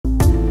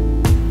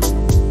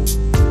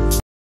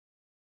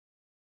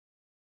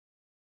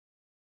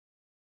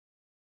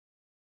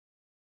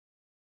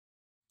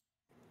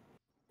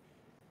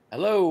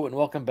Hello and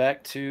welcome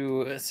back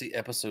to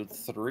episode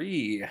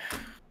 3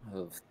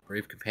 of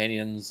Brave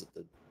Companions,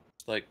 the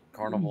like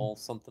Carnival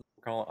something.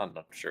 I'm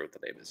not sure what the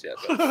name is yet.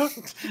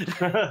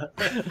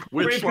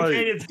 Brave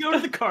Companions, go to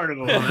the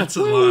carnival. Oh, that's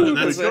a lot.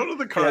 Let's go to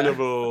the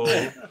carnival.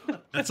 Yeah.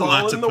 That's a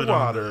lot to in the put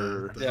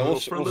water. On the Yeah, we'll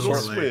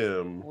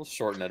swim. We'll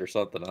shorten it or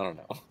something. I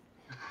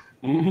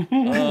don't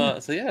know.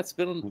 So yeah, it's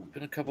been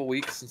a couple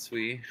weeks since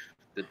we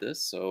did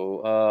this.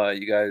 So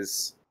you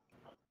guys,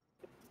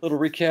 little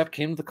recap: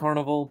 came to the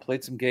carnival,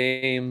 played some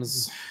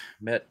games,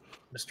 met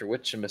Mr.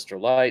 Witch and Mr.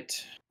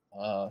 Light.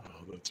 Oh,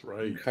 that's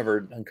right.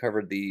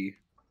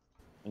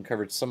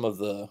 Uncovered some of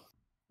the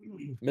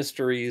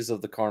mysteries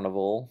of the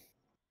carnival.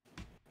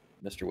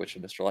 Mr. Witch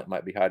and Mr. Light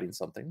might be hiding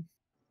something.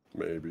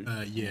 Maybe.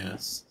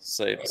 Yes.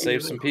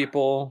 Save some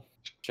people,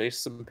 chase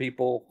some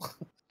people,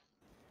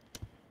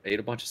 ate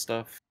a bunch of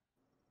stuff.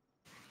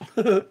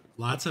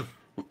 Lots of,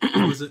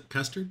 what was it,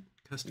 custard?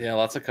 Custard? Yeah,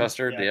 lots of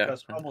custard. Yeah.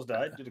 Custard almost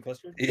died due to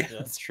custard. Yeah,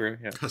 that's true.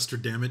 Yeah.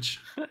 Custard damage.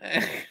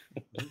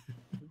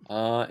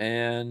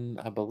 And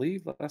I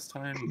believe last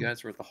time you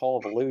guys were at the Hall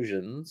of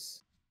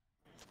Illusions.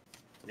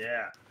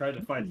 Yeah, tried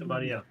to find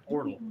somebody at a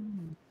portal.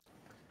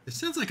 It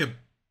sounds like a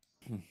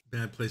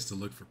bad place to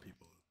look for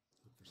people.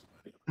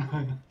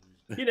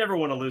 You never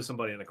want to lose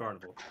somebody in the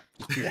carnival.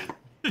 Yeah.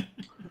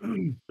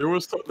 There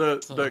was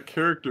that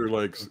character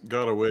like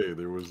got away.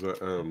 There was a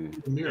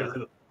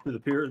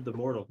the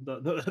mortal,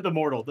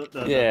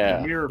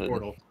 the mirror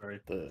portal. Sorry,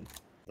 the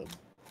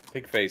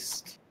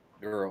pig-faced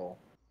girl.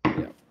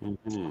 Yeah.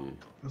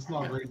 That's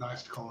not very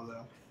nice to call it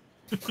out.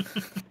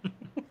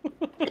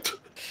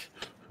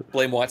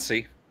 Blame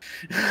Watsy.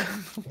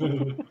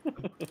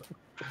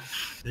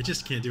 They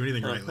just can't do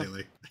anything right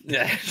lately.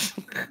 Yeah.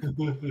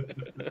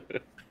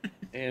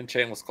 And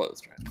chain was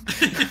closed. Right?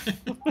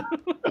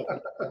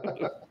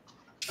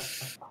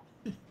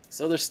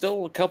 So there's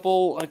still a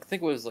couple, I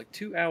think it was like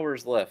 2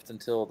 hours left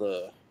until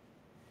the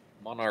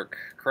monarch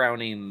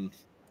crowning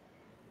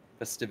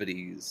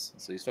festivities.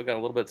 So you still got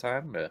a little bit of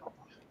time to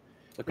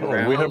look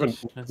around.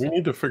 We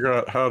need to figure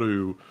out how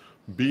to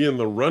be in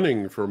the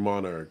running for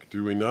monarch.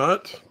 Do we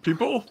not,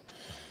 people?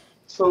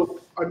 So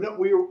I know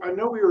we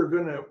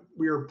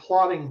were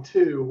plotting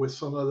too with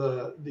some of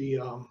the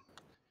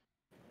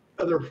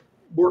other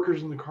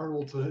workers in the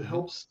carnival to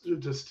help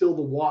to steal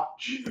the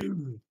watch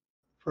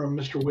from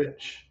Mr.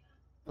 Witch,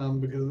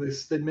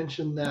 because they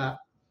mentioned that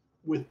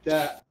with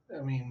that,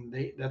 I mean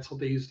that's what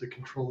they use to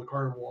control the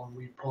carnival, and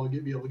we'd probably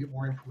be able to get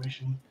more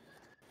information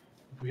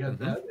if we had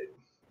that.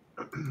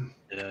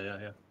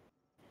 Yeah.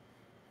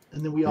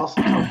 And then we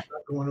also talked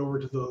about going over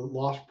to the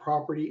lost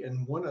property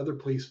and one other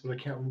place, but I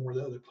can't remember where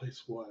the other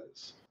place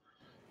was.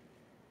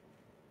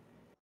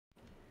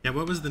 Yeah,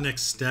 what was the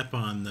next step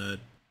on the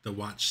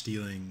watch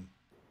stealing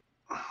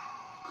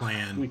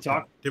plan?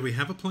 Did we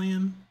have a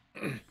plan?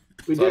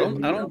 We did.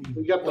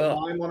 We got the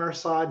mime on our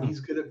side, and he's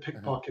good at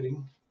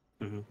pickpocketing.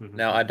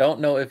 Now, I don't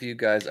know if you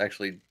guys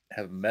actually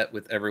have met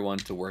with everyone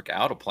to work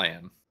out a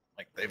plan.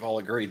 Like, they've all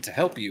agreed to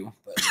help you.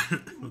 But...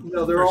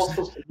 No, they're all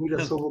supposed to meet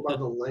us over by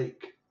the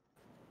lake,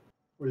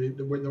 where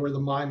the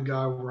mime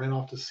guy ran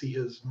off to see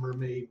his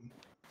mermaid.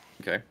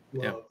 Okay.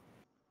 Yeah.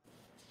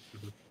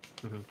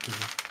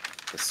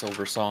 The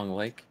Silver Song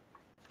Lake.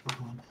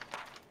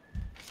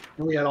 And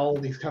we had all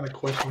of these kind of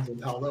questions on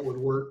how that would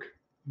work,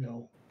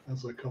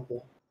 as a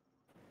couple.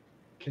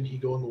 Can he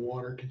go in the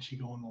water? Can she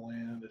go in the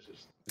land? It's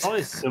just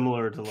probably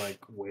similar to like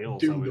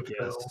whales, I would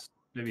guess.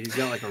 Maybe he's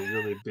got like a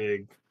really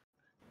big,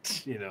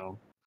 and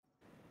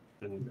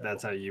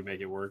that's how you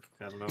make it work.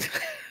 I don't know.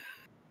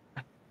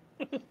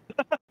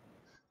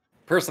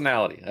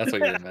 Personality. That's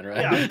what you meant,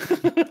 right? Yeah.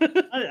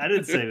 I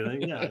didn't say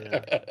anything.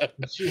 Yeah.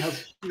 She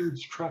has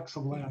huge tracts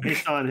of land.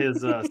 Based on his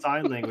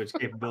sign language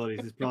capabilities,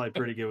 he's probably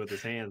pretty good with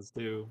his hands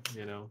too.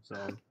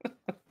 So.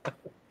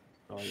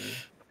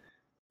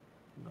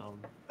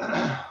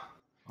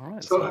 All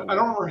right, so I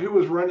don't remember who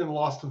was running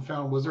Lost and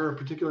Found. Was there a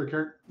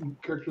particular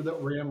character that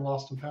ran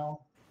Lost and Found?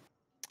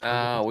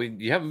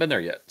 You haven't been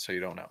there yet, so you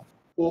don't know.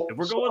 Well, if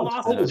we're going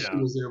Lost and Found.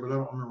 Who was there, but I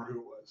don't remember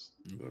who it was.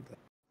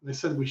 They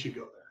said we should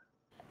go there.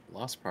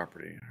 Lost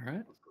property, all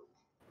right.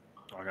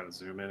 Oh, I gotta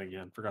zoom in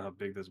again. Forgot how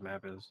big this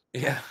map is.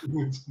 Yeah.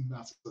 It's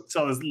massive.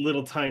 Saw this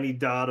little tiny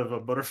dot of a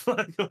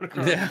butterfly going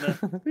across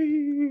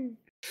the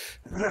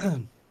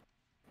map.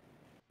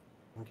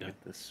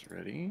 Get this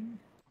ready.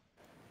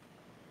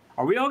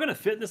 Are we all gonna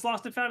fit in this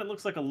Lost and Found? It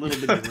looks like a little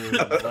bit of room.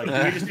 Like, do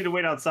we just need to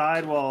wait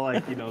outside while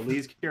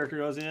Lee's character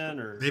goes in,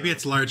 or maybe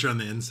it's larger on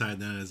the inside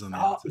than it is on the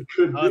outside.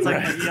 It's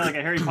like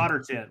a Harry Potter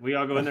tent. We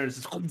all go in there and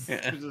it's just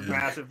this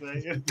massive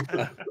thing.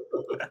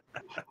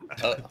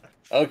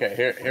 Okay,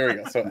 here we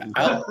go. So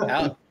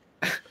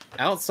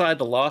outside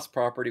the Lost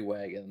Property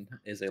wagon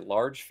is a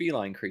large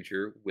feline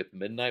creature with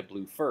midnight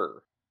blue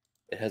fur.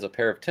 It has a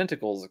pair of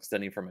tentacles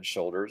extending from its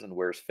shoulders and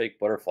wears fake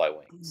butterfly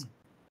wings.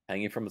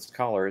 Hanging from its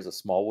collar is a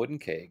small wooden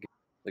keg.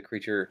 The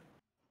creature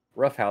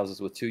roughhouses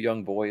with 2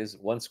 young boys.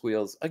 One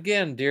squeals,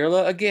 "Again,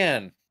 Dearla,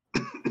 again!"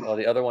 while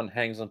the other one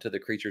hangs onto the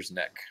creature's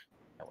neck.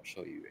 I will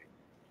show you a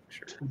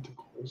picture.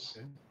 Tentacles.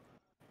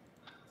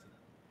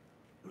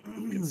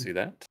 You can see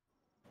that.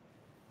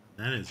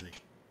 That is a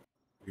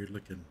weird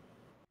looking.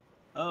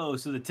 Oh,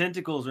 so the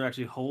tentacles are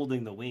actually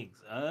holding the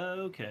wings.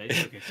 Okay.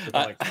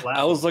 So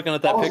I was looking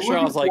at that picture.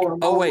 I was like,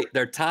 oh wait,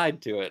 they're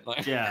tied to it.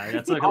 Like, yeah,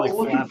 that's looking like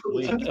flapped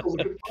wings. Tentacles,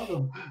 I couldn't find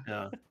them.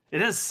 Yeah, it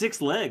has 6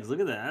 legs.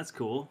 Look at that. That's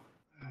cool.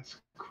 That's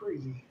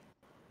crazy.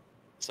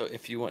 So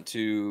if you want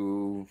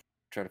to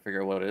try to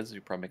figure out what it is,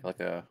 you probably make like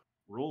a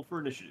roll for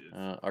initiative.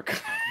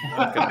 Like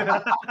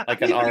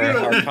an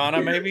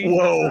Arcana, maybe.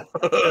 Whoa! From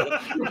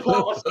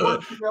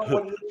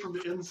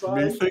the inside.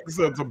 Methinks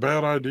that's a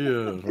bad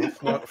idea.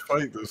 Let's not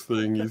fight this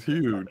thing. He's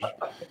huge.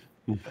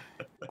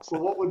 So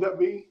what would that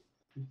be?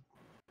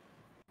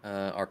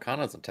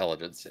 Arcana's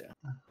intelligence, yeah.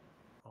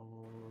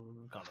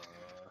 Got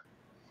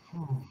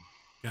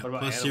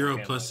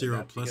 +0, +0,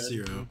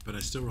 +0, but I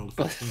still rolled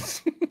a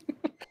 15.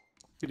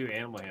 You do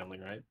animal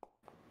handling, right?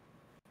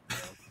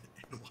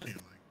 Animal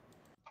handling.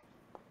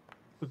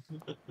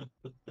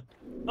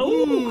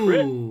 Oh,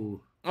 crit.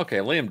 Okay,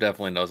 Liam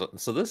definitely knows it.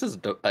 So this is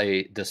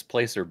a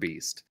displacer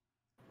beast.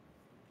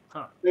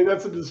 Huh. Hey,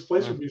 that's a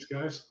displacer beast,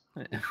 guys.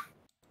 Can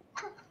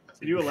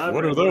you elaborate?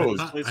 What are those?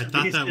 I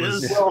thought that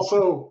was. Well,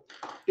 so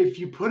if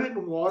you put it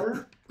in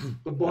water,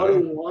 the body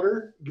of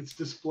water gets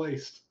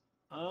displaced.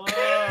 Oh.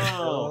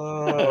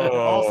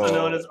 Also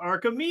known as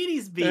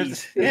Archimedes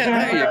beast.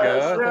 Yeah, there you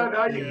go. Yeah,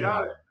 now you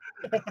got it.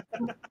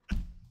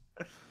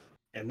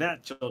 And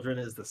that, children,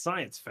 is the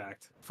science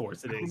fact for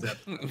today's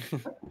episode.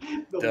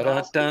 The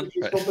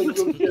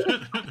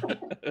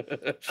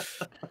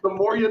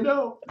more you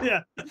know.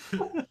 Yeah.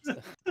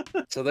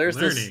 So there's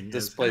this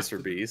displacer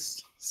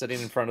beast sitting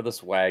in front of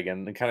this wagon,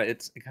 and it kind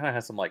of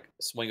has some like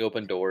swing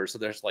open doors, so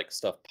there's like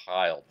stuff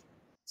piled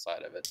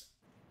inside of it.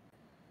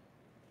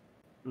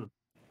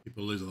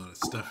 People lose a lot of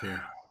stuff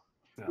here.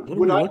 Yeah.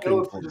 Would I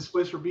know if the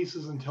displacer beast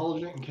is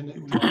intelligent and can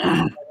it talk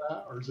about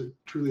that, or is it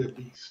truly a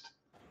beast?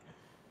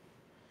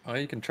 Oh,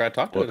 you can try to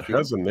talk to it. It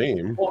has a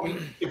name. Well, I mean,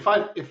 if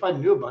I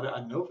knew about it,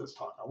 I'd know if it's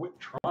talking. I wouldn't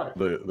try it.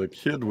 The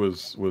kid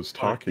was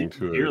talking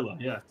to it. Deerla,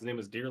 yeah, his name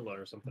is Deerla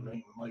or something,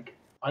 right? Like,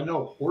 I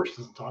know a horse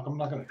doesn't talk. I'm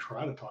not going to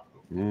try to talk to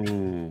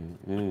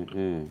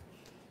him.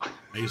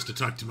 I used to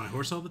talk to my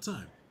horse all the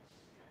time.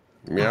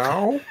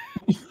 Meow.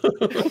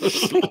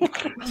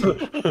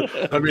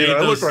 I mean,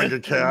 I look like a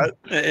cat.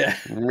 Yeah.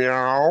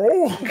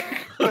 Meow.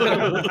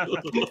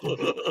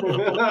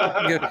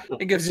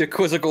 It gives you a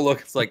quizzical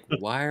look. It's like,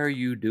 why are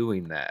you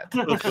doing that?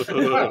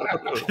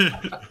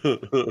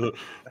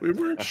 We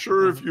weren't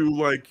sure if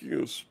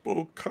you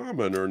spoke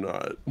common or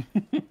not.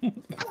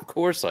 Of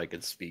course I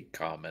could speak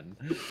common.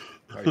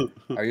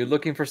 Are you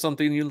looking for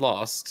something you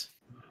lost?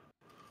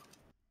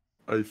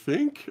 I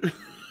think.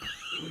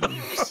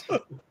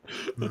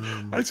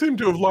 I seem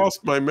to have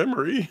lost my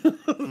memory.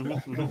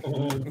 What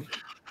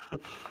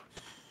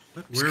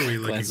were we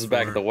looking Glances for?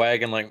 back at the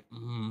wagon like,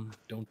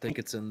 don't think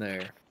it's in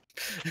there.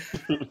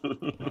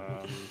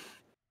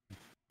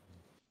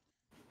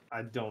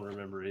 I don't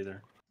remember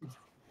either.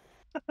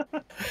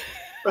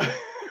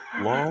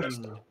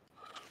 Lost.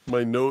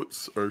 My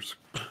notes are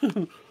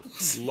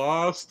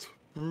lost.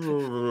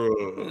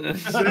 Damn.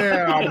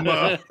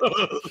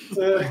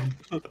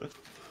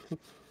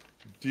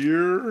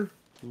 Dear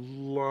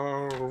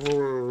lost.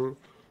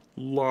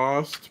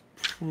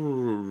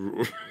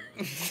 Damn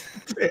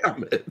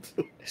it.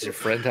 Is your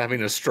friend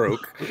having a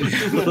stroke? He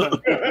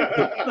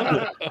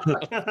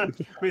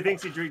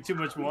thinks he drank too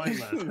much wine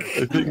last night.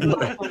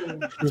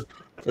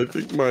 I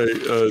think my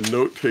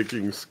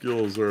note-taking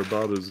skills are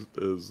about as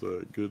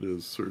good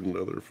as certain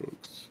other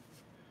folks.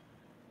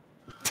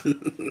 We're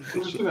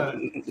just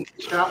gonna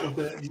chat with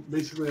it. And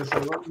basically, I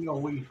said,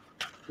 we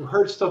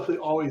heard stuff that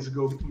always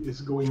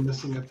is going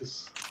missing at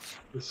this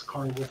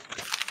carnival.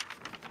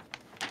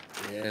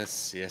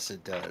 Yes,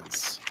 it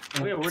does.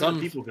 Oh, yeah, where do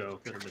people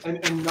go that are missing?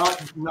 And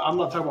I'm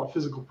not talking about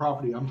physical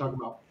property. I'm talking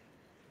about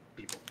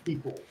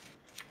people.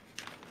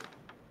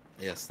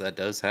 Yes, that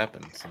does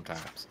happen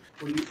sometimes.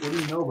 What do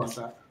you know about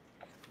that?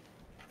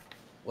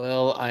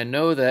 Well, I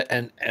know that,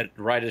 and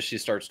right as she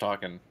starts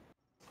talking,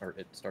 or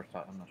it starts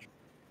talking, I'm not sure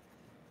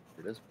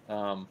where it is.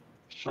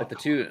 Like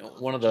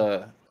one of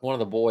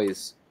the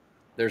boys,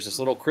 there's this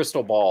little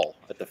crystal ball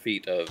at the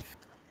feet of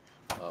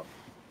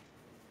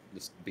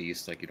this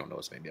beast. Like, you don't know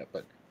his name yet,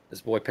 but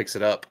this boy picks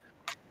it up,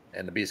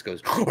 and the beast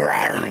goes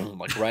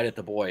like right at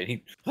the boy, and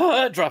he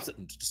drops it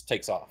and just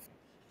takes off.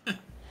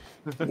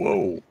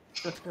 Whoa!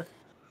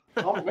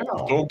 Oh,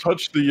 no. Don't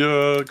touch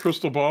the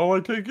crystal ball. I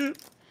take it.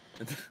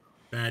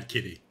 Bad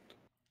kitty.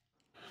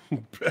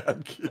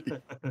 Bad kitty.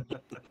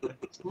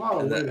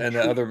 And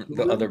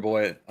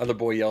the other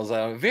boy yells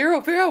out,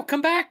 Vero,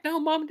 come back! No,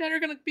 Mom and Dad are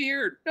gonna be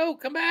here. No,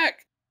 come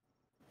back!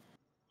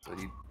 So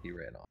he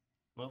ran off.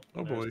 Well,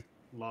 Oh boy.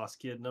 Lost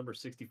kid number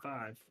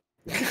 65.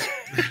 Be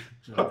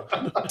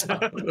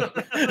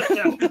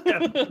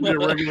a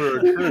regular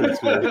occurrence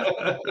here.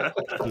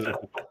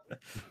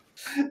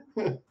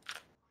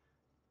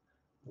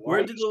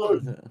 Where did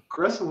you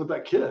aggressive with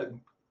that kid?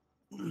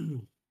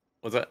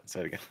 What's that?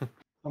 Say it again.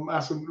 I'm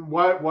asking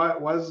why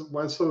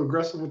so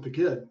aggressive with the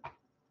kid?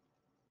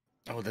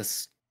 Oh,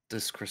 this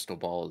crystal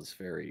ball is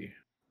very,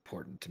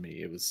 important to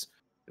me. It was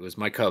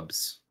my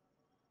cubs.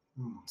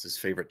 Hmm. It's his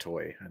favorite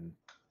toy, and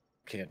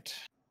can't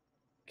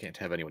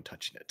have anyone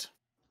touching it.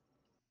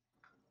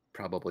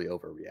 Probably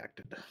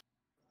overreacted.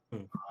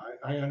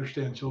 I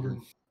understand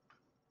children.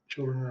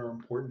 Children are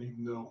important,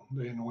 even though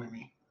they annoy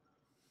me.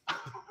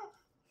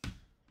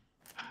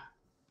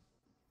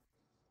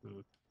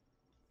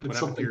 Did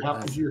something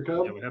happen to your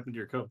cub? Yeah, what happened to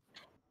your cub?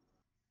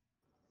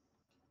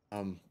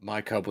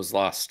 My cub was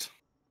lost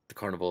at the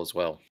carnival as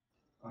well,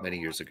 many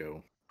years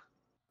ago.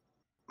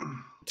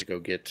 To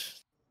go get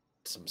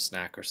some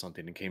snack or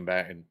something, and came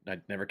back, and I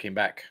never came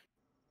back.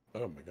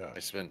 Oh my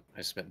gosh!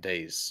 I spent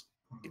days.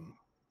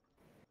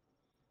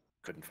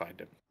 Couldn't find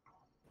him.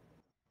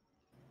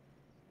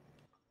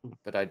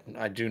 But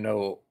I do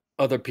know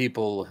other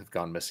people have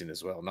gone missing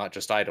as well, not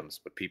just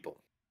items, but people.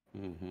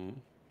 Mm-hmm.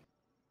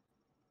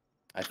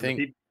 I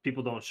think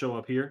people don't show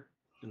up here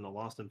in the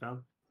lost and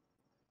found.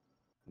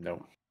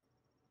 No,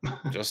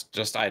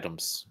 just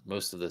items.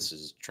 Most of this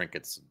is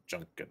trinkets and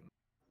junk and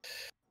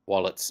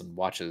wallets and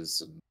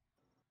watches and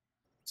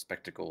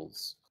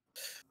spectacles.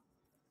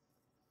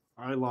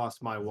 I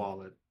lost my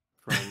wallet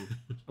from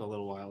a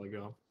little while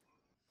ago.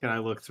 Can I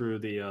look through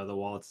the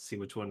wallets to see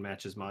which one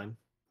matches mine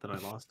that I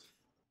lost?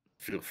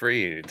 Feel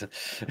free to.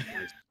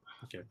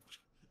 Okay.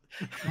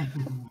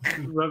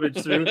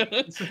 Rummage through.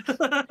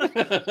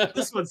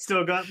 This one's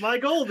still got my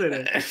gold in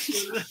it.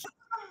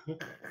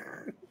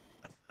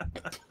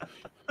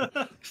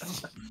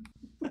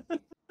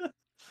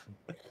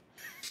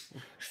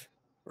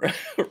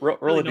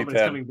 Roll a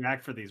nobody's d10. coming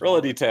back for these. Roll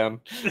a d10.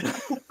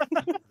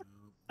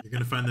 You're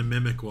gonna find the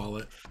mimic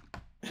wallet.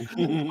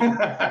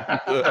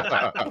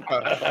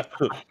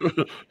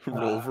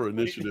 Roll for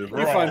initiative.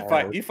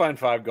 You find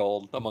 5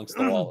 gold amongst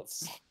the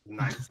wallets.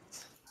 Nice.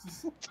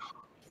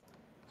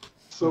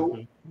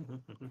 So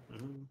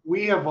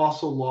we have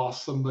also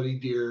lost somebody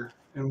dear,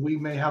 and we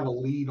may have a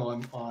lead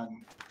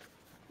on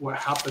what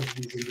happened to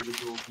these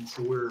individuals. And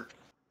so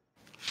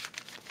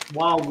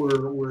while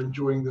we're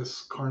enjoying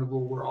this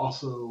carnival, we're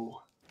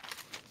also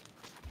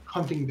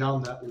hunting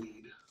down that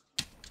lead.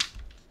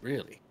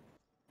 Really?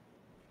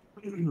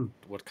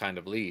 What kind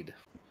of lead?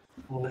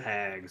 Well, the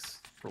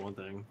hags, for one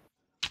thing.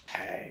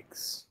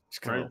 Hags.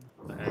 Right?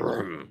 The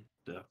hags.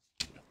 Yeah.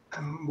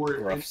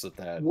 Roughs at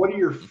that. What are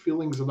your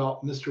feelings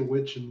about Mr.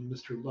 Witch and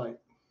Mr. Light?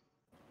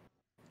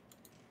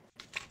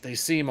 They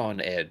seem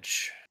on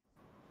edge.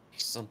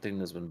 Something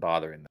has been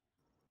bothering them.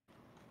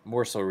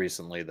 More so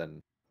recently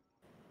than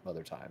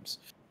other times.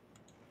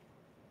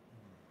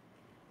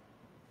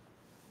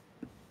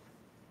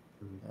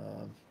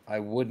 I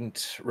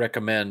wouldn't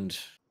recommend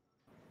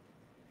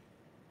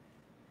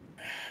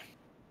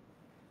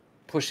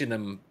pushing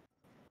them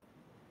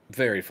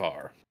very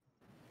far.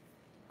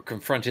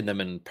 Confronting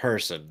them in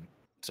person,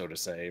 so to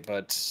say,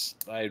 but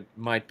I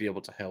might be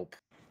able to help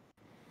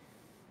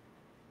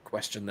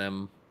question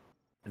them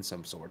in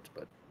some sort.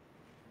 But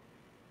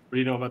what do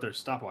you know about their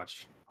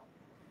stopwatch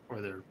or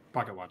their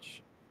pocket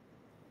watch?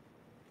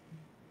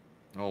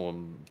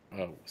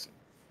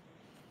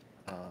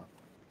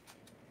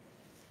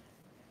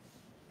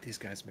 These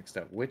guys mixed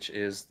up. Which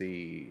is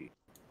the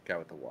guy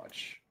with the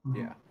watch?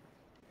 Mm-hmm.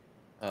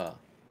 Yeah.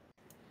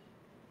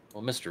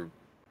 Well, Mr.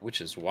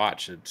 Witch's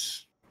watch,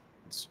 it's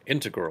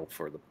integral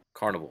for the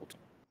carnival to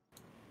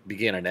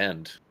begin and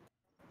end.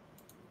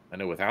 I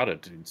know without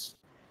it, you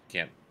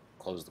can't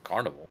close the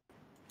carnival.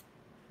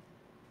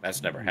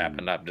 That's never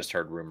happened. I've just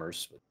heard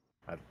rumors.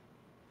 But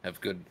I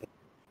have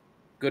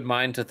good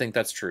mind to think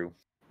that's true.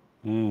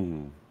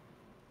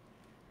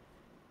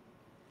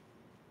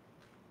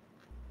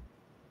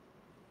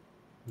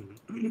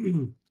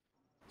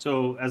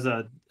 So, as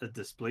a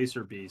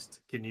displacer beast,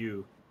 can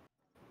you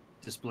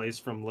displace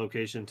from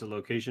location to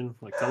location,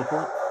 like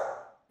teleport?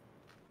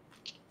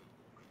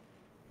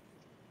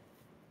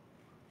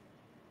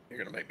 You're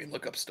gonna make me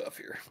look up stuff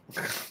here.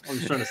 I'm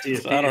just trying to see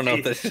if I don't know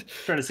if this...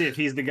 trying to see if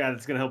he's the guy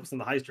that's gonna help us in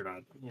the heist or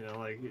not. You know,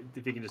 like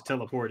if he can just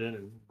teleport in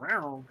and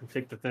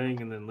take the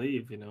thing and then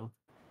leave. You know,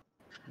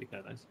 be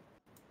kind of nice.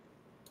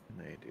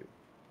 They do.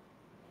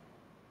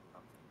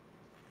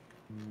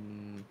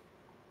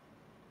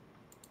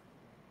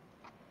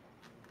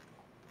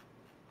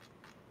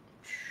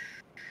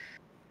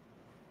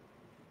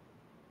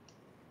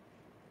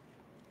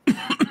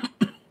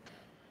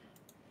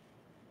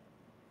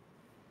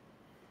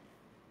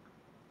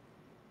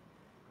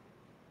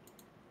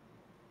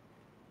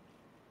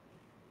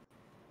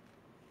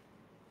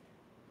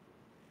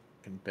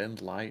 Can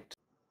bend light,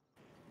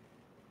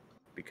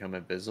 become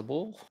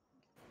invisible.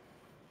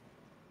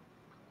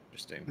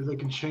 Interesting. They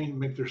can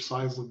make their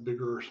size look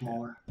bigger or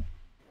smaller.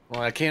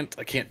 Well, I can't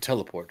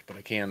teleport, but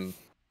I can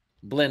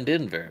blend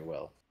in very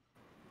well.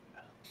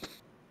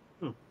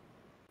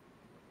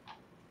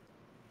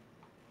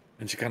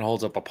 And she kind of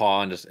holds up a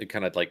paw and it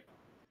kind of like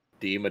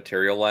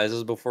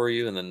dematerializes before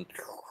you, and then.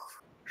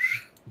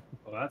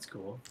 Oh, that's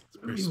cool.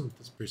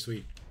 That's pretty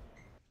sweet.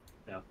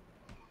 Yeah.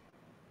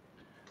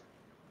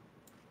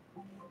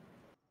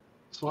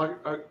 So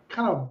I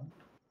kind of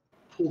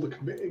pull the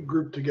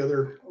group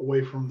together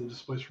away from the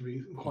displaced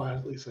beast and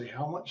quietly say,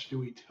 how much do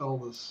we tell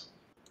this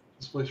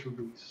displaced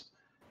beast?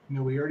 You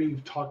know, we already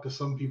talked to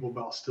some people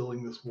about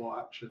stealing this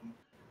watch and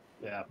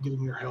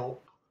getting their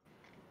help.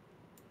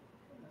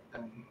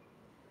 And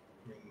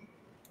I mean,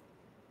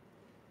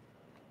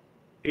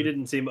 he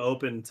didn't seem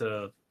open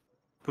to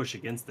push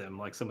against them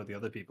like some of the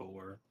other people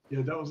were.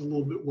 Yeah, that was a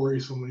little bit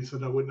worrisome when he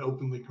said I wouldn't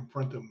openly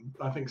confront them.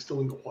 I think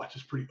stealing the watch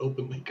is pretty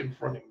openly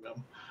confronting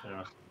them.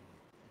 Yeah.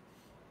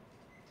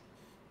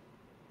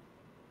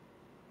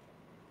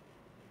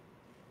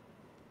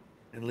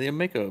 And Liam,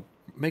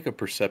 make a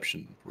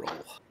perception roll.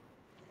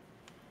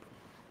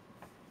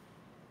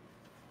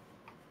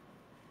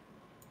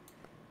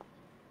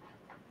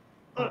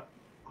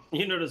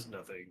 You notice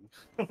nothing.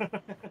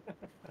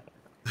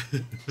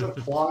 Is that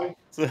a fly?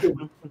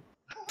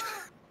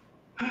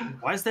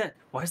 Why is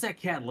that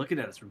cat looking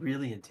at us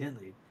really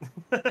intently?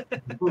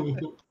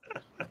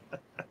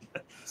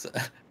 So,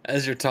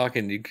 as you're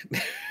talking, you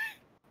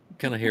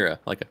kind of hear a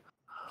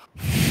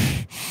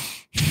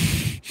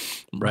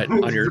right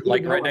on your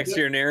right next to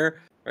your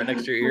ear, right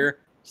next to your ear.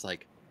 It's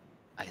like,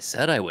 I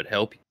said I would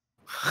help you.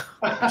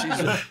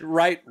 She's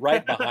right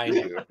behind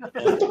you.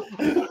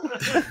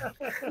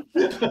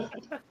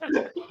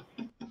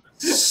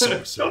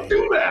 Don't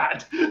do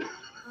that.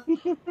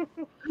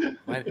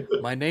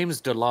 My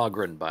name's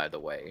DeLogren, by the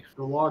way.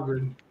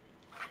 DeLogren.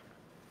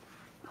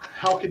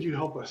 How could you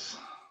help us?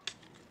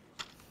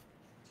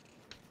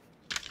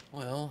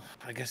 Well,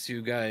 I guess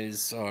you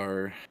guys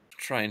are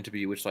trying to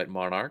be Witchlight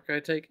Monarch, I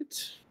take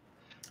it?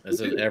 As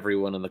in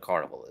everyone in the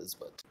carnival is,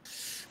 but...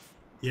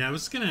 Yeah, I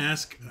was going to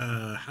ask,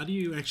 how do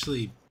you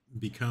actually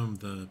become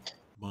the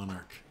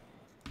monarch?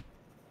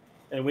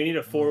 And we need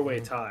a four-way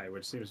tie,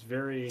 which seems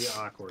very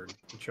awkward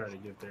to try to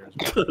get there as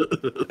well.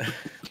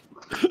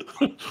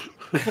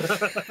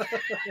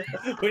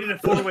 We need a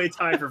four-way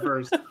tie for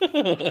first.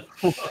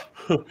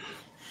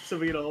 So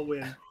we can all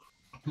win.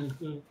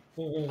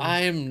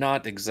 I'm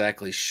not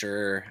exactly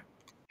sure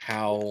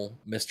how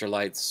Mr.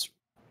 Light's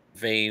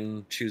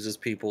vein chooses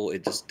people.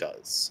 It just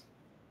does.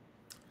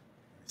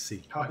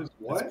 See,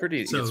 what? It's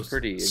pretty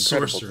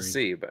incredible sorcery. to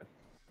see, but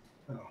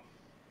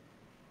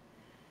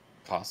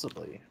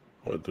possibly.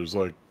 What, there's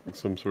like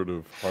some sort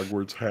of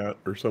Hogwarts hat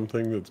or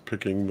something that's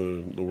picking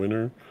the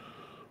winner?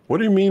 What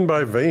do you mean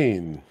by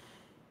vein?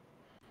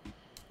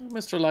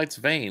 Mr. Light's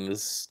vein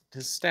is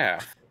his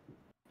staff.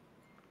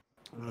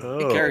 Oh.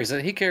 He carries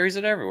it. He carries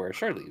it everywhere.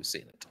 Surely you've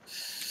seen it.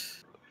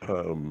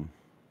 I'm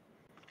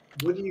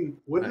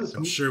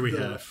sure we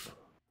have.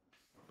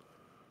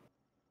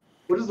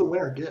 What does the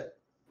winner get?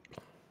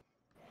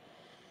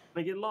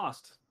 They get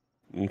lost.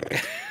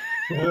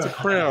 It's a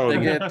crown.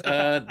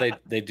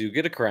 They do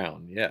get a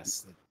crown.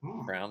 Yes,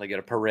 crown. They get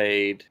a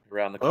parade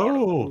around the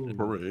carnival. Oh,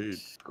 parade!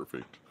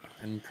 Perfect.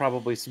 And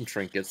probably some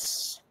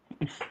trinkets.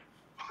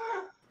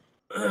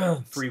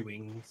 Free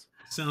wings.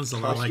 Sounds a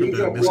lot like the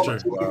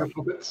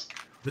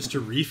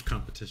Mr. Reef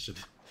competition.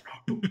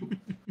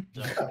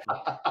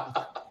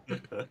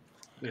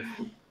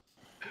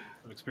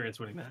 Experience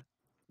winning that.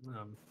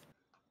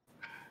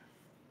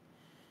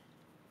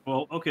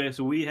 Well, okay,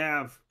 so we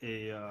have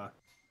a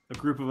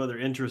group of other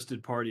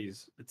interested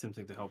parties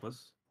attempting to help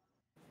us.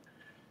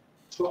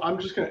 So I'm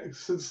just gonna,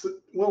 since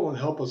Will won't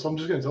help us, I'm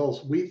just gonna tell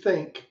us we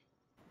think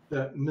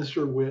that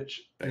Mr.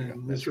 Witch and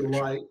Mr.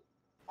 Light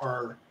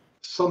are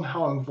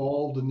somehow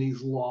involved in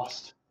these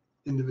lost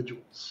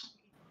individuals.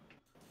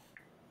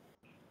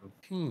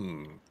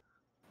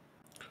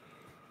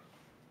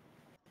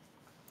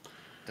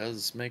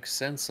 Does make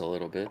sense a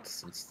little bit,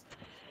 since.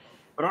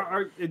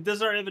 But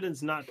does our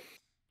evidence not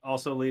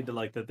also lead to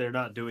like that they're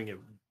not doing it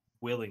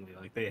willingly?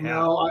 Like they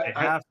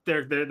have,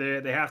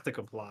 they have to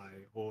comply.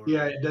 Or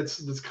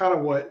that's kind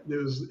of what it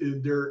was.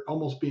 They're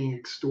almost being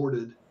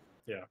extorted.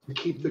 Yeah. To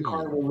keep the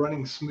carnival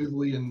running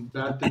smoothly and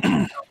bad things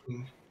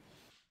happening.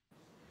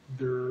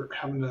 They're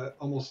having to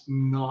almost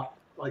not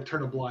like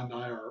turn a blind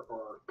eye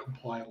or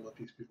comply and let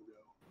these people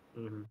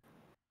go.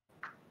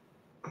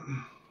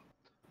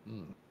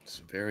 It's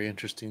a very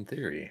interesting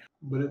theory.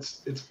 But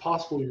it's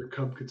possible your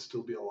cub could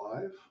still be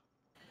alive.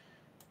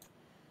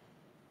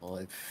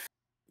 Well,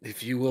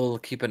 if you will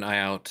keep an eye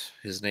out,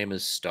 his name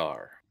is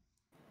Star.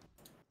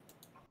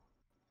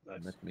 Nice.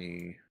 Let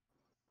me.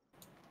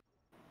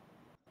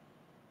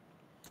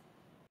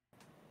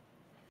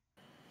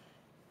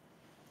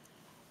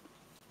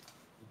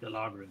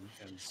 DeLogren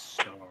and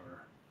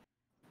Star.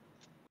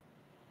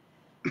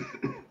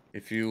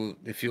 If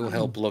you'll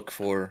help look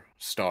for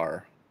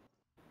Star,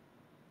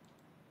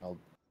 I'll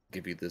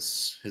give you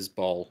his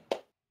ball.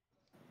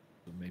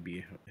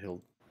 Maybe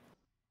he'll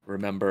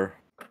remember.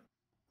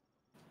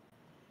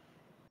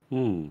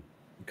 And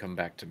come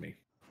back to me.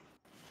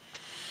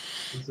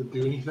 Does it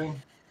do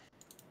anything?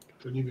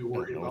 Don't you be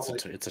worried about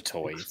it's a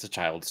toy. It's a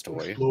child's toy.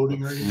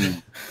 Exploding or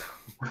anything?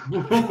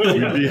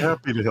 We'd be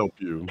happy to help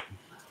you.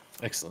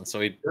 Excellent. So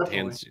he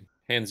hands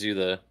you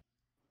the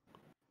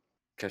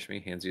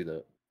Kashmi hands you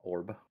the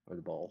orb or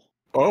the ball.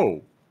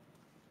 Oh.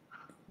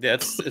 Yeah,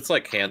 it's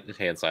like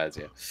hand size,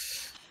 yeah.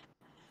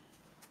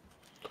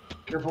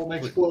 Careful, it may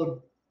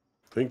explode.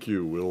 Thank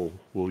you.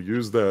 We'll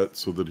use that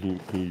so that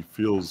he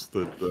feels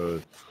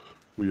that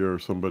we are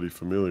somebody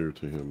familiar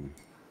to him.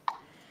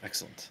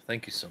 Excellent.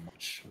 Thank you so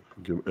much.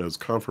 As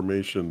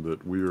confirmation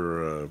that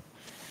we're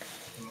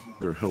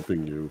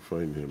helping you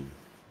find him.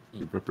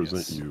 We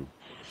represent you.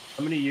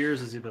 How many years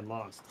has he been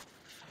lost?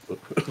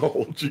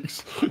 Oh,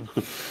 jeez.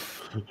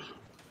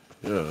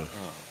 Yeah.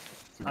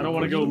 I don't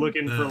want to go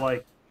looking for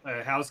like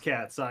a house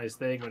cat size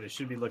thing when it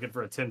should be looking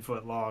for a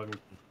 10-foot long,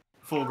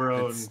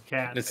 full-grown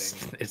cat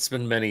thing. It's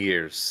been many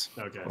years.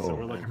 Okay, so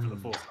we're looking for the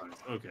full size.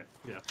 Okay,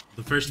 yeah.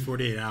 The first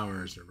 48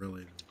 hours are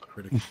really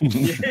critical.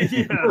 Yeah,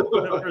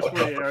 the first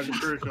 48 hours are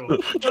crucial.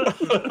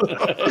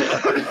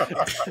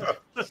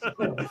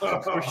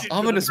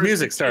 Ominous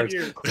music starts.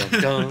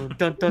 Dun,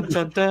 dun, dun,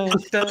 dun, dun,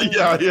 dun.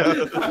 Yeah.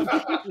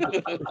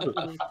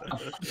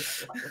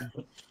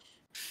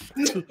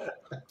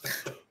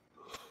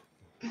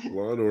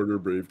 Law and Order,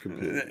 Brave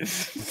Companion.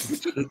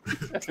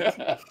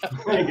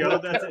 There you go.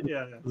 That's it.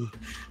 Yeah.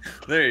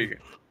 There you go.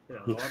 Yeah,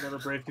 Law and Order,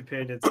 Brave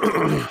Companions.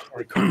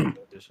 Or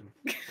Carnival edition.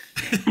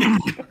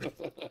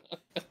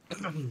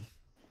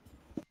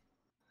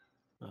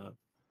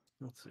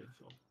 Let's see.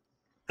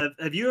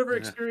 Have you ever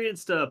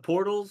experienced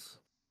portals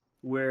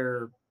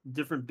where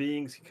different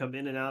beings can come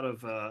in and out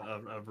of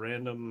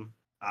random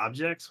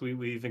objects?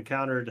 We've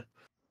encountered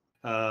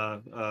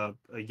a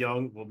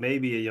young, well,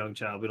 maybe a young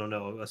child, we don't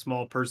know, a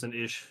small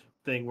person-ish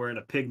thing wearing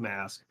a pig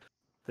mask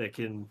that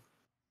can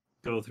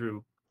go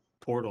through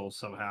portals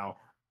somehow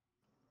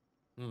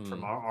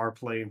from our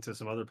plane to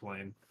some other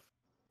plane.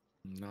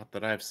 Not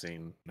that I've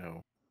seen,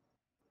 no.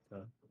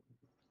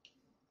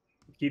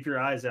 Keep your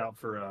eyes out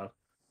for a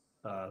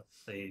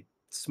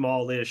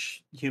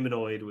smallish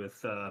humanoid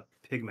with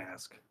pig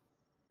mask.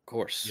 Of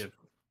course. Yep.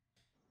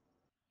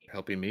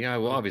 Helping me, I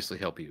will obviously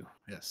help you.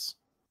 Yes.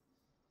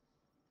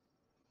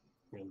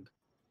 And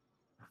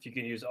if you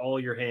can use all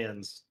your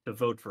hands to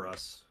vote for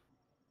us,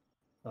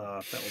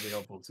 that will be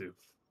helpful too.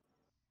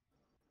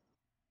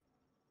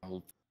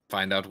 I'll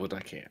find out what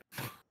I can.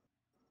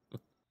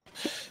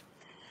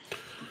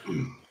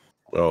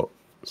 Well,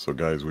 so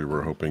guys, we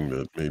were hoping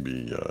that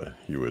maybe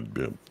he would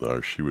be,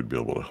 or she would be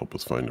able to help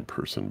us find a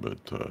person, but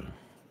it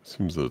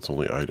seems that it's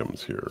only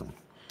items here.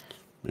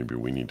 Maybe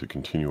we need to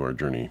continue our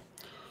journey.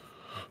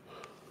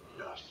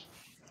 Yes.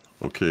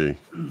 Okay,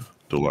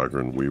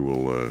 Delagran, we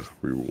will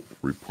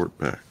report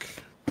back.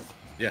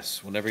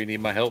 Yes, whenever you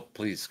need my help,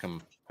 please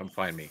come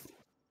find me.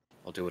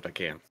 I'll do what I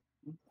can.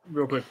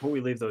 Real quick before we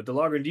leave, though,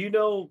 Delagran, do you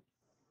know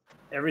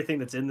everything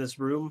that's in this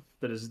room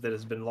that has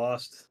been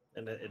lost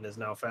and is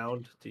now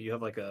found? Do you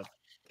have like a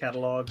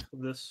catalog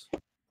of this?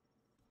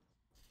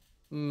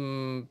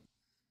 No.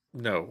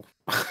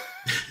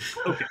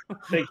 Okay,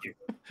 thank you.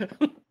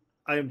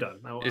 I am done.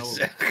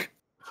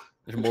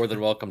 You're more than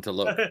welcome to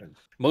look.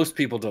 Most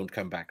people don't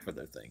come back for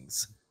their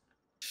things.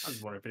 I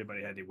was wondering if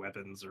anybody had any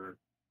weapons or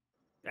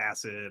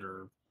acid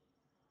or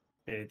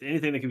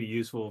anything that could be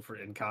useful for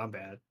in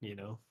combat. You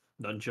know,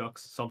 nunchucks,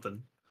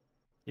 something.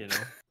 You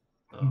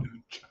know.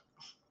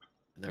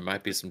 There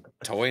might be some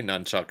toy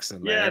nunchucks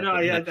in there. Yeah, no,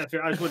 yeah, that's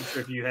fair. I just wasn't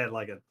sure if you had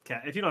like a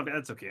cat. If you don't,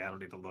 that's okay. I don't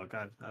need to look.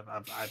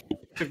 It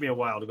took me a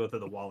while to go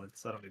through the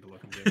wallets. I don't need to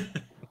look into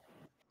it.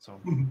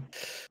 So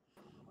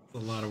it's a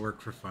lot of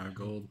work for 5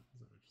 gold.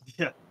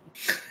 Yeah,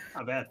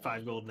 not bad.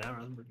 5 gold an hour.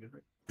 That's pretty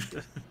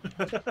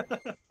good,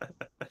 right?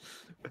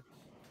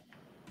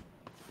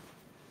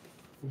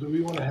 Do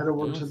we want to head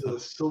over to the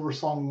Silver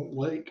Song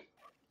Lake?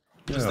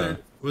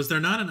 Was there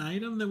not an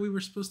item that we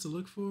were supposed to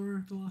look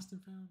for the Lost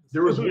and Found?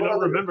 There was we one don't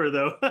other remember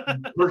though.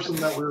 person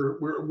that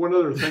we're one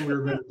other thing we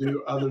were going to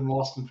do other than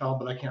Lost and Found,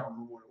 but I can't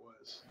remember what it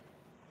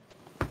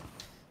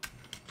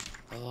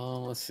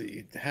was. Let's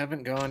see.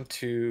 Haven't gone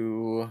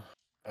to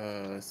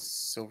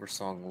Silver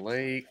Song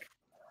Lake,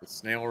 the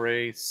Snail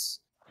Race,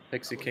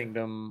 Pixie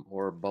Kingdom,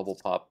 or Bubble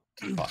Pop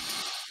Teapot.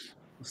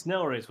 The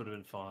snail race would have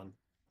been fun.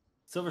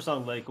 Silver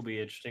Song Lake will be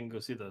interesting. Go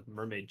see the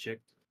mermaid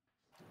chick.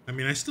 I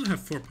mean, I still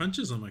have 4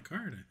 punches on my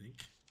card, I think.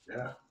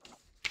 Yeah.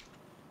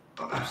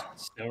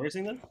 Snail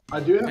racing then? I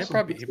do have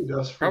some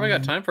probably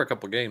got time for a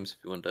couple games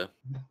if you want to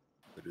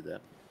do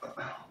that.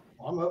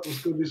 I'm up.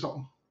 Let's go do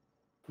something.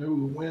 Maybe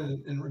we'll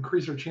win and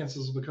increase our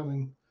chances of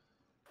becoming.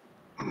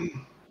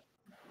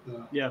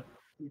 Yeah.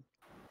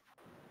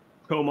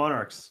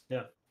 Co-monarchs.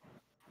 Yeah.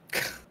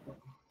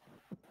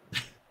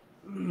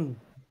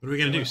 What are we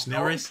gonna do?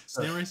 Snail race?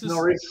 Snail races?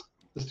 Snail race.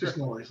 Let's do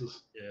snail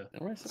races.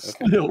 Yeah.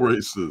 Snail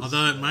races.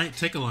 Although it might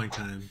take a long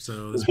time,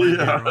 so this might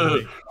be a wrong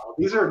week.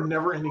 These are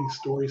never-ending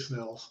story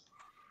snails.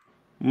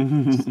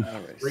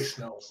 Race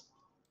snails.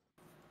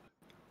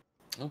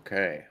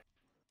 Okay.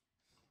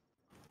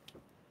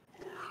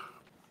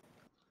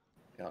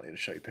 I'll need to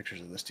show you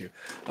pictures of this too.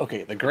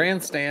 Okay, the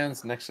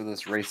grandstands next to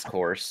this race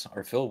course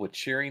are filled with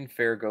cheering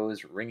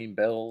fairgoers, ringing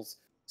bells,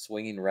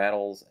 swinging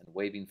rattles, and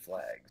waving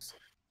flags.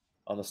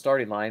 On the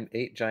starting line,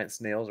 8 giant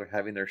snails are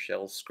having their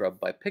shells scrubbed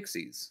by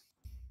pixies.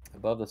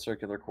 Above the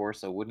circular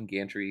course, a wooden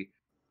gantry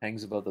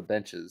hangs above the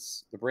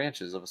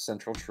branches of a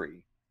central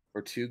tree,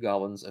 where 2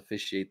 goblins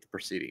officiate the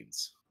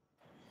proceedings.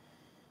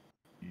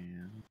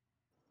 And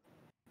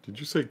Did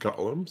you say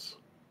golems?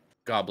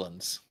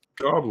 Goblins.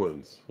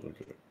 Goblins.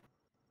 Okay.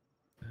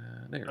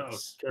 There it Oh,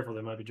 is. careful,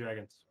 they might be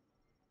dragons.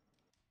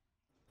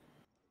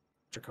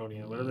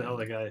 Draconian, whatever the hell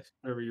that guy,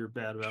 whatever you're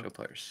bad Show about.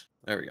 players.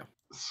 There we go.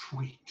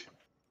 Sweet.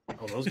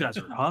 Oh, those guys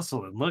are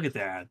hustling. Look at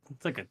that.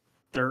 It's like a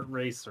dirt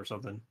race or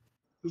something.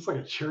 It's like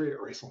a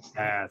chariot race on Snake.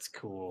 That's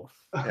cool.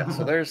 Yeah,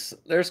 so there's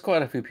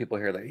quite a few people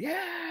here that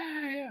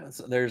yeah.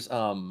 So there's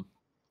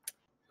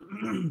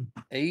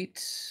 8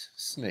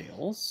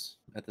 snails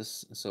at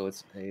this, so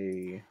it's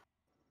a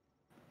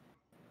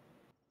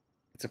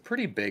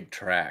pretty big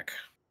track.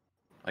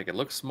 Like it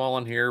looks small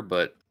on here,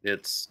 but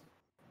it's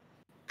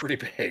pretty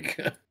big.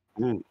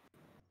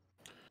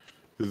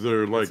 Is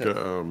there like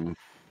an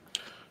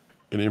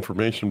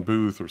information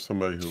booth or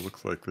somebody who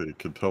looks like they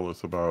could tell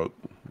us about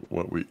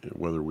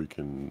whether we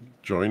can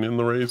join in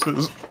the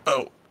races?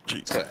 Oh,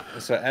 geez.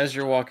 So as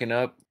you're walking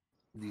up,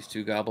 these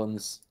 2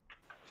 goblins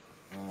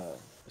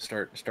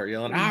start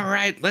yelling, "All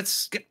right,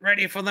 let's get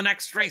ready for the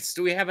next race.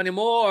 Do we have any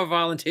more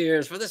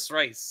volunteers for this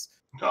race?"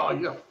 Oh,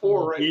 you got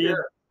 4 right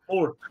there.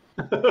 4.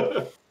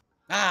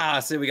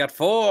 See, we got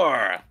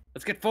 4.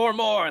 Let's get 4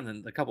 more, and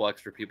then a couple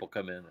extra people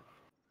come in.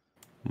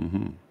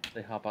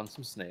 They hop on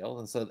some snails,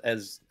 and so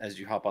as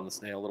you hop on the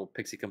snail, a little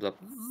pixie comes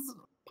up,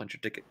 punch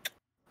your ticket.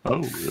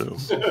 Oh,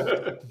 yes.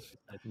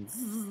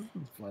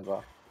 Flies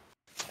off.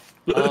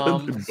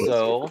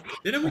 So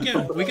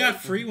we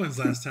got free ones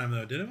last time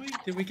though, didn't we?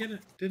 Did we get it?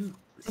 Didn't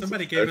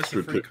somebody gave us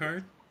a free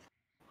card?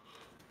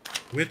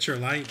 Witch or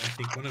light, I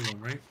think one of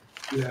them, right?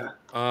 Yeah.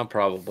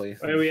 Probably.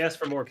 I mean, we asked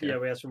for more. Yeah,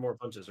 we asked for more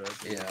punches,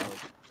 right? Yeah.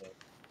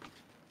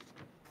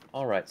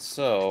 All right,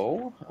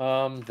 so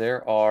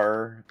there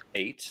are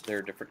 8.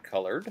 They're different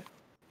colored.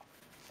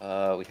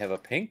 We have a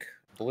pink,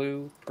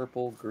 blue,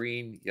 purple,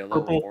 green,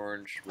 yellow,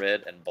 orange,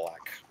 red, and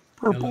black.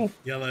 Purple.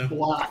 Yellow.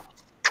 Black.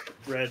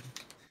 Red.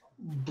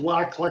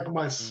 Black like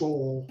my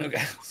soul.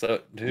 Okay, so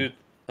dude.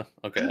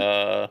 Okay,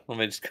 let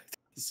me just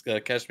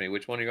catch me.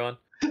 Which one are you on?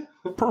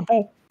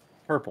 Purple.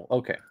 Purple.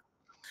 Okay.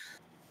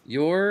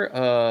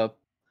 Your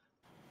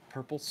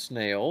purple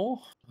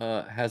snail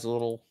has a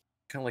little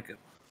kind of like a.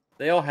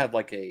 They all have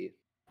like the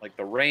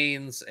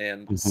reins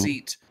and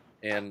seat,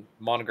 and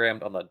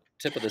monogrammed on the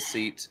tip of the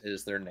seat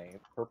is their name.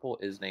 Purple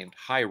is named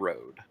High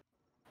Road.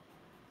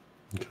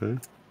 Okay.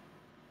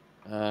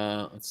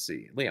 Let's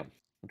see, Liam.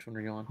 Which one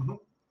are you on?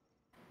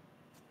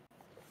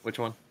 Which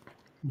one?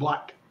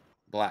 Black.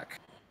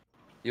 Black.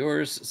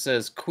 Yours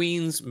says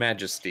Queen's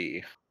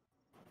Majesty.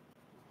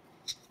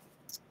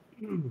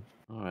 All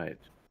right.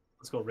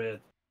 Let's go red.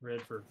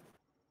 Red for.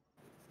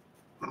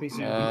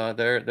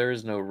 There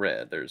is no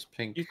red. There's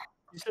pink. You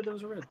said there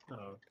was a red.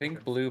 Oh, Pink,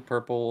 okay. blue,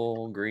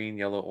 purple, green,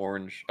 yellow,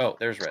 orange. Oh,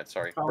 there's red.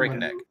 Sorry.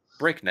 Breakneck.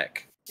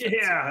 Breakneck.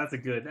 Yeah, that's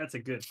a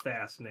good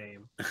fast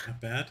name. Not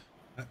bad.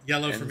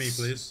 Yellow for me,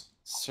 please.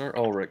 Sir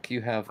Ulrich,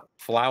 you have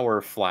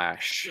Flower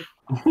Flash.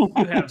 You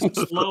have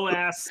slow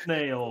ass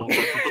snail.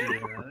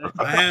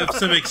 I have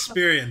some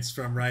experience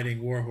from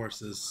riding war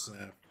horses.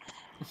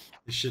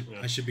 I should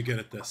be good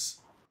at this.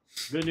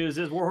 Good news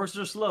is war horses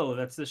are slow.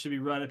 This should be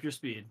right up your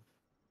speed.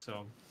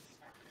 So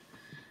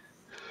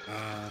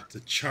to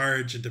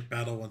charge into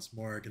battle once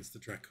more against the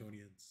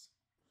Draconians.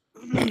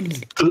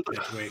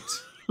 Can't wait.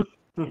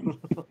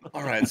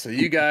 All right, so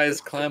you guys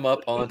climb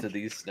up onto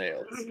these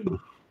snails.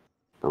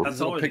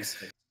 That's all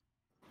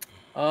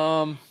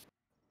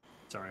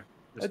sorry.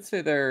 I'd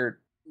say they're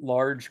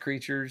large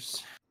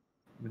creatures.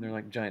 I mean, they're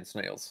like giant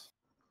snails.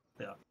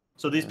 Yeah.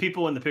 So these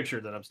people in the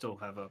picture that I'm still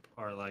have up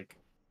are like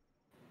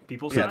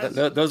people size?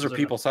 Yeah, those are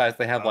people size.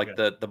 They have like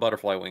the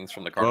butterfly wings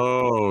from the carnival.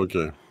 Oh,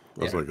 okay.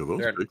 I was like, are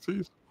those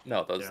pixies?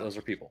 No, those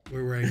are people.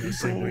 We're wearing those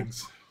same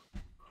wings.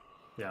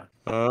 Yeah.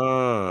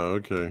 Ah,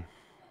 okay.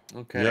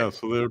 Okay. Yeah,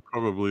 so they're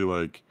probably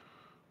like,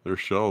 their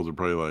shells are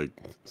probably like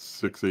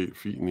 6-8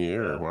 feet in the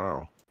air.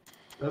 Wow.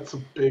 That's a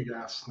big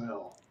ass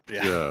snail.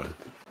 Yeah.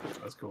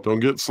 That's cool. Don't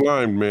get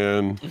slimed,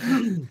 man.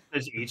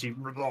 It's itchy.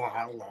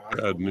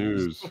 Bad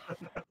news.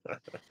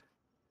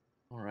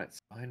 All right,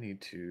 so I need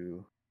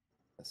to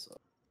mess up.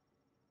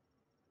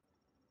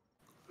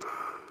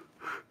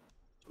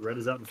 Red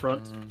is out in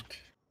front.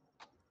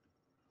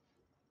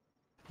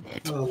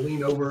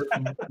 Lean over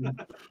and pat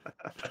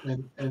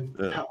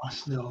my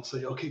snail and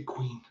say, "Okay,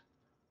 Queen,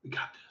 we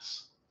got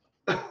this."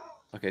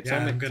 Okay,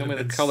 tell me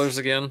the colors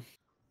again.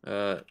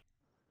 Liam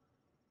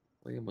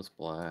was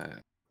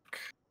black.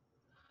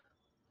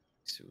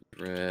 She was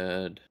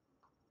red,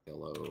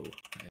 yellow,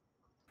 and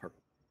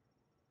purple.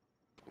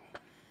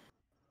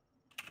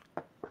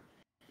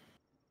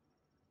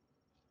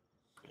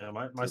 Yeah,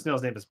 my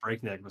snail's name is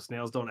Breakneck, but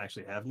snails don't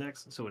actually have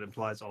necks, so it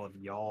implies all of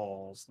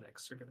y'all's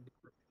necks are going to be.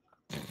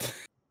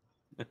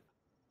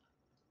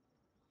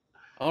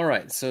 All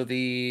right, so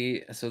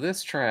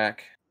this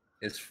track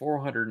is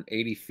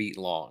 480 feet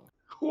long.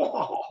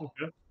 Whoa!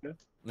 Okay.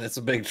 That's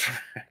a big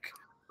track.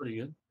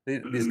 Pretty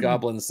good. These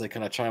goblins, they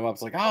kind of chime up.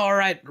 It's like, all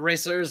right,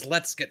 racers,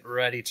 let's get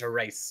ready to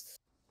race.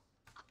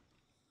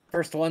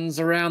 First ones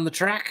around the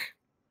track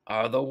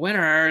are the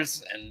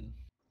winners, and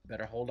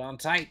better hold on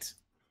tight.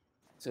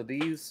 So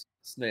these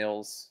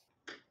snails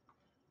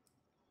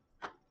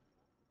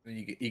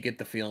You get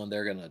the feeling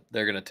they're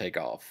gonna take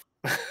off.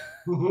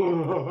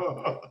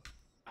 Fly,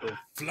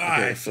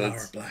 Okay, so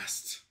flower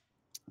blast.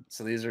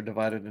 So these are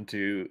divided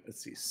into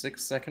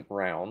 6-second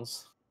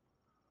rounds.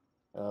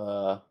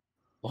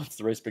 Once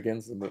the race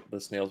begins, the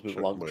snails move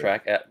along the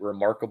track at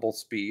remarkable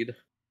speed,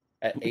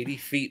 at 80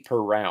 feet per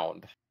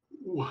round.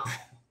 Wow.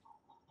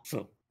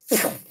 So,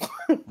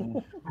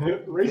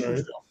 Racing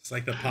stuff. It's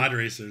like the pod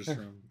racers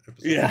from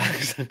episode. yeah.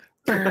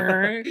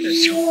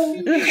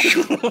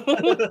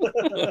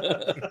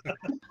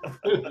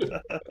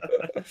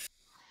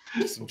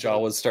 Some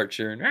Jawas start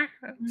cheering.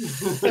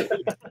 So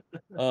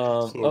a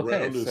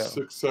Okay, round is so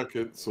 6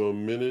 seconds. So a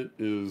minute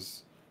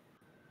is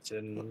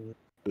 10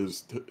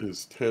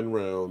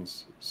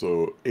 rounds.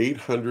 So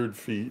 800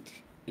 feet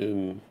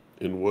in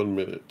 1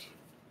 minute.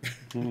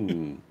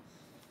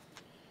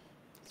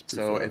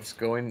 so it's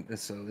going.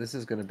 So this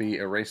is going to be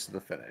a race to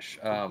the finish.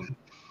 So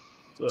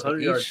a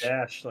 100-yard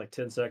dash, like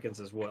 10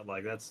 seconds, is what?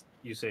 Like that's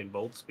Usain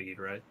Bolt speed,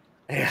 right?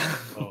 Yeah.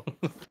 Oh.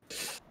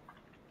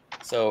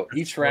 So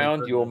each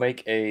round you will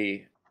make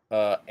a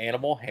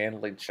animal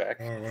handling check.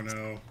 Oh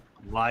no!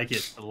 Like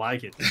it.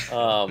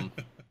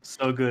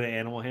 So good at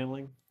animal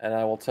handling. And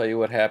I will tell you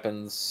what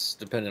happens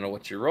depending on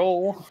what you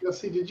roll.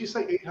 Jesse, did you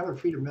say 800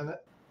 feet a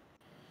minute?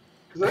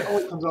 Because that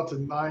only comes out to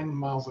 9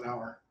 miles an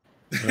hour.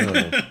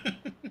 800 still-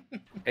 feet.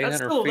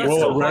 that's Well,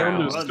 still a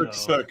round is run, 6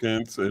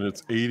 seconds, and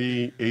it's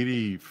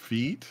 80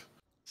 feet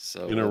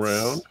So in a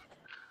round.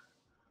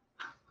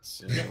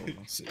 So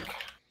let's see.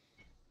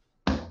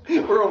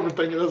 We're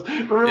overthinking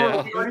this.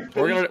 Remember,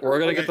 We're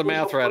gonna get the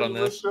math right on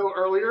this. Show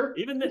earlier.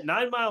 Even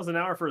 9 miles an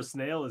hour for a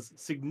snail is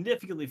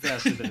significantly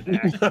faster than an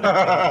axe.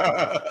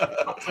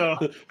 So,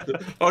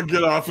 I'll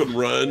get off and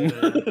run.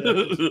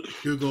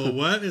 Google,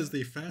 what is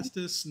the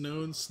fastest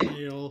known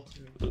snail?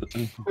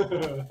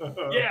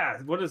 yeah,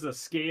 what is the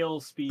scale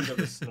speed of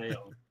a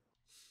snail?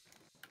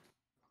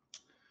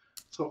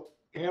 So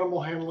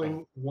animal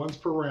handling once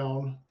per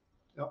round.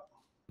 Yep.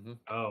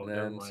 Oh, And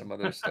never then mind. some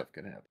other stuff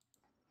can happen.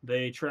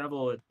 They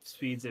travel at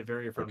speeds that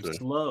vary from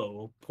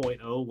slow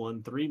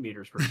 0.013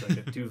 meters per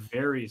second to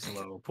very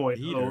slow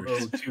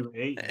 0.0028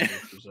 meters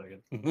per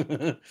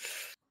second.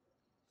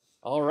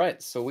 All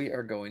right, so we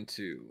are going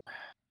to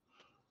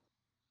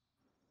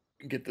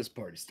get this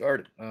party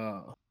started.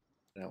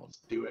 Let's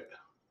do it.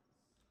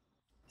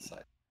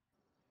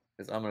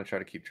 Because I'm going to try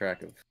to keep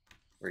track of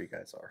where you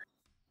guys are,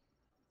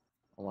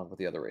 along with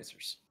the other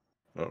racers.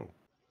 Oh.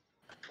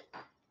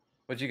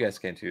 But you guys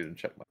can too, and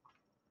check my.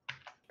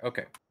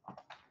 Okay.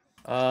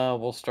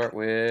 We'll start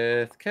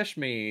with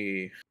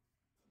Keshmi.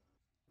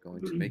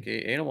 Going to make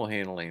a animal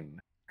handling.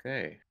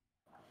 Okay.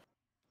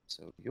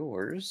 So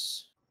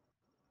yours.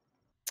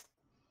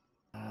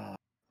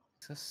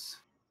 This.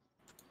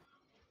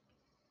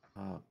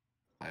 5.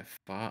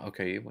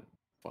 Okay, you went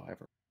 5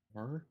 or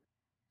more.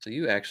 So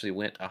you actually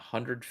went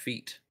 100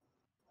 feet.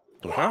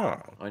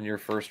 Aha. On your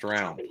first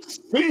round.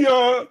 See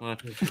ya.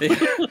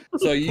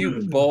 So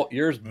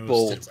yours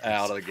bolts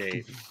out of the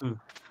gate.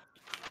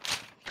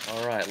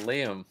 All right,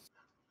 Liam.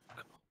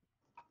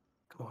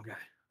 Come on, guy.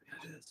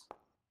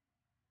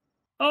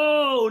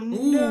 Oh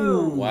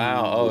no!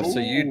 Wow. Oh, so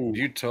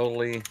you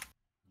totally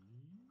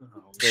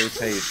stay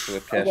paced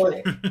with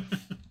Keshmi.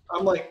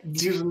 I'm like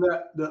using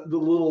the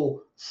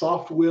little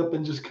soft whip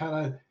and just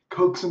kind of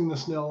coaxing the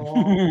snail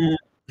along.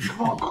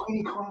 Come on,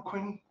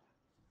 Queenie.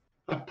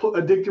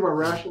 I dig through my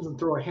rations and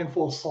throw a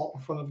handful of salt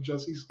in front of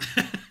Jesse's.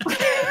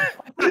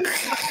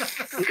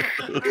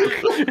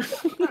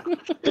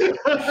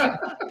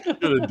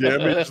 Gonna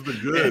damage the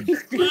good.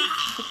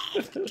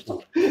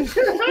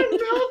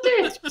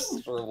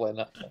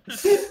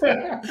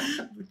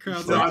 The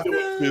crowd's like,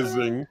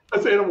 Fizzing.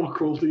 That's animal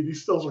cruelty.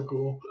 These stills are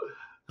cool.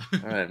 All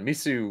right,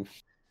 Misu.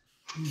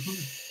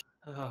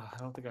 I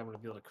don't think I'm going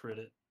to be able to crit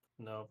it.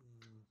 Nope,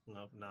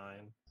 9.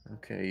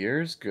 Okay,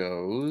 yours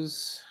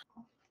goes.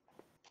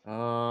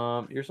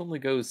 Yours only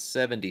goes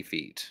 70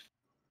 feet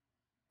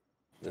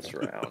this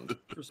round.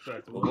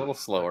 Respectable. A little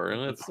slower,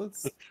 and it's a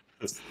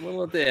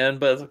little at the end,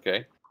 but it's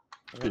okay.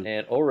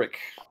 And Ulrich.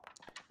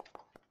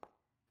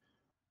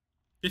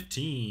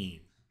 15.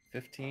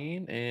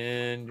 15,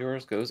 and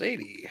yours goes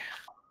 80.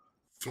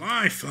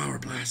 Fly, flower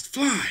blast,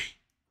 fly.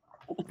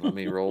 Let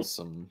me roll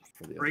some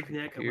for the Break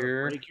neck. I'm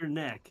gonna break your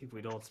neck if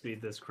we don't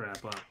speed this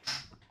crap up.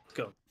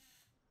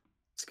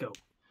 Let's go.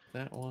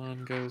 That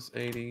one goes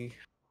 80.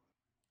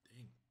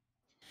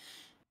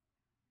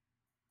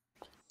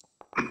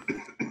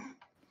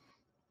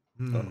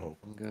 Uh-oh.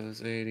 One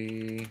goes 80.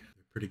 You're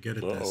pretty good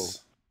at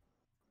this.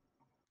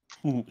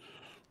 Come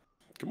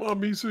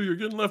on, Misu, you're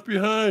getting left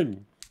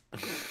behind.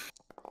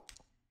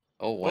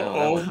 Oh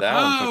wow, that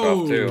one took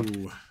off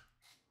too.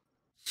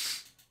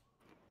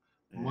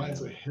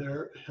 Mine's a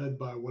head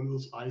by one of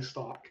those eye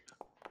stalk.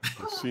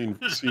 Scene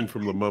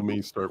from the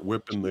Mummy start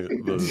whipping the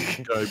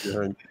guy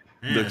behind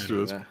next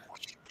to us.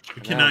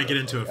 We cannot get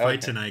into a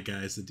fight tonight,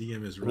 guys. The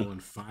DM is rolling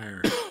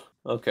fire.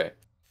 Okay,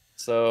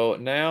 so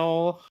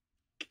now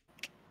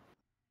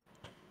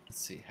let's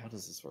see. How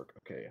does this work?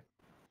 Okay,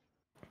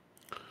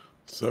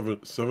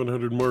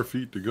 700 more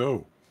feet to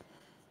go.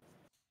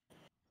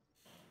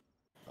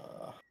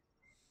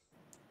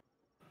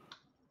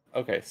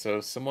 Okay,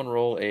 so someone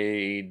roll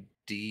a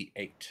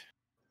D8.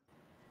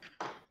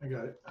 I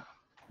got it.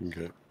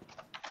 Okay.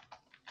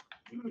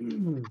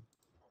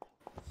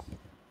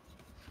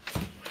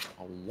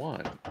 A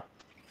 1.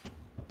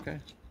 Okay.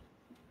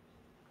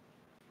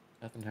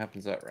 Nothing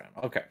happens that round.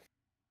 Okay.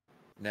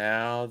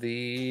 Now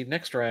the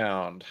next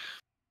round.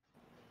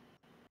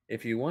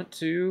 If you want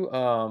to,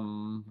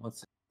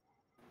 let's see.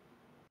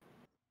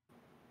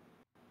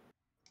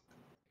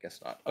 Guess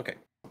not. Okay.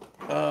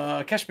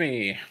 Catch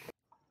me.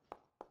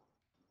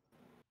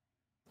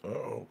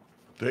 Oh,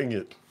 dang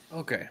it.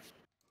 Okay.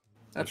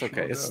 That's I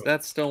okay. showed out.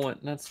 That still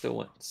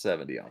went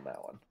 70 on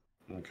that one.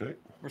 Okay.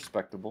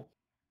 Respectable.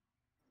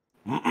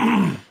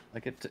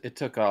 Like it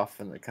took off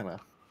and it kind of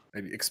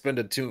maybe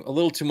expended a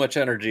little too much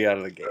energy out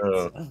of the gates.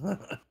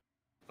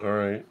 All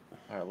right.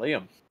 All right,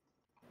 Liam.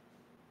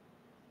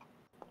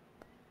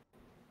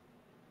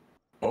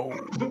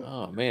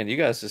 Oh man, you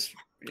guys just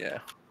Too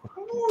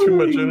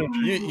much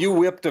energy. you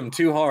whipped them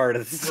too hard.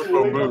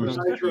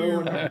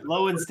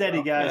 Low and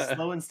steady, guys.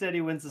 Slow and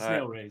steady wins the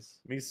snail race.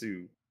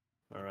 Misu.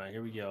 All right,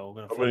 here we go.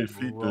 We're gonna How many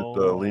feet did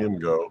Liam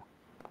go?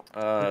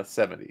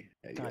 70.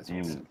 Yeah, you guys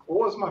What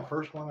was my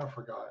first one? I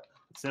forgot.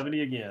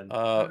 70 again.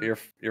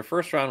 Your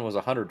first round was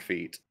 100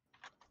 feet.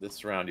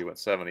 This round you went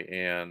 70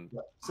 and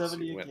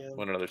 70 again.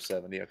 went another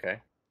 70. Okay.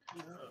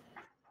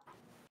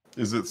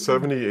 Is it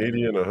 70,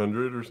 80, and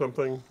 100 or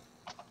something?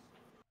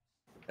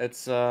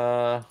 It's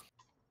like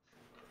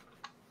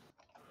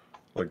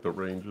the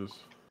ranges.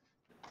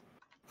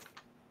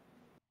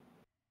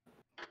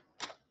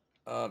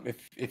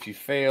 If you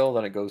fail,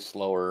 then it goes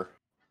slower.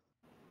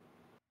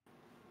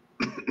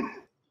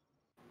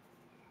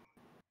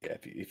 Yeah,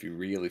 if you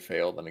really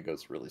fail, then it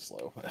goes really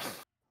slow.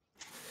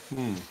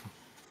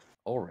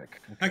 Ulrich.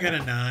 Okay. I got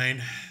a 9.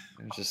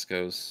 It just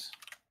goes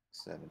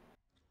 7.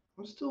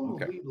 I'm still in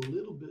the lead a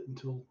little bit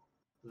until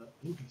the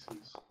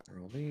NPCs.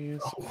 Roll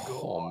these.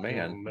 Oh,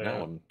 man.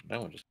 man. That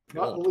one just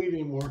Not in the lead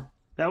anymore.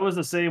 That was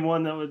the same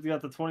one that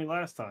got the 20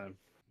 last time.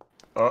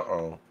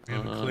 Uh-oh.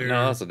 No,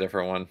 that's a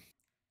different one.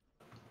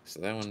 So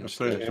that one. I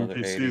say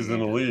NPC's in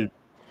the lead.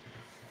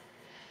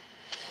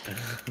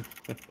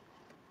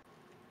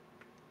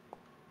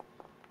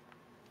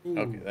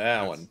 Okay,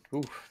 that one.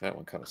 Ooh, that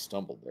one kind of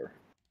stumbled there.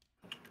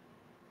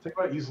 Think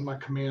about using my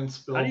command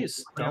spell. How do you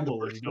stumble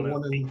when you the don't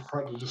one have in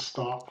front to just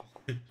stop.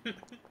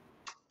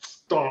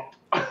 Stop.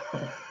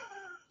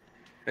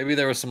 Maybe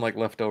there was some like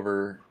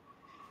leftover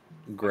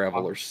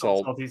gravel or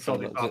salt.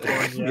 Salty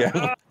popcorn.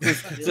 Yeah.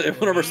 So it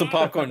went over some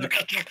popcorn.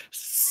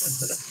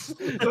 It's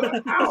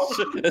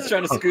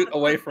trying to scoot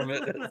away from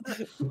it.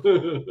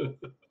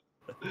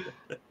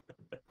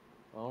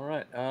 All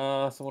right.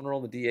 Someone roll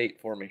the D8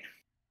 for me.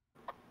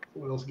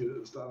 What else get it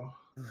this time?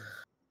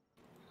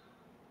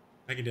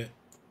 I can do it.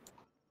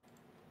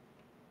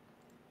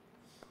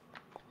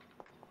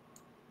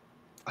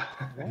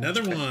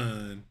 Another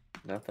one.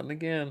 Nothing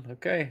again.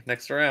 Okay,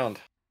 next round.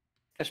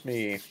 Catch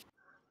me.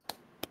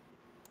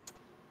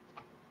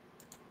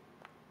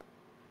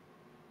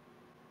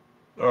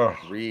 Oh.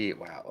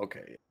 Wow.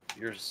 Okay,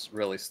 yours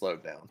really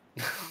slowed down.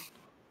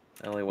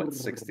 I only went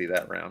 60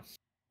 that round.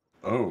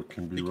 Oh, it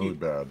can be really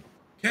bad.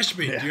 Catch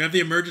me. Do you have the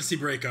emergency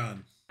brake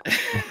on?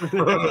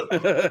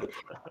 I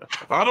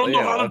don't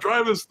know how to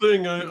drive this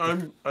thing.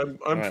 I'm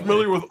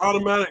familiar with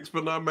automatics,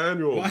 but not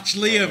manual. Watch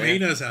Liam. He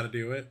knows how to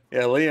do it.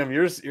 Yeah, Liam,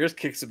 yours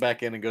kicks it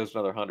back in and goes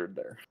another 100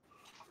 there.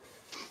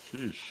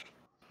 Sheesh.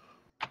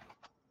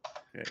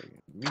 Okay,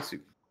 Misu.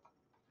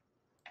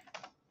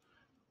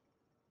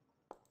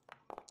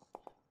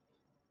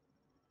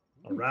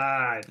 All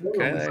right.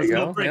 Okay, there you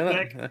go.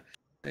 Yeah,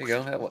 there you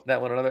go.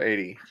 That one another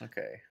 80.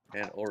 Okay,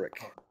 and Ulrich.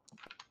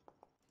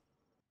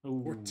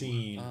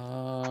 14.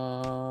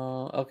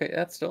 Okay,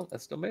 that still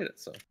made it.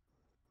 So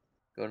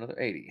go another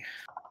 80.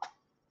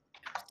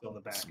 Still in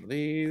the back. Some of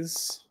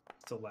these.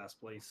 Still last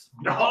place.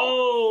 No.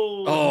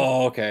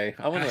 Oh, okay.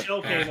 I want to.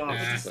 Shell came off.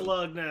 It's a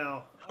slug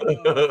now.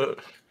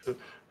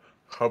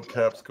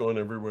 Hubcaps going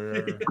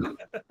everywhere.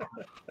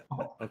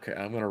 Okay,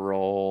 I'm gonna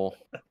roll.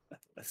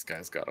 This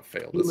guy's got to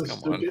fail this.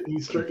 Come on.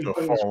 He'll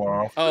fall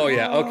off. Oh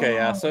yeah. Okay.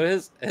 Yeah. So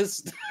his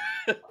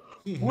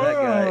that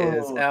guy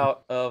is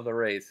out of the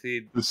race.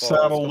 He The falls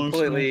saddle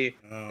completely.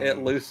 It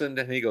loosened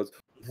and he goes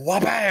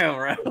wha-bam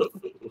right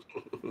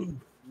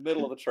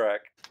middle of the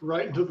track.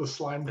 Right into the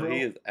slime So drill.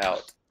 he is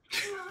out.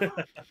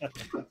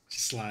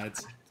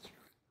 Slides.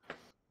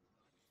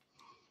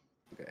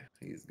 Okay,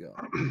 he's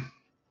gone.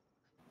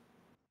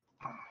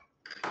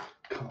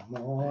 Come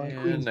on,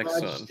 And Queen's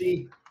next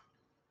Majesty.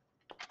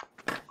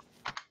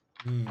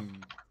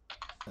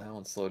 That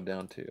one slowed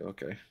down too.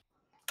 Okay.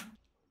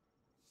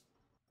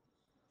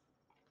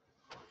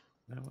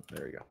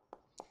 There we go.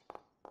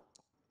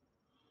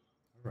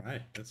 All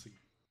right. That's a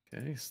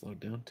Okay, slowed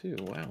down too.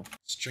 Wow.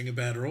 string of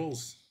bad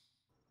rolls.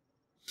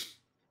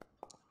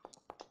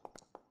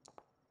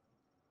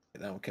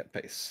 Okay, that one kept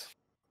pace.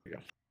 There we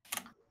go.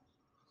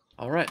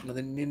 All right,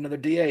 need another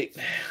D8.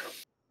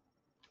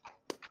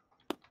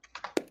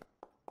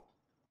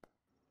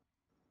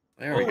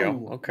 There we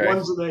go. Okay.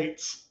 Ones and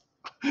eights.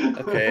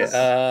 Okay.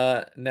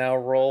 Now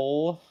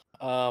roll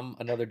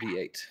Another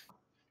D8.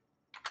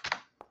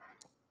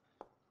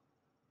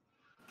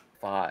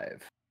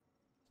 5.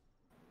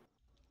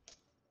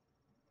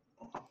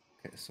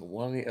 Okay, so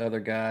one of the other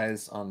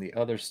guys on the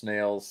other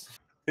snails,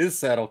 his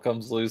saddle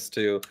comes loose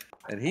too,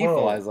 and he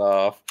flies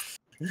off.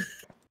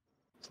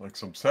 It's like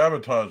some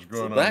sabotage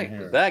going on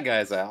here. That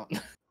guy's out.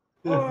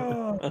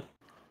 All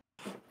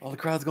the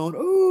crowd's going,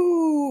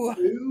 ooh!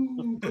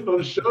 Ooh, put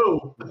on a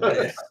show.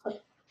 Let's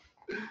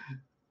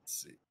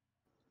see.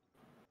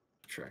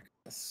 Track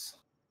this.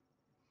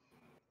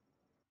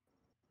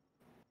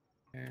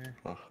 Here.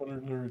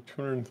 130,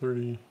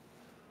 230,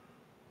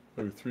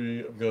 maybe 3.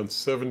 I've gone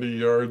 70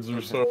 yards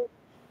or so.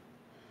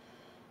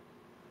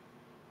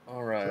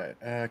 All right.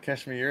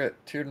 Kashmir, you're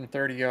at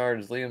 230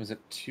 yards. Liam's at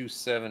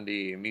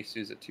 270.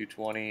 Misu's at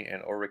 220.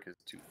 And Ulrich is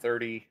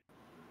 230.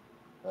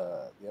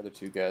 The other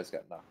two guys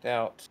got knocked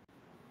out.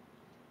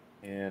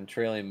 And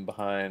trailing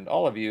behind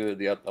all of you,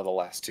 the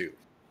last two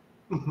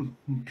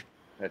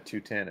at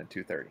 210 and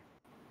 230.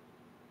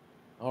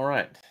 All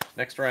right.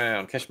 Next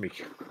round, Kashmir.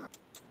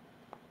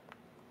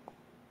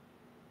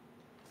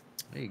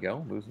 There you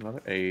go. Lose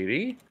another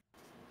 80.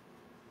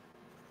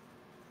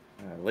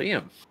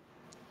 Liam.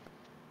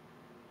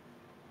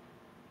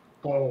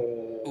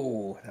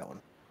 Oh, that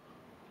one.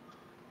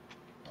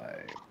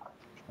 5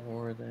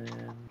 more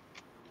than.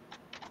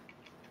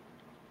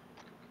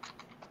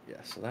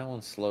 Yeah, so that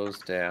one slows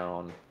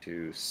down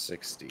to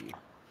 60.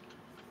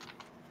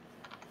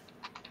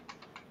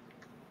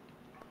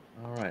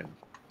 All right.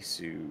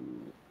 Isu.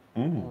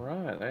 All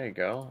right, there you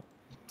go.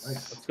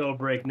 Nice. Let's go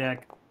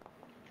breakneck.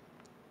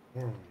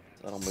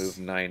 That'll move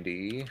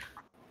 90.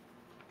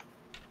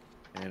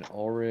 And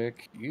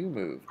Ulrich, you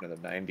move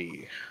another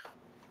 90.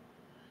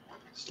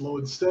 Slow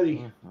and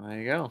steady. There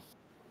you go.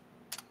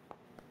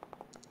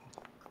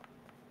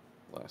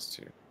 Last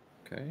two.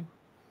 Okay.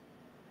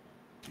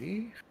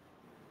 G.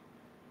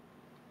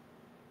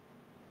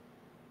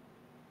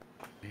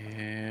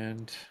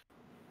 And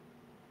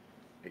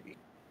 80.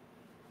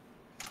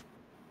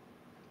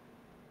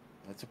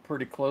 That's a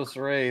pretty close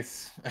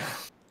race.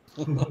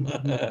 All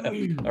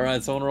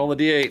right, someone roll a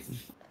D8.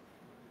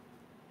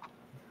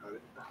 Got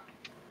it.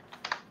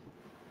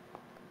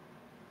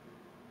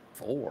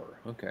 4.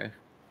 Okay.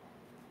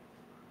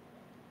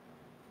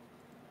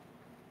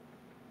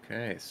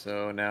 Okay,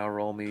 so now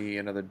roll me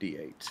another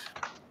D8.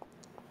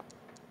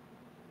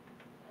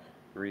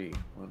 3.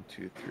 1,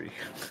 2, 3.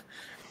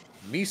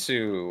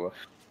 Misu,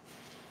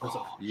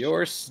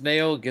 your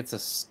snail gets a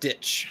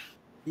stitch,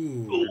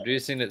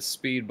 reducing its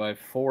speed by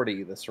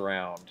 40 this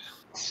round.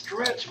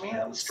 Stretch,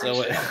 man.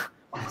 Stretch.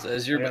 So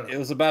it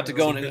was about to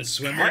go in and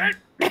swimming.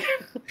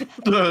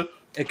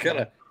 it kind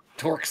of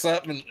torques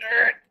up and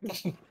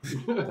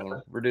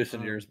so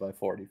reducing yours by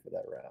 40 for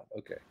that round.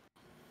 Okay.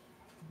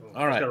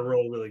 All right. Got to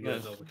roll really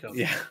good. To overcome.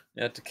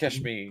 Yeah, to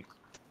catch me.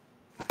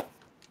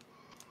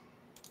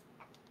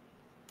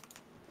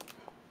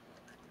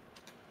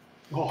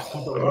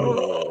 Okay.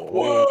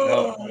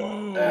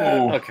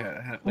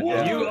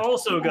 Yeah, you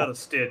also got a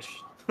stitch.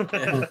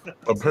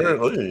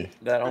 Apparently.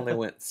 That only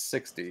went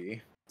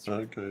 60.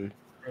 Okay.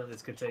 Apparently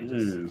it's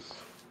contagious. Jeez.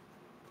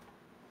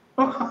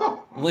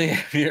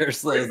 Liam, yours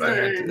says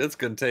that. It's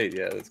contagious.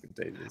 Yeah, it's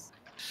contagious.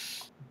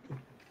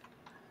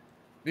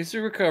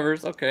 Misu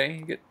recovers.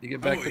 Okay, you get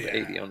back to the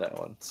 80 on that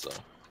one. So,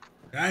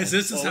 guys,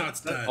 this is how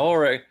it's done.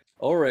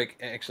 Ulrich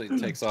actually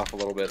takes off a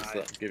little bit, so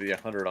that'll give you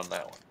 100 on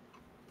that one.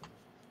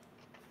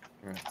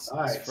 All right, so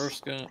Nice. this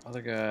first guy,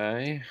 other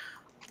guy.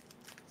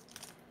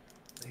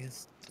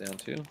 He's down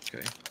 2.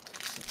 Okay.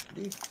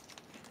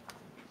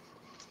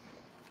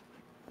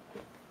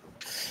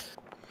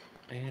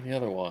 And the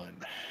other one.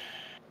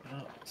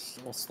 Oh, it's a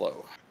little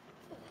slow.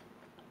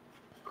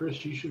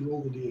 Chris, you should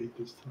roll the D8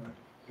 this time.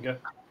 Okay.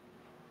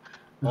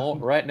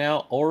 Right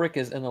now, Ulrich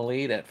is in the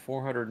lead at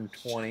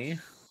 420,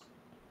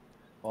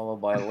 followed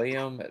by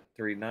Liam at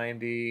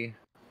 390,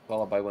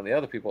 followed by one of the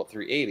other people at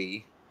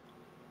 380.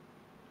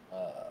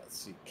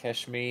 Let's see,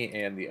 Keshmi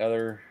and the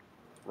other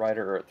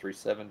rider are at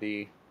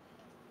 370,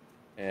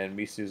 and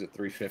Misu's at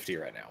 350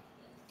 right now.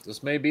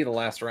 This may be the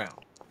last round.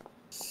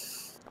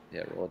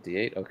 Yeah, roll a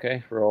D8.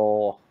 Okay,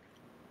 roll.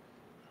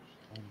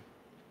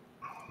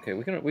 Okay,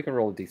 we can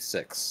roll a D6.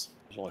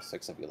 There's only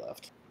 6 of you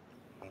left.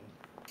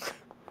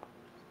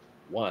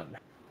 1.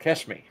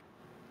 Keshmi.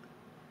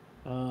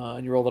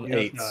 And you rolled an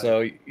 8,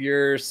 so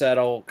your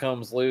saddle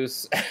comes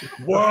loose.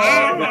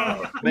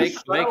 Wow! make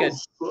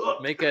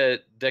a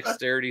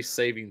dexterity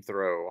saving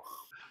throw,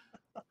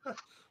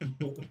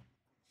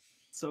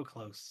 So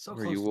close.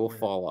 or you will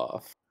fall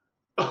off.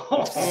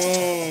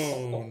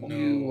 Oh no!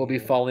 You will be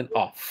falling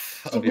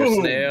off of your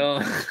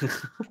snail.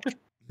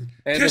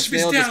 And Catch me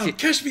down!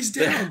 Catch me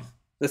down!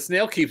 The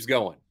snail keeps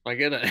going. I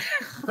get it.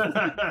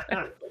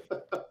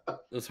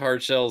 Those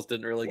hard shells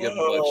didn't really give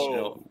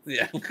much.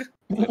 Yeah.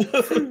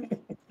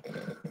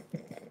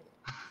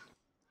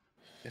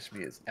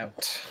 Keshmi is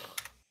out.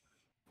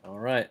 All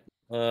right,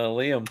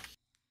 Liam.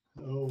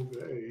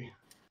 Okay.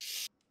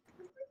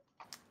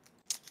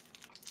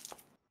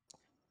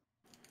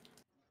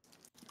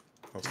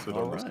 I'll sit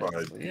on the side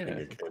besides eating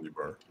a candy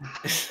bar.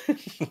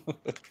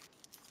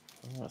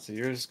 So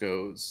yours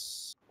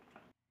goes.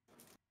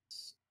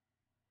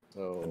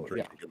 So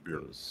Drinking a beer.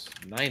 goes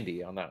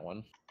 90 on that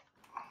one,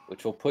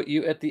 which will put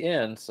you at the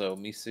end. So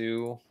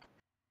Misu,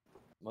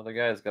 other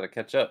guy's got to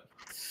catch up.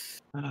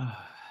 Not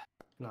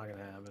gonna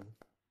happen.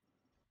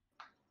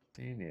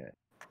 Yeah,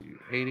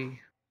 80.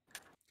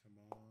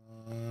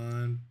 Come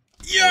on.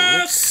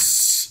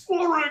 Yes!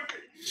 Ulrich!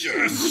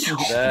 Yes!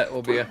 That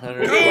will be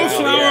 100. Go,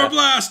 Flower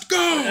Blast!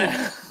 Go!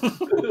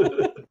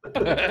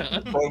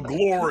 For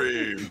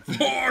glory!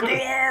 For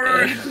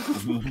glory!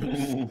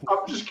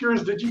 I'm just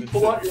curious, did you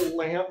pull out your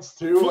lance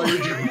too?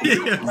 Like,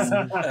 Yes.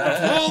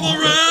 For the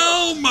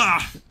realm!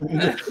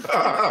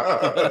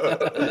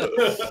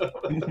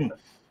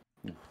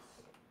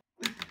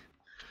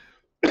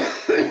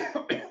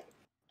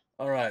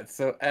 All right,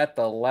 so at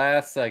the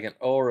last second,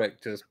 Ulrich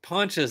just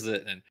punches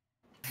it and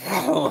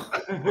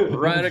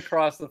right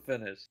across the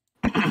finish.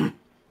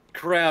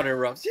 Crowd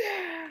erupts.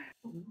 Yeah!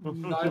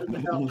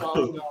 9.5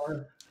 miles an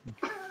hour.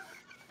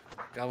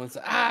 Goblins,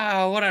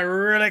 what a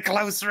really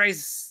close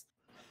race.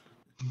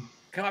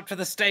 Come up to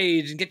the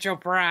stage and get your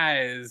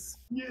prize.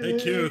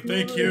 Thank you,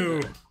 thank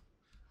you.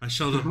 I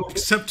shall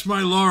accept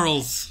my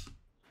laurels.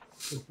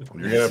 You're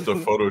going to have to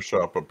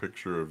Photoshop a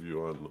picture of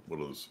you on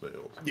one of the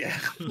snails. Yeah.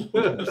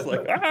 Just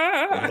like,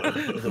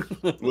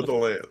 With a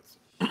lance.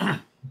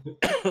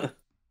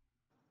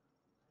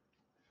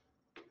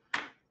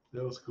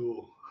 That was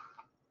cool.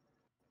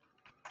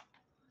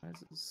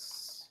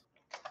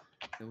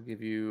 They'll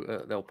give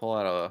you, they'll pull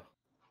out a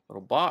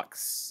little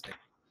box.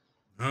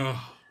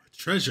 Oh,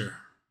 treasure.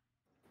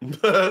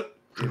 Give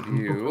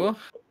you.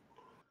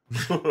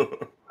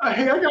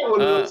 Hey, I got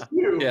one of those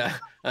too. Yeah.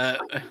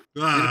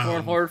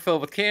 Unicorn hoard filled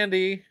with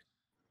candy.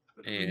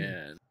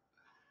 And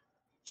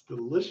It's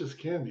delicious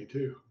candy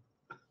too.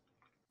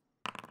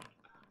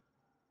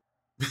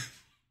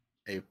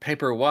 a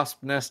paper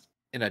wasp nest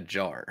in a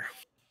jar.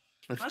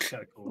 That's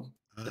kind of cool.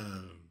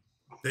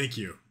 Thank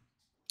you.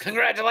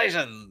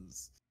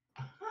 Congratulations!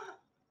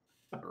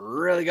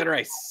 Really good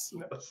race.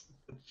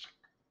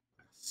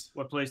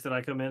 What place did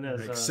I come in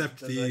as?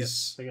 Accept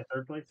these I got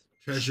third place.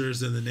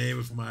 treasures in the name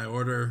of my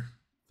order,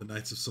 the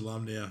Knights of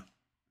Solamnia.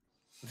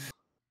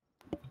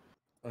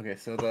 Okay,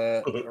 so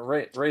the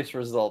race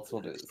results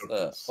will do.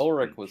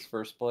 Ulrich was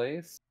first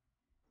place.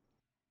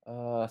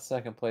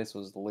 Second place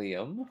was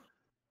Liam.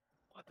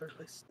 What, third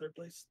place? Third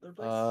place? Third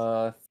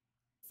place?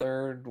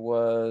 Third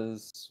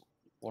was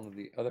one of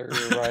the other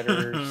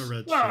riders.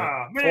 Red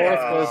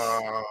Fourth was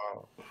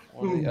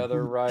one of the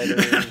other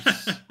riders.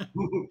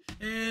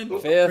 And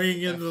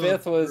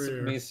fifth was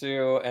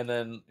Misu, and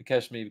then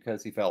Keshmi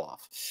because he fell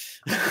off.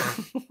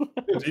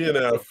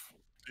 DNF.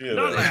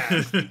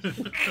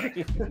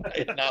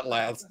 Not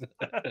last.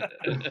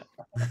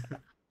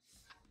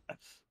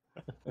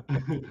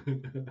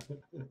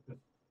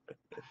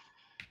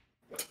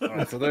 All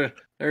right, so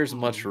there's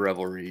much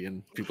revelry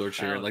and people are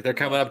cheering. Like they're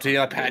coming up to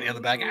you, patting you on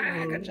the back.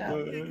 Good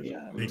job. Good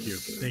job. Thank you.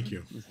 Thank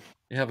you.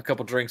 You have a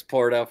couple drinks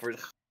poured out for you.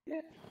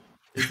 Yeah.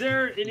 Is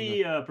there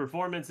any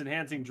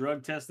performance-enhancing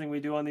drug testing we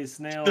do on these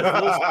snails?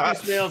 Those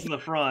two snails in the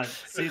front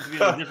seem to be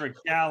of a different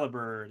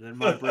caliber than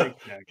my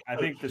breakneck. I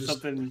think there's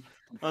something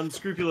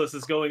unscrupulous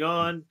that's going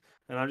on,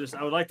 and I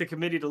would like the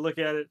committee to look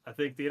at it. I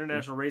think the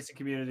international racing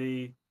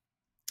community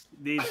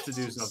needs to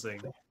do something.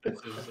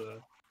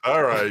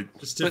 All right.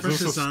 Just different Is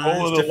this a designs,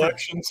 stolen different,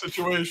 election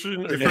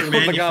situation? different One of the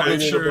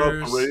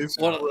manufacturers.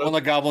 One of the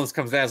goblins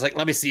comes down. It's like,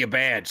 let me see your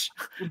badge.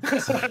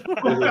 I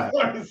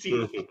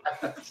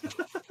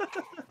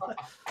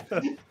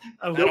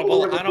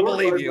don't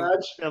believe you.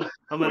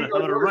 I'm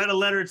gonna write a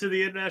letter to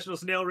the International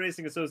Snail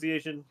Racing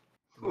Association.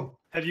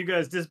 Have you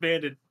guys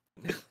disbanded?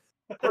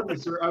 Pardon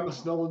me, sir. I'm a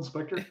snail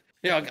inspector.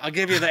 Yeah, I'll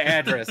give you the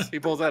address. He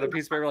pulls out a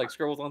piece of paper, like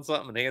scribbles on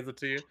something, and hands it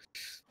to you.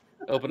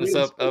 Open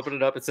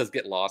it up. It says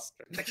 "Get lost."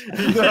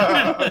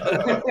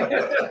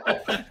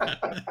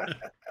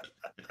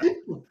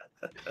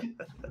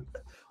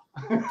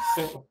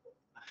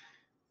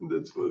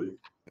 That's funny.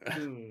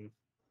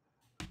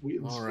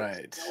 All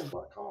right.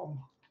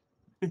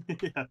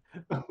 Yeah.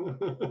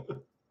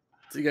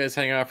 So you guys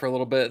hang out for a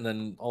little bit, and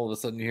then all of a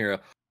sudden you hear a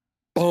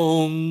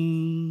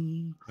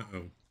boom.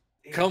 Uh-oh.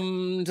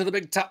 Come to the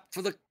big top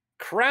for the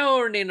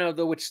crowning of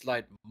the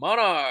Witchlight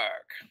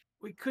Monarch.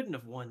 We couldn't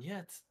have won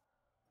yet.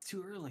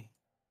 Too early.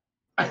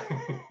 So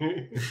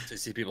you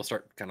see people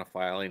start kind of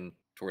filing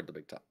toward the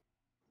big top.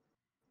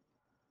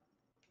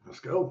 Let's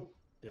go.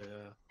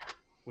 Yeah.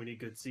 We need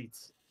good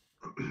seats.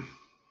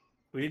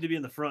 We need to be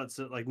in the front,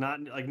 so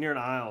not near an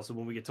aisle, so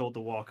when we get told to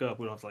walk up,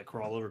 we don't have to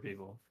crawl over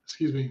people.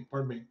 Excuse me.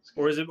 Pardon me.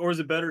 Or is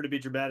it better to be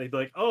dramatic, be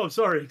like, "Oh, I'm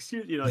sorry,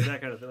 excuse you," like that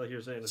kind of thing, like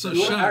you're saying. So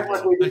You act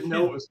like we didn't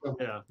know it was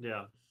coming.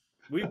 Yeah.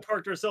 We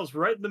parked ourselves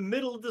right in the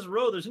middle of this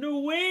road. There's no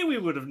way we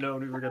would have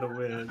known we were gonna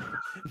win.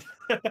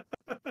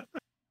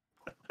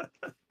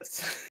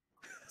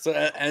 So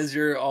as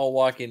you're all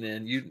walking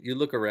in, you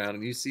look around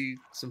and you see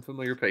some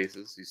familiar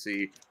faces. You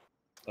see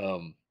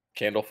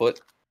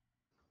Candlefoot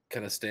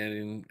kind of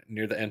standing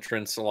near the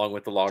entrance along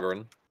with the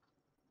Loggerin.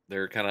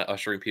 they're kind of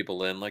ushering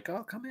people in, like,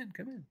 "Oh, come in,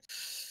 come in."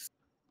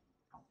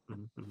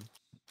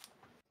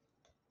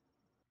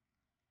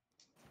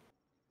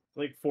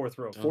 Like fourth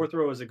row. Fourth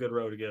row is a good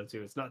row to go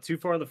to. It's not too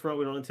far in the front.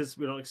 We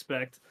don't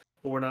expect,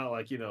 but we're not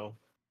like, way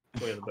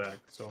in the back.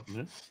 So,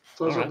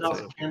 So as we're Alright,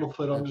 passing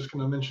Candlefoot, I'm just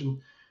going to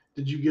mention,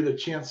 did you get a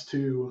chance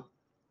to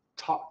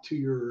talk to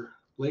your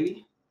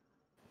lady?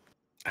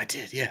 I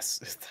did,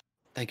 yes.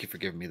 Thank you for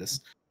giving me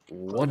this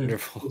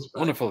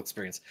wonderful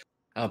experience.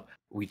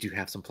 We do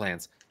have some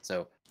plans.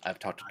 So I've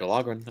talked to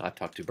Delagran, I've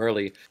talked to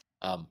Burley.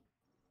 I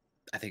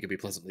think you'll be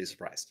pleasantly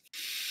surprised.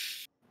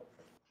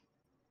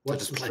 So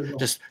just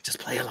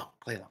play along.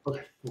 Play along.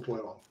 Okay, we'll play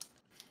along.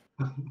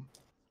 All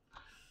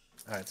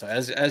right. So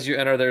as you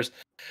enter, there's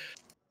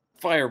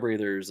fire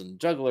breathers and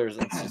jugglers.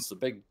 And it's just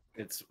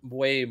it's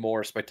way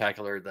more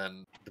spectacular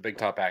than the big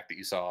top act that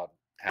you saw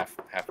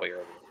halfway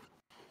earlier.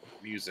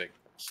 Music.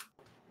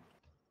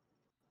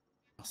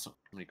 So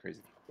many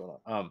crazy things going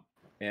on.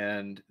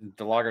 And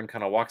the Logran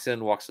kind of walks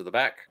to the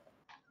back,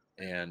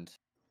 and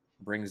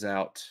brings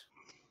out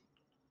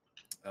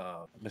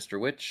Mr.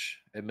 Witch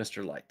and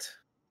Mr. Light.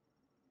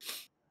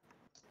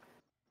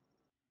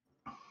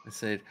 I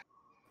said,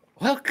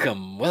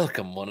 welcome,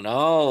 one and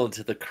all,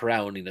 to the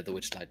crowning of the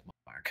Witchlight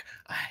Monarch.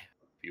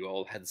 You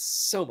all had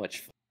so much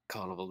fun at the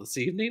carnival this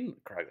evening.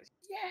 The crowd goes,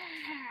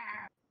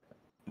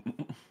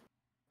 yeah!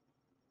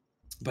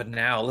 But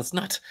now, let's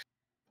not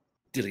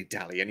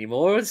dilly-dally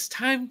anymore. It's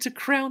time to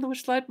crown the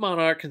Witchlight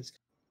Monarch. And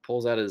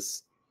pulls out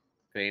his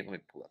vein. Let me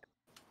pull up.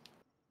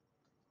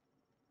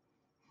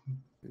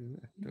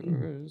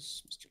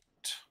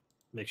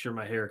 make sure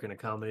my hair can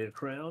accommodate a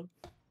crown.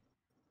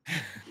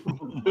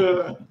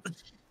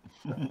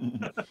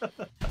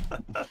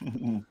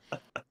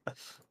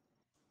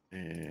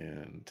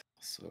 And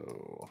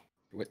so,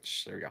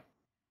 Witch, there we go.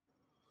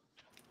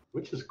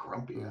 Witch is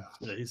grumpy.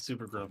 Yeah, he's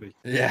super grumpy.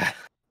 Yeah.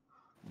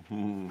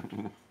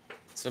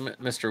 So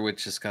Mr.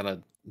 Witch is kind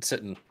of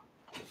sitting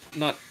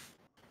not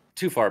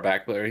too far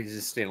back, but he's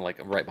just standing like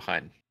right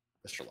behind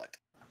Mr. Light.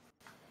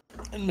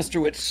 And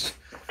Mr. Witch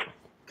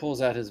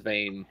pulls out his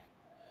vein,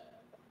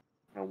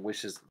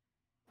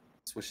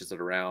 swishes it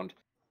around,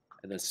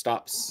 and then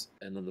stops,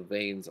 and then the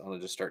veins on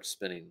it just start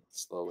spinning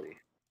slowly,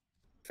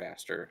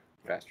 faster.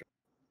 And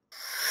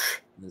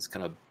this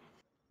kind of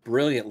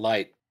brilliant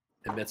light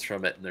emits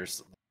from it, and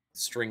there's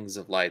strings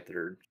of light that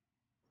are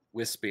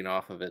wisping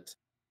off of it,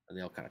 and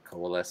they all kind of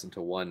coalesce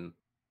into one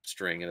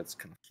string, and it's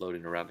kind of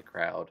floating around the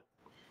crowd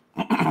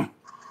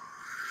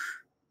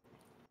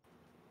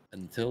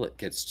until it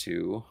gets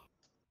to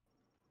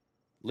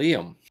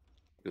Liam.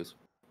 It goes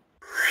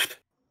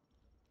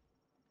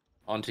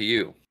onto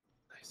you.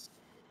 Nice.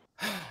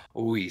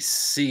 We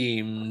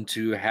seem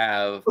to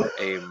have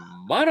a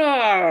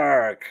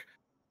monarch.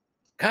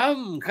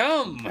 Come.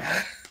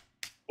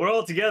 We're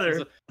all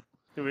together.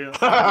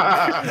 It's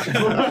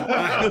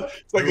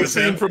like a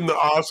scene from the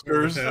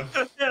Oscars.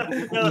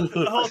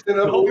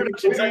 The whole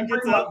production team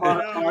gets up.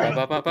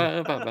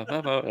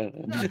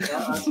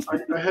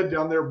 I head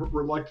down there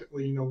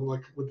reluctantly,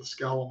 like with the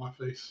scowl on my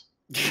face.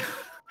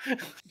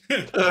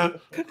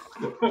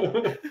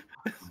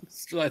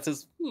 Light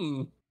says,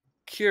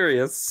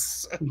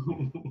 curious.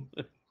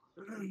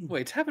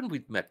 Wait, haven't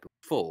we met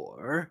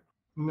before?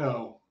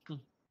 No.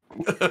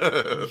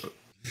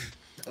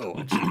 Oh,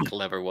 a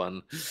clever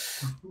one.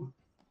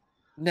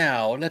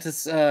 Now, let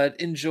us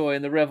enjoy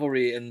in the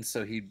revelry. And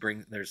so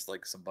there's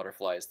like some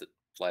butterflies that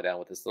fly down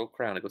with this little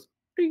crown. It goes,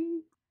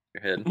 ding,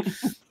 your head.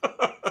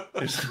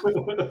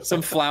 There's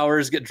some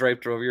flowers get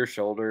draped over your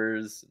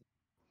shoulders.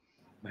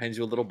 Hands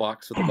you a little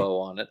box with a bow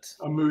on it.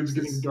 My mood's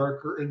getting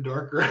darker and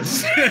darker.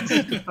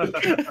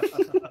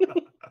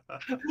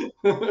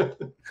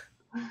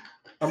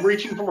 I'm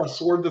reaching for my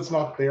sword that's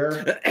not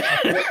there.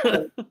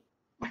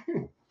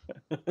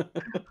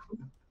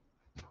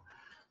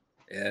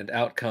 And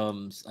out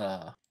comes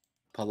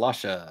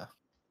Palasha,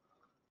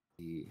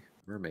 the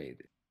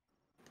mermaid.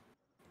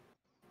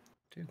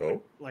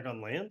 Oh, like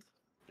on land?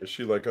 Is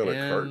she like on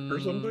a cart or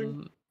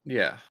something?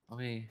 Yeah. Let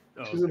me.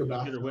 She's in a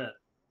Get her wet.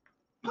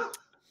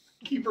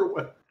 Keep her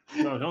wet.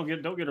 No, don't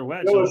get her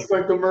wet. No, it's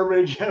like the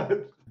mermaid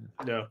Janet.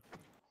 No.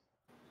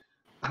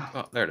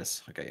 Oh, there it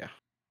is. Okay, yeah.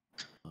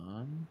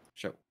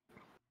 Show.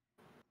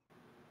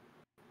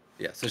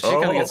 Yeah, so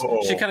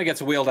she kind of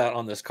gets wheeled out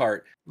on this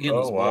cart in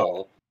this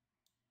bowl,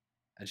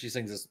 and she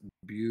sings this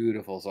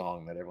beautiful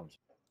song that everyone's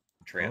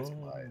entranced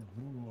by.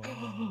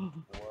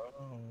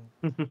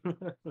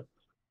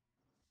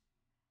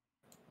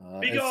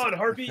 Be gone,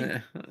 harpy!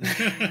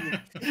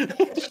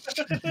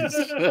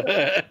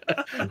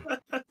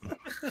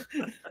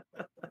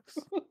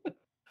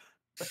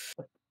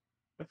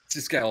 She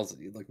scowls at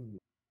you like.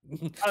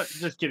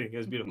 Just kidding. It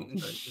was beautiful.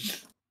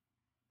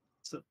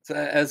 So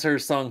as her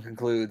song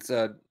concludes,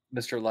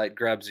 Mr. Light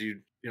grabs you,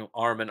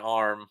 arm in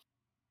arm,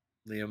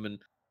 Liam, and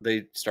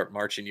they start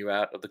marching you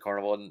out of the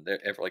carnival, and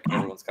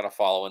everyone's kind of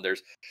following.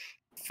 There's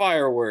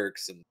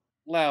fireworks and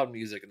loud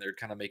music, and they're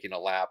kind of making a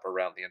lap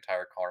around the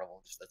entire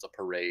carnival, just as a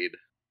parade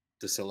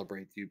to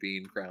celebrate you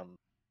being crowned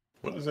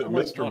What is it? I'm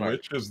like Mr. monarch.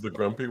 Witch is the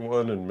grumpy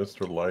one, and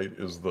Mr. Light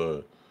is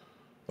the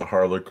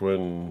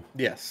Harlequin.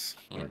 Yes.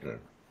 Okay.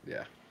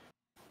 Yeah.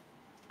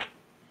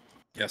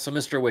 Yeah, so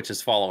Mr. Witch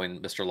is following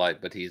Mr.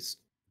 Light, but he's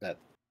that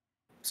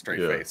straight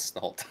Yeah. face the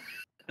whole time.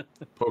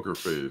 Poker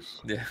face.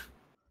 Yeah.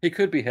 He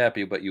could be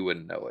happy, but you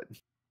wouldn't know it.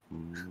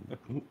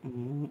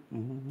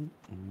 And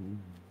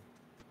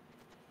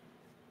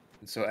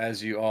so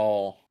as you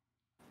all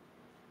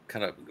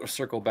kind of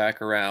circle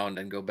back around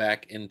and go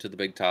back into the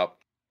big top,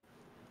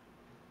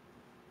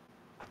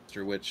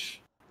 Mr.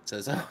 Witch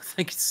says, "Oh,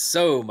 thank you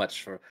so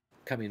much for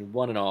coming,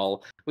 one and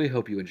all. We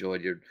hope you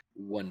enjoyed your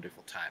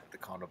wonderful time at the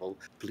carnival.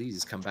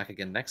 Please come back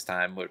again next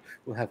time.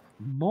 We'll have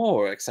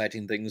more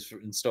exciting things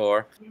in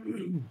store."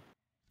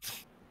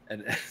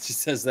 And she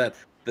says that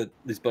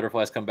these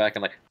butterflies come back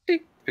and like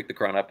pick the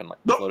crown up and like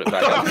float it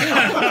back up.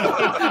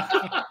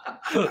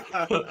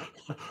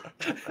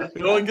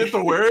 You only get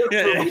to wear it for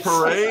the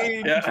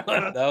parade. Yeah,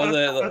 that was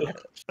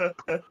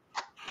it.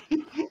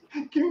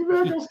 Give me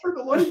back, I'll start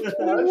the light.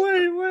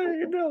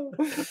 Wait, no.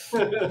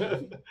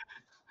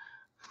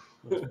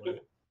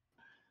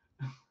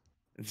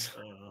 And so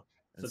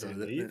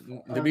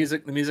the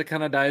music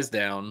kind of dies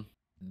down.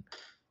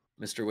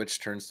 Mr. Witch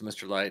turns to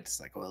Mr. Light. It's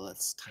like, well,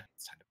 it's time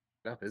to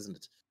pick up, isn't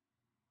it?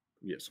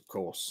 Yes, of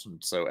course.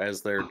 And so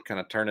as they're kind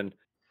of turning,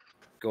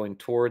 going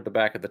toward the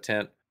back of the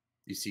tent,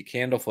 you see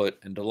Candlefoot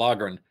and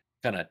DeLogren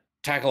kind of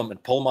tackle him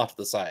and pull him off to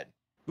the side.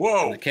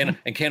 Whoa! And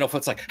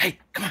Candlefoot's like, "Hey,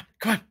 come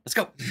on, let's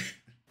go."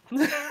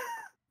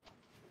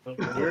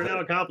 We're now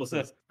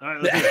accomplices. All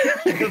right,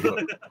 let's do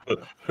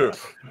it.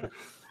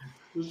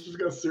 This just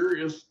got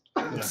serious.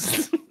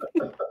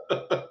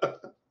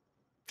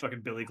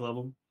 Fucking Billy Club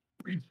him.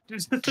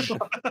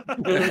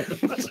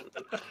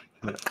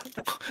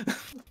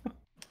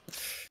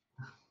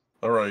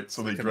 All right,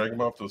 so they drag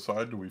him off to the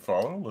side. Do we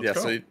follow? Let's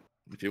go. So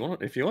if you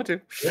want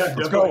to. Yeah,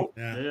 Let's go.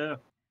 Yeah.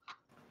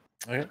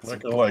 Okay. I'm not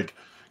gonna like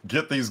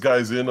get these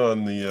guys in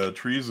on the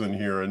treason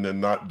here and then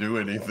not do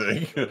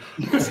anything.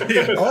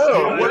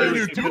 Oh, what are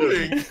you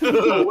doing?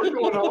 What's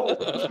going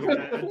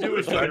on? Do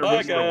it,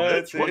 Bye,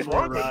 guys. What's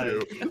wrong with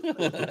you?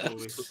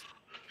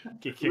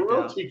 Get kicked out.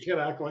 Royalty can't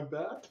act like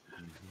that.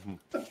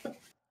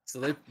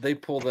 So they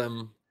pull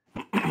them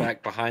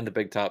back behind the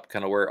big top,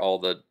 kind of where all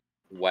the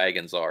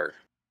wagons are.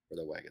 Where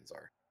the wagons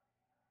are.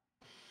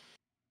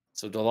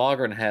 So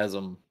DeLogren has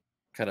them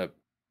kind of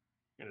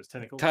In his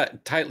tentacles.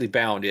 tightly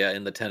bound,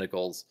 in the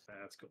tentacles.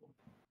 That's cool.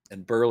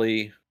 And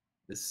Burley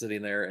is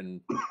sitting there,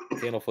 and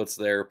Candlefoot's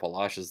there,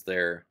 Palash is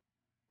there.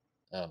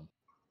 They're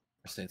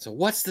saying, "So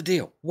what's the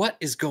deal? What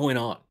is going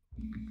on?"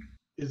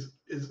 Is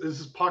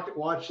his pocket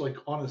watch like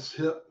on his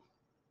hip?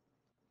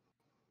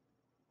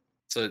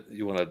 So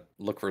you want to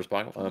look for his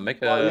pocket?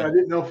 Make Yeah, I a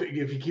didn't know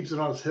if he keeps it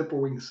on his hip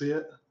where we can see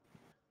it.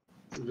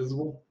 Is it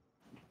visible?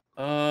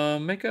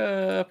 make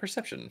a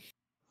perception.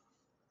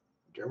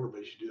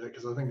 Everybody should do that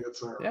because I think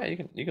that's our. Yeah, you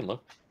can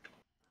look.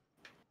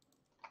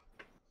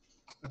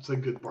 That's a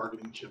good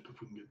bargaining chip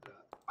if we can get that.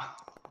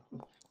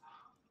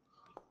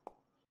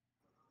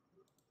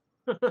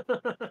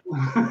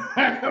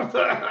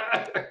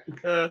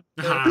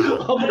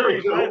 Oh, there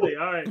we go. Finally,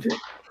 all right.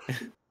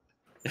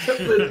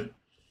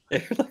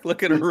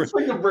 Look at her. It's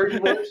like a Brady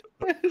Bunch.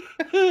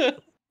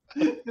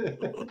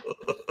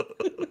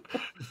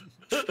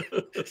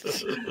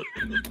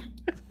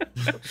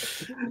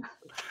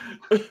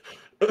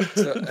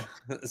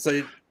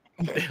 So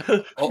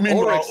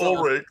Meanwhile,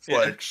 Ulrich's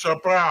like,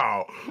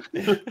 "Chapow!"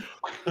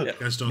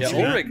 Guys don't Yeah, see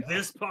that. Ulrich-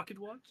 This pocket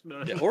watch?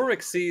 No. Yeah,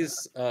 Ulrich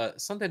sees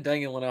something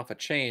dangling off a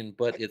chain,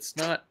 but it's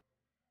not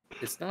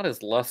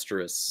as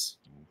lustrous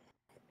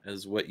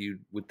as what you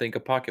would think a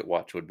pocket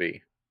watch would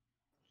be.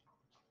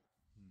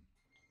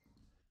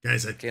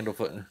 Guys,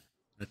 Candlefoot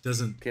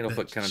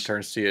kind of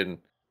turns to you and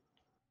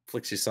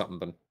flicks you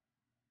something.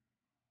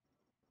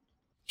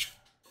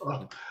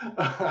 Oh.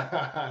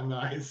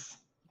 Nice.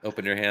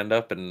 Open your hand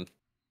up, and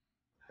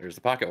there's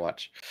the pocket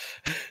watch.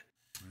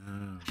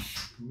 Oh.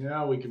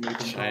 Now we can make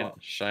them talk.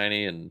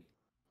 Shiny and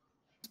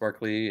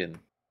sparkly, and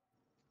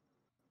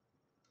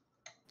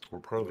We're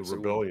part of the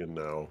rebellion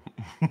now.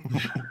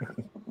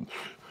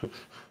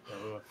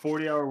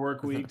 40-hour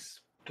work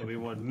weeks. So we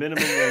want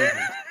minimum wages.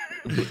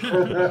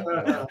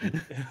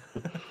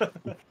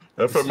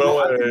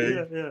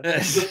 FMLA.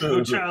 Yeah.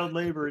 No child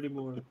labor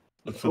anymore.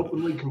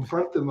 Openly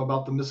confront them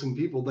about the missing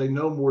people. They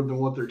know more than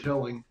what they're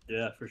telling.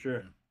 Yeah, for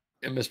sure.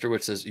 And Mr.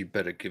 Witch says, "You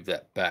better give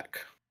that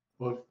back."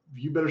 Well,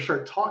 you better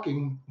start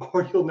talking,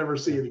 or you'll never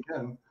see it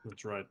again.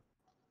 That's right.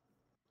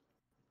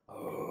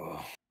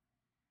 Oh.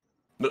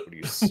 What do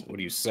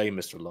you say,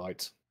 Mr.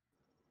 Light?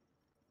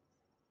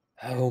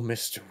 Oh,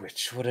 Mr.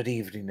 Witch, what an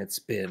evening it's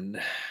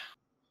been.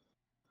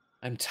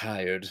 I'm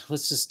tired.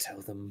 Let's just tell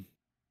them.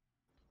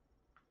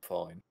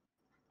 Fine.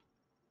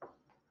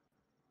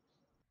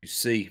 You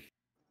see,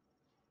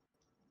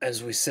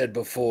 as we said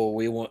before,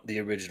 we want the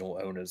original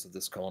owners of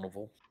this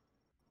carnival.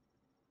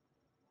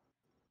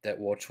 That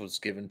watch was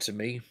given to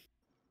me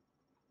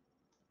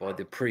by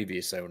the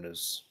previous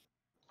owners.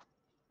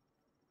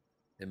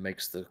 It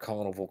makes the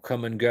carnival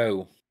come and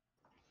go.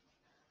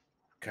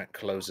 Can't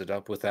close it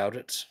up without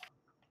it.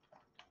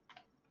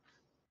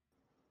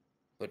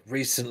 But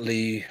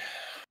recently,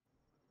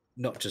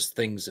 not just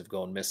things have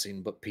gone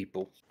missing, but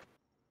people.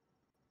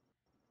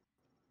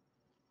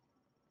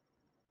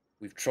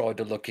 We've tried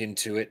to look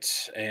into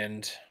it,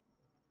 and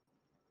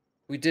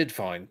we did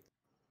find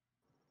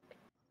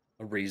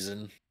a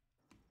reason.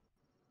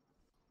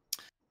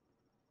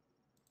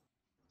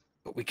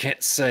 But we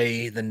can't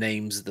say the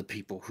names of the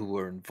people who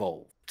were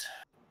involved.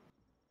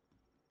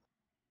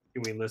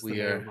 Can we list the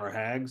name of our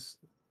hags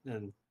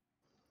and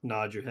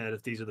nod your head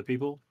if these are the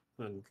people?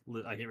 And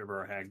I can't remember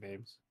our hag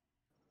names.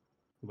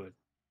 But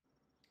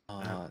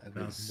it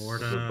was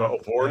Was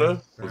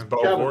Balvorna? Was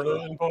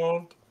Balvorna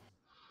involved?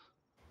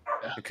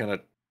 It kind of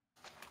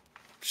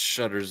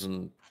shudders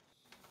and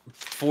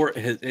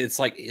it's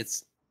like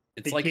it's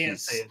he like can't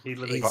he's say it. He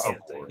literally can't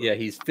say it. yeah,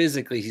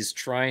 he's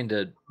trying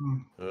to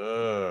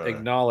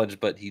acknowledge,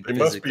 but he they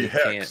must be physically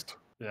hexed. can't.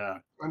 Yeah.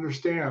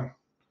 Understand.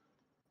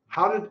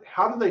 How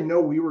did they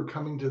know we were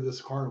coming to this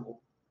carnival?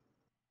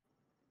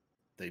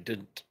 They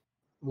didn't.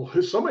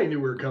 Well, somebody knew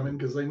we were coming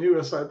because they knew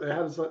us. They had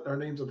us, our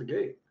names at the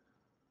gate.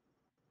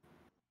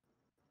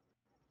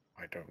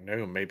 I don't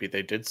know. Maybe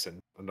they did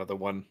send another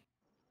one.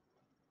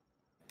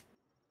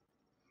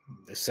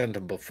 They sent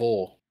him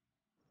before.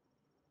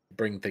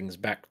 Bring things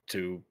back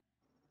to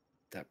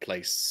that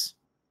place.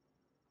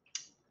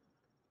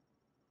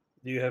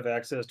 Do you have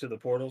access to the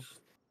portals?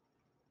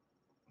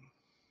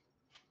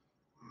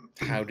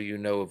 How do you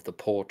know of the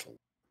portal?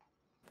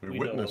 We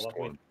witnessed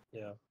one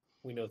Yeah,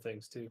 we know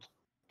things too.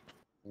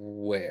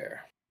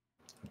 Where?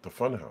 at the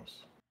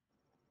funhouse.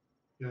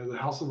 Yeah, the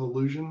House of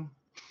Illusion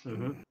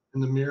Mm-hmm.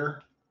 in the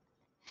mirror.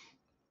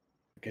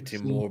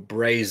 Getting more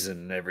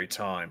brazen every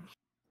time.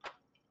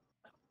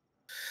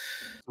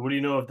 What do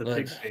you know of the Look.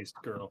 pig-faced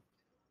girl?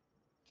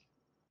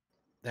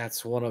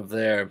 That's one of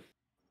their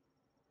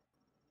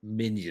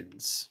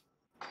minions.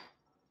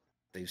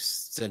 They've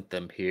sent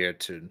them here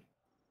to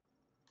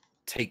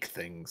take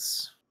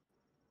things.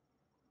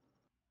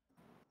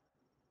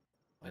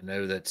 I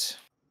know that.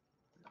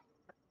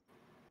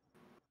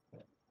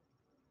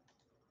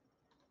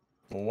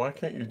 Well, why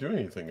can't you do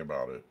anything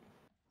about it?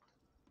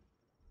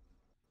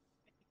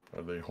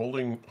 Are they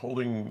holding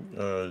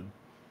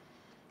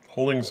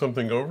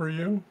something over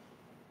you?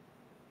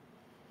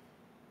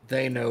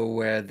 They know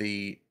where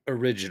the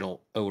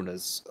original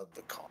owners of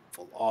the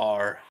carnival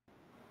are,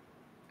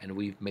 and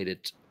we've made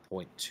it a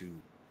point to,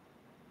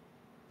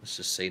 let's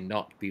just say,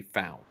 not be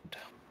found.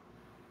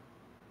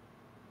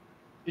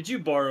 Did you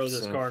borrow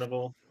this So-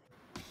 carnival?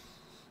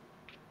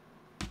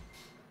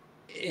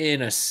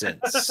 In a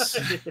sense.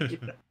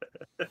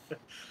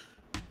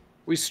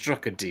 We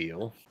struck a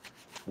deal.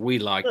 We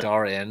liked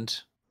our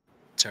end.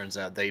 Turns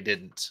out they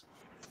didn't.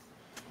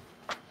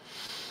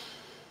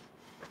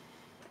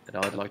 And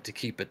I'd like to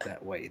keep it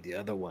that way. The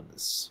other one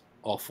is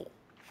awful.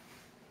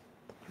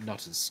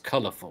 Not as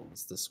colorful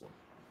as this one.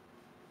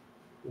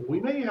 We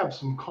may have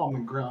some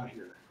common ground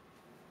here.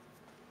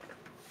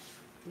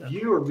 Yeah.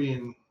 You are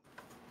being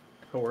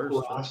Coerced.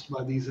 harassed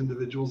by these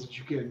individuals that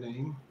you can't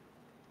name.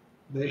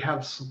 They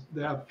have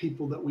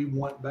people that we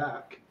want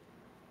back.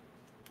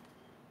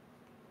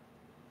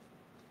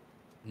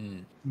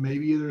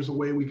 Maybe there's a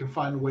way we can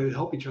find a way to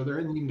help each other,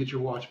 and you can get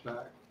your watch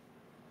back.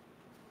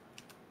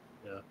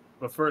 Yeah,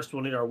 but first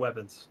we'll need our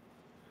weapons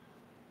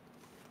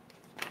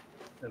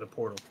and a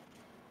portal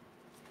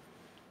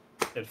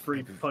and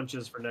free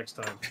punches for next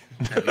time.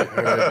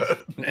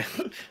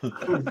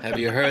 Have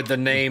you heard the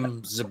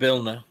name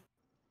Zybilna?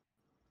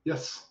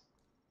 Yes.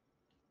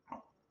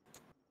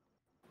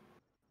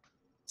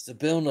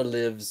 Zybilna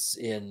lives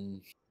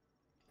in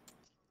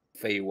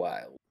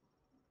Feywild.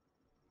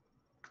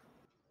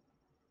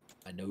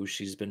 I know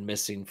she's been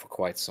missing for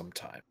quite some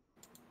time.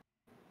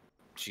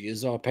 She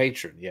is our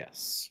patron,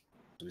 yes,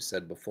 as we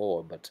said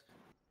before, but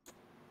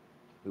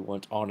we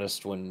weren't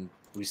honest when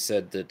we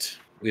said that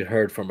we'd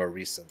heard from her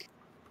recently.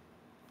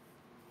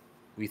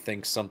 We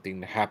think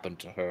something happened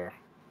to her,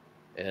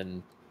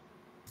 and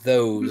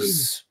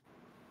those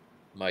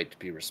might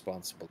be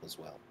responsible as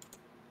well.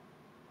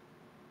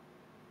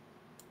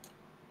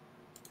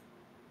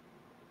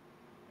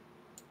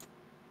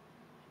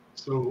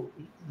 So,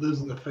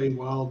 lives in the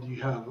Feywild. Do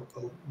you have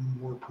a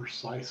more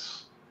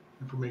precise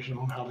information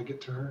on how to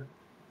get to her?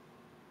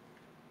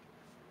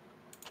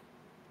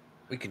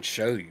 We can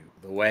show you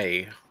the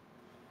way.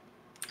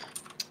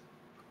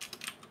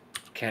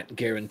 Can't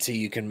guarantee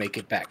you can make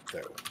it back,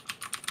 though.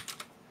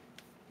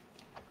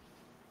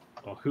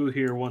 Well, who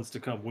here wants to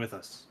come with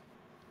us?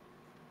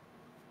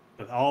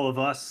 With all of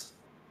us,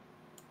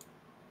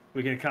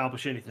 we can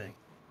accomplish anything.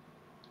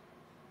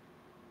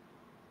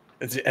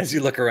 As you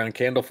look around,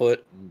 Candlefoot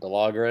and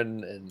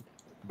Delagran and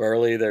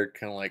Burley, they're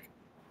kind of like,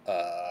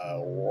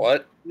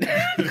 what?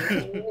 Yeah,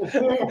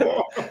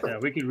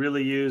 we could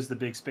really use the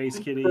big space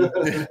kitty. And,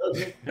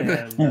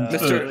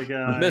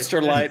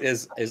 Mr. Light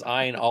is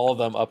eyeing all of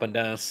them up and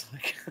down. It's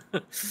like,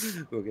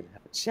 we're going to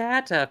have a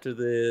chat after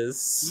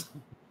this.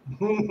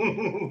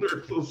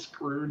 They're so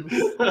screwed.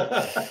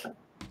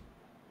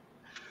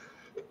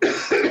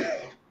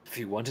 If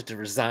you wanted to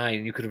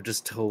resign, you could have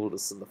just told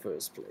us in the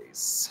first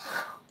place.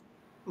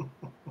 What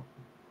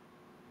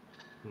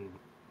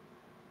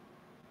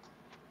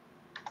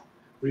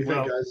do you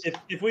think, guys?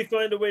 If we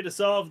find a way to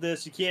solve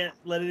this, you can't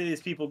let any of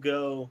these people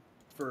go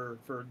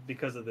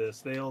because of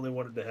this. They only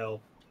wanted to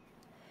help.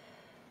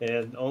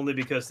 And only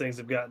because things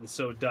have gotten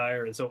so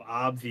dire and so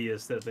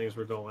obvious that things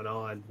were going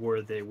on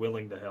were they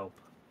willing to help.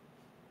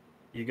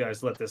 You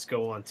guys let this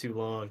go on too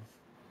long.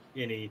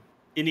 Any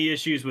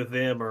issues with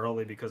them are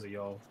only because of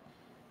y'all.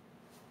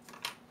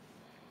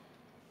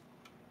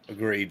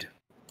 Agreed.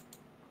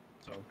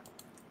 So,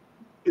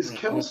 Is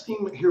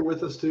Kettlestein here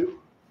with us too?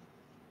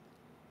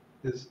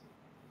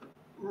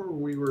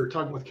 We were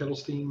talking with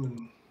Kettlestein,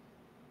 and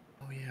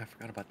Oh yeah, I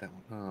forgot about that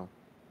one. Oh.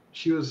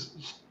 she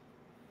was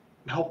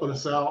helping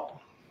us out.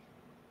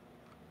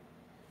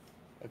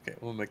 Okay,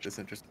 we'll make this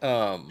interesting.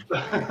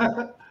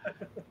 Well,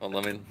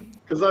 let me.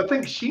 Because I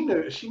think she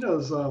knows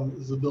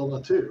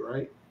Zabilna too,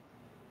 right?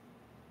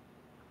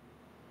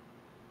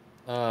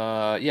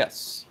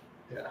 Yes.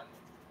 Yeah.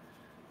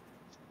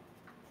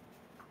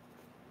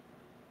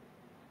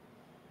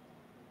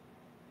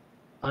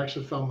 I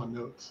actually found my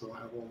notes, so I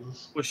have all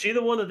this. was she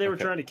the one that they were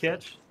Okay. trying to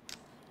catch?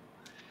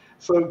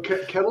 So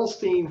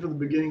Kettlestein from the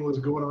beginning was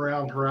going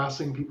around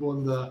harassing people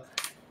in the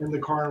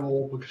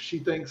carnival because she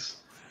thinks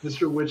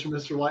Mr. Witch and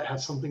Mr. Light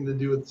had something to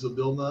do with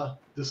Zabilna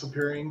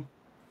disappearing.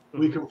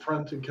 We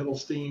confronted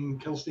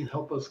Kettlestein. Kettlestein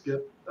helped us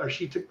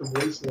she took the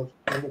voice of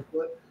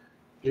Bumblefoot,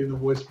 gave the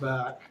voice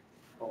back.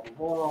 Blah blah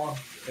blah.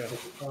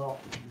 Yeah.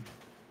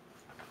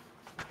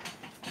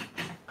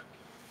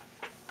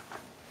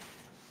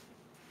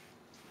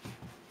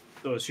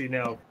 So is she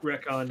now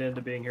retconned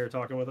into being here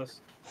talking with us?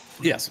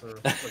 Yes.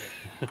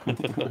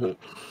 Okay.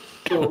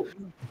 So,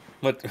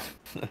 But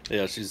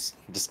yeah, she's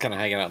just kind of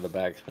hanging out in the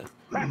back.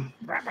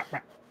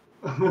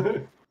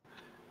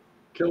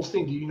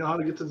 Kettlestein, do you know how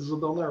to get to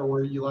Zabilna, or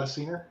where you last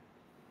seen her?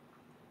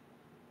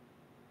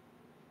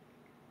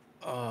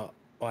 Well,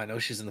 I know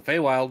she's in the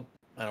Feywild.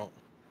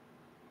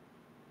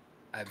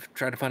 I've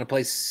tried to find a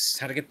place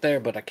how to get there,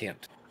 but I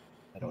can't.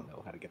 I don't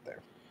know how to get there.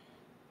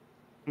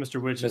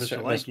 Mr. Witch and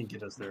Mr. Light can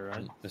get us there,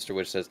 right? Mr.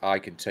 Witch says, I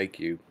can take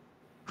you.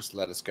 Just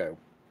let us go.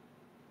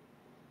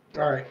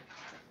 All right.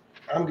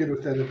 I'm good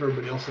with that if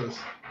everybody else is.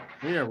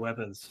 We need our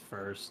weapons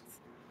first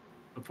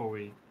before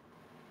we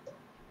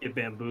get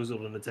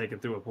bamboozled into taking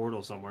through a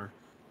portal somewhere.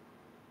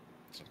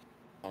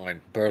 Fine.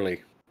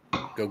 Burley,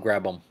 go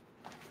grab them.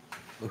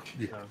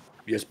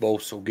 Yes,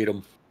 boss, so get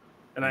them.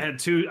 And I had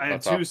two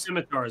That's up.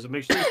 scimitars.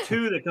 Make sure there's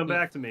two that come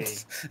back to me.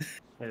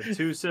 I had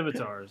two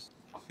scimitars.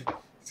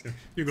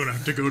 You're gonna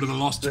have to go to the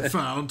Lost and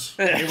Found.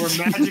 They were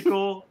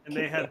magical, and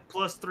they had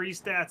 +3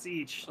 stats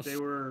each. They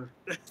were.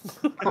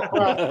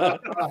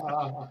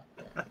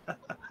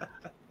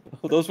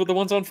 Those were the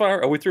ones on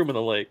fire? Oh, we threw them in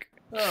the lake.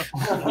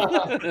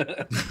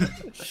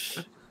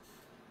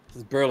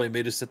 Burley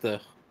meet us at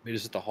the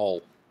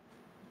hall.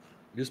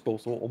 Yes,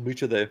 boss, I'll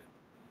meet you there.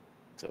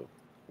 So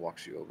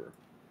walks you over.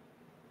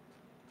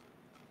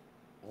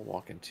 We'll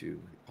walk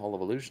into Hall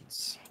of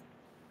Illusions.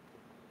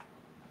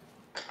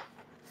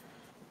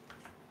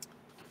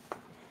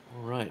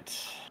 All right.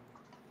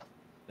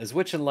 As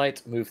Witch and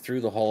Light move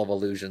through the Hall of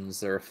Illusions,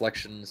 their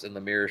reflections in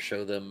the mirror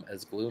show them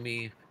as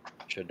gloomy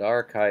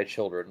Shadar-Kai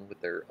children with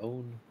their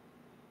own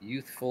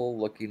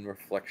youthful-looking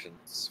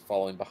reflections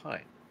following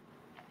behind.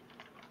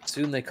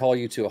 Soon they call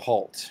you to a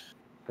halt.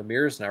 The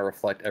mirrors now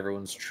reflect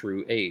everyone's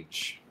true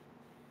age.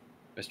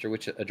 Mr.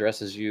 Witch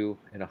addresses you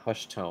in a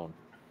hushed tone.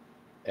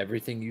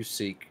 Everything you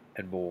seek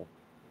and more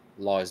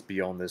lies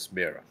beyond this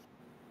mirror.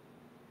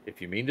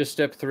 If you mean to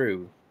step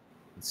through,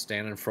 and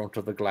stand in front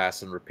of the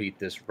glass and repeat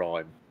this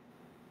rhyme.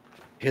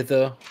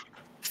 Hither,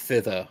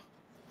 thither,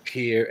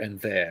 here and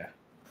there.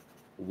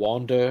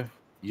 Wander,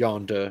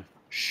 yonder,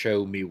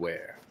 show me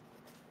where.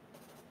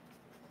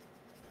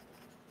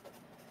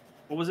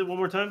 What was it? One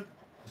more time.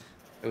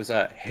 It was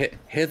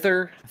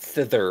hither,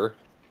 thither,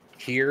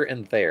 here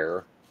and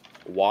there.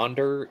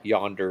 Wander,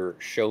 yonder,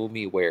 show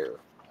me where.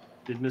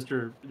 Did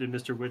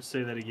Mr. Witch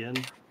say that again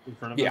in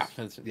front of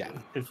us? Yeah.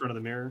 In front of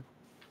the mirror.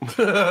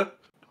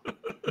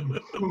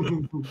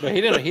 But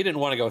he didn't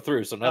want to go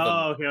through, so nothing.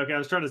 Oh, okay. I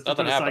was trying to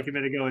psych him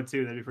into going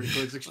too. That'd be pretty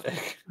cool.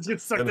 Let's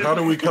get sucked And in. how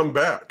do we come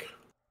back?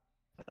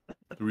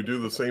 Do we do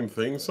the same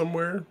thing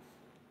somewhere?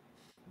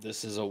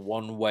 This is a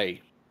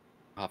one-way.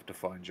 I'll have to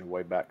find your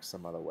way back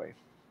some other way.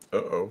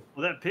 Uh-oh.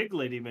 Well, that pig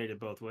lady made it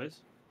both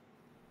ways.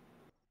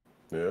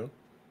 Yeah.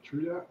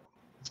 True that.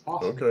 It's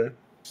possible. Okay.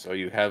 So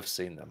you have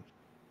seen them.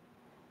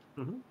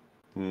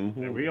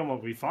 Mm-hmm. And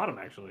we fought him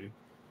actually.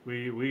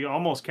 We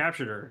almost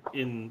captured her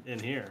in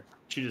here.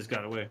 She just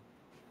got away.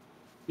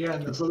 Yeah,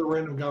 and this other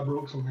random guy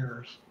broke some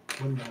mirrors.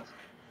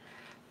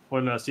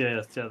 Wasn't us?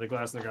 Yeah. The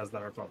glass and the guy's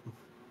not our problem.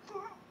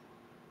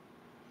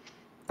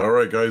 All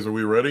right, guys, are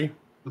we ready?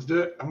 Let's do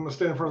it. I'm going to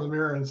stand in front of the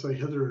mirror and say,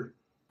 hither,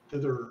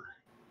 thither,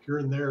 here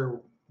and there,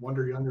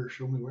 wander yonder,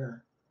 show me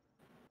where.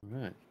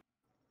 All right.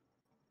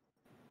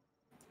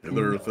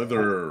 Hither,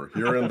 thither,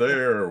 here and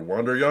there,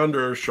 wander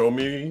yonder, show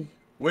me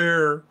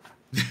where.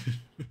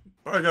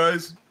 Bye,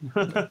 guys.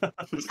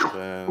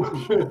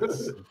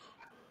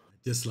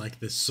 Just like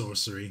this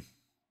sorcery.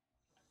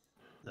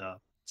 Yeah,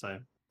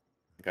 same.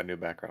 I got a new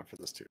background for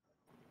this too.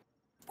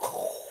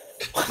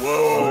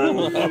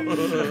 Whoa!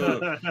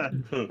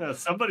 Yeah,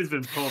 somebody's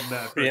been pulling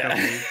that for a Yeah.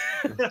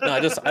 couple weeks. No,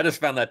 I just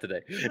found that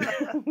today.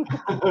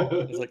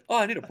 I was like, oh,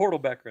 I need a portal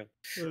background.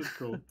 That's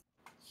cool.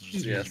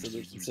 Yeah,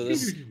 so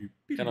this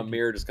kind of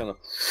mirror just kind of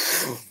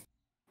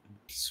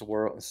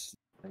swirls,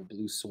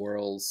 blue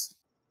swirls.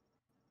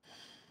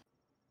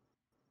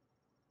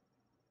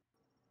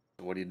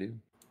 What do you do?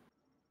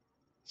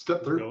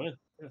 Step through. Go in.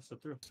 Yeah,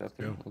 step through. Step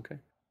through. Okay.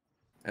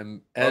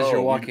 And as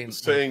you're walking,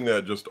 saying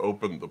that just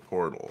opened the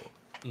portal.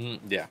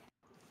 Yeah.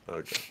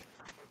 Okay.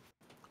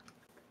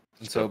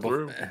 And Step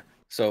through.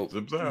 so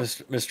Zip zap.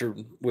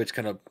 Mr. Witch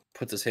kind of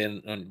puts his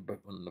hand on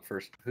the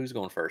first. Who's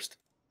going first?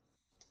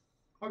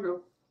 I'll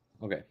go.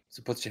 Okay,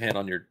 so puts your hand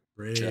on your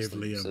chest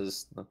and Bravely.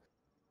 says,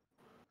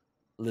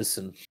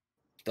 "Listen,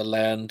 the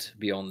land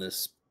beyond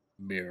this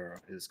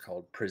mirror is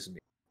called Prismere.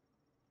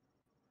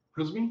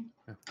 Prismy?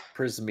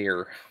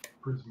 Prismere.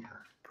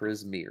 Prismere.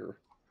 Prismere.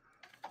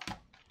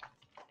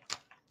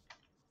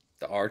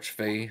 The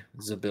Archfey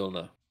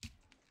Zabilna,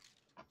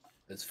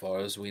 as far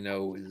as we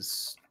know,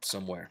 is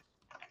somewhere.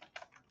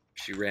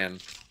 She ran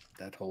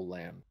that whole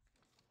land.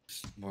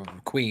 More of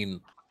a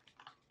queen.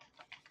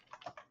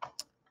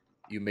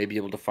 You may be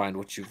able to find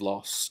what you've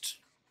lost.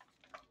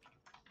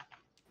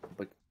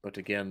 But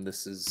again,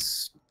 this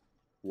is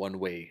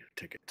one-way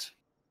ticket.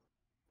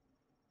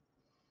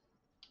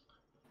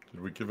 Did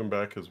we give him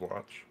back his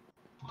watch?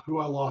 Who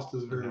I lost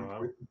is very No,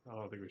 important. I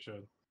don't think we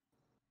should.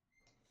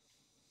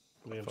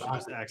 Liam I should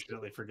just think we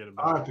accidentally forget I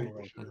about it. think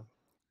we should.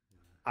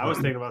 I was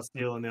thinking about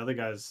stealing the other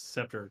guy's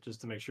scepter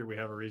just to make sure we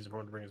have a reason for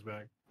him to bring us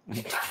back.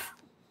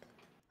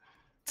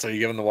 So you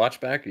giving the watch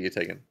back, or you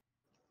taking?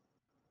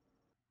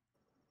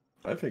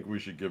 I think we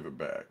should give it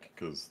back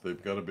because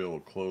they've got to be able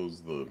to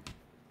close the.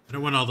 I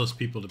don't want all those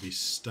people to be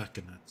stuck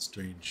in that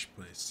strange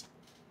place.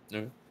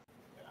 No.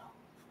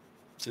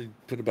 So you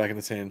put it back in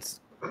his hands.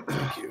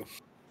 Thank you.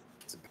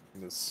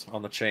 It's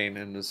on the chain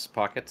in his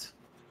pocket.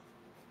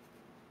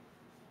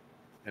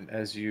 And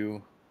as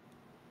you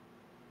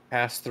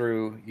pass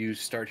through, you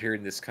start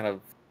hearing this kind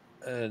of,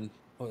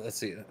 let's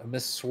see, a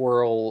mist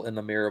swirl in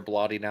the mirror,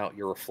 blotting out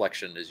your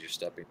reflection as you're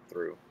stepping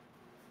through.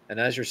 And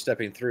as you're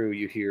stepping through,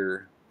 you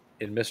hear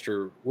in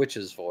Mr.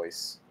 Witch's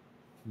voice,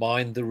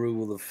 "Mind the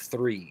rule of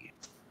 3.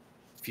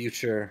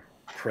 Future,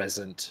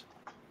 present,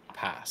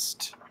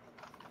 past."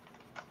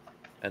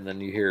 And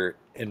then you hear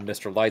in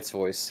Mr. Light's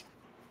voice,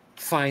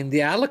 "Find the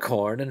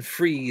alicorn and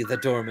free the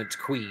dormant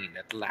queen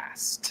at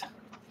last."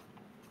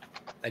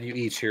 And you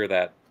each hear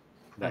that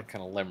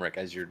kind of limerick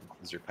as you're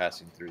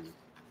passing through,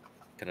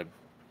 kind of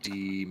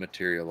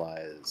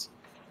dematerialize.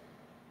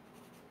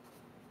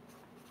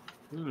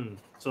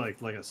 So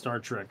like a Star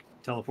Trek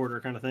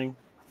teleporter kind of thing.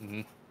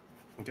 Mm-hmm.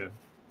 Okay.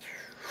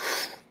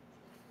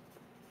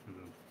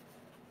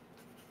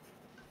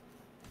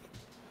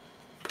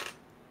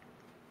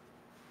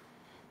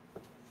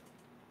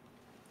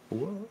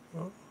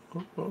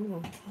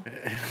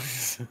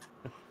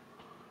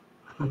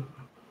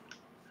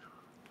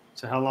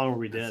 So how long were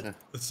we dead?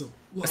 That's a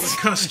lot of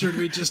custard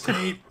we just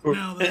ate.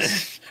 Now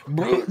this.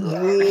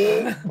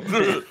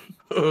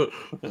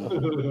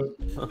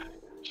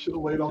 Should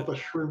have laid off the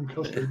shrimp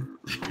custard.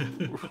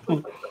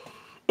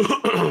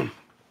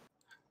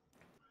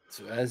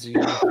 So as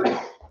you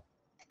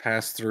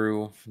pass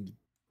through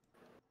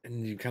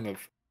and you kind of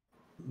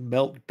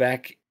melt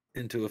back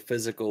into a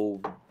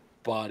physical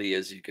body,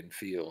 as you can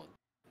feel,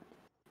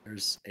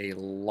 there's a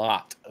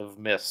lot of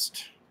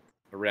mist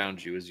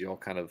around you as you all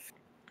kind of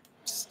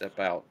step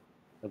out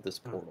of this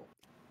portal.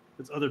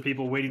 It's other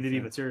people waiting to be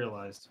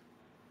materialized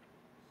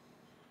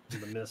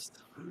in the mist.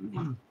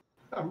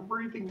 I'm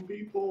breathing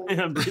people.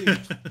 I'm breathing.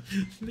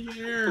 The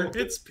air.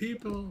 It's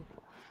people.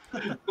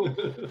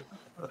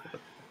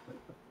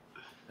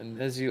 And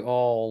as you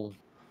all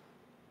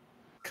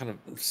kind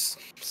of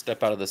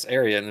step out of this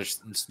area and there's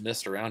this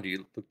mist around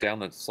you, look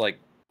down and it's like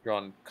you're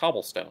on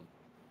cobblestone.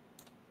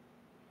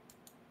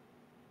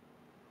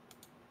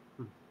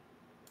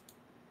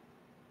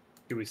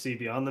 Do we see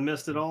beyond the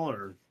mist at all,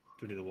 or do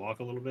we need to walk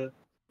a little bit?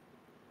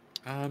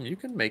 You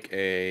can make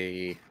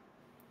a,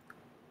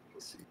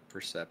 let's see,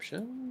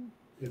 perception.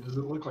 Yeah, does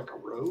it look like a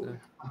road?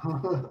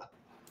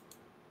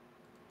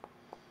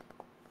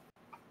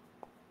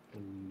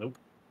 Nope.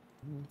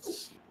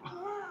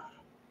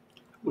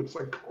 Looks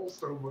like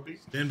cobblestone, buddy.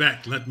 Stand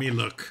back. Let me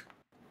look.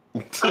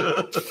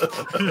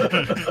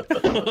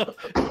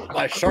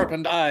 My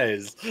sharpened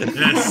eyes.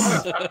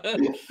 Yes.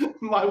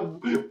 my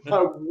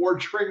war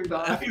trained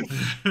eyes.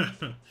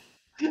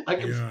 I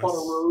can spot a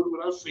road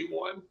when I see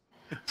one.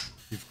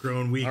 You've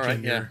grown weak All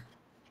right, in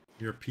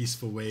your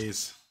peaceful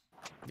ways.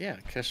 Yeah,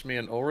 Keshmi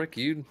and Ulrich,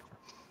 you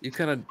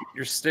kind of,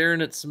 you're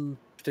staring at some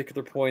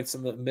particular points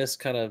and the mist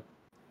kind of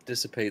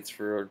dissipates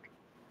for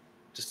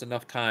just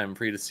enough time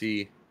for you to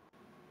see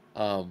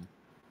well,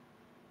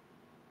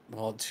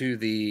 to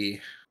the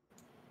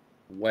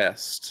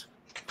west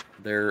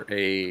there are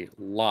a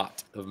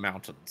lot of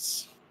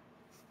mountains,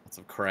 lots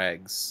of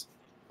crags.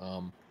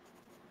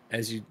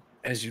 As you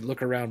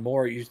look around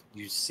more, you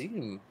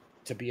seem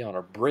to be on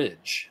a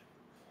bridge.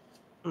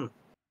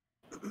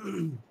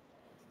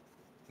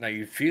 Now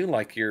you feel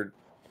like you're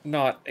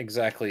not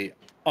exactly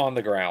on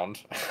the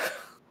ground,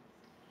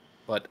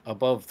 but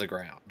above the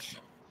ground.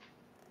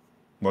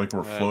 Like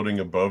we're floating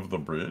above the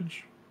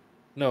bridge?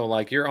 No,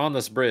 like you're on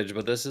this bridge,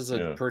 but this is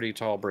a pretty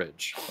tall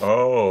bridge.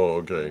 Oh,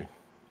 okay.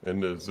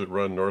 And does it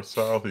run north,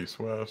 south, east,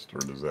 west, or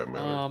does that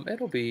matter?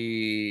 It'll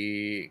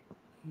be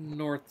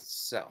north,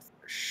 south.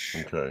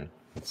 Okay.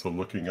 So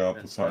looking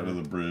out the side of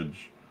the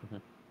bridge.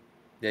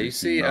 Yeah, you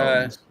see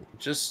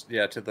just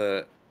to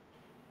the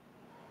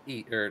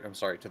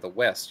to the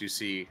west you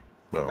see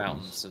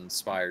mountains and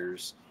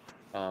spires.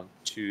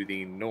 To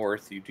the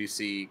north you do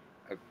see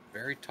a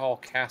very tall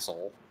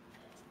castle.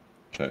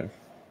 Okay.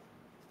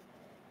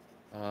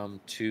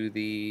 To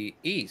the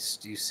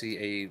east you see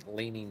a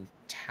leaning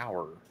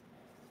tower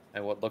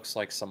and what looks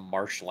like some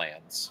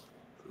marshlands.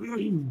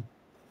 The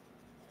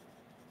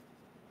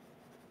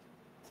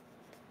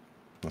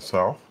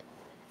south?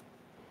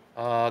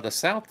 The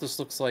south just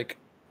looks like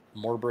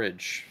more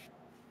bridge.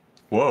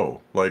 Whoa,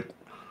 like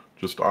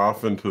just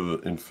off into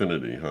the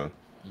infinity, huh?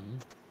 Mm-hmm.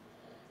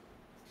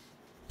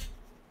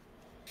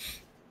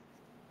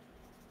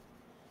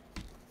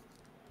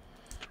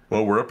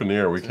 Well, we're up in the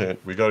air. We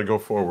got to go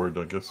forward.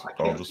 I guess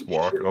I'll just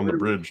walk on the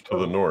bridge to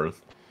the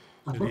north.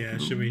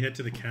 Should we head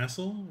to the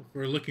castle? If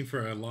we're looking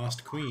for a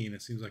lost queen,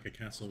 it seems like a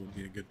castle would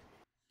be a good...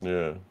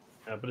 Yeah.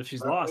 But if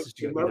she's lost, is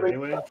she going to be there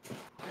anyway?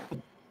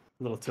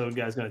 Little toad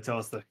guy's going to tell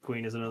us the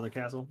queen is another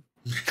castle.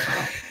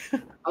 I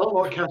don't know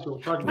what castle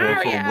we're talking Well,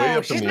 about. if we're way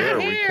up in the air,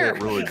 we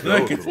can't really go.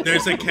 Look,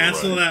 there's a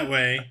castle that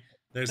way.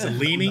 There's a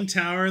leaning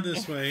tower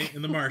this way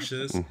in the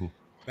marshes.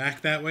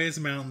 Back that way is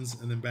mountains,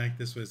 and then back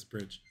this way is the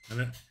bridge.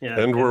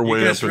 And we're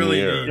way up in the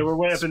air. Yeah, we're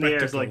way up in the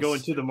air, so like going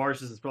to the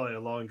marshes is probably a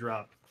long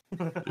drop.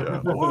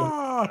 Yeah.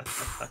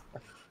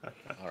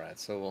 All right,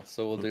 so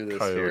we'll do this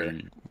Coyote.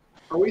 here.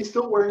 Are we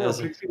still wearing our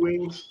pixie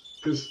wings?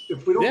 Because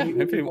if we don't,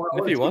 if you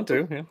want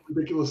to,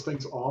 ridiculous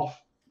things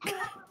off.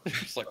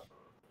 Just like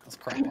let's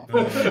crap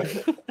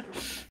off.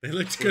 They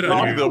looked good Maybe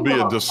on you. there'll be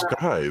a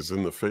disguise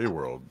in the Fey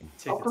world.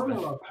 I'll put them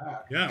in our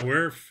pack. Yeah,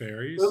 we're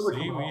fairies.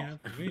 See, we have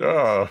wings.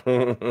 Yeah.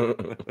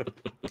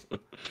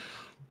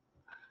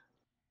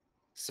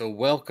 So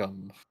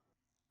welcome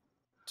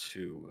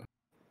to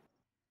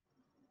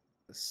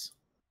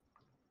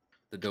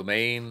the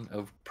domain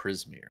of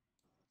Prismere.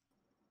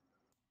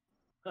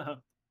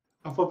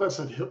 I thought that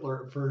said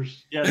Hitler at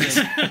first. Yeah,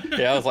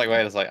 I was like,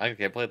 wait a second, I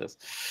can't play this.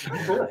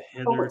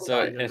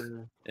 so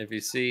if you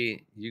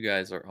see, you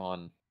guys are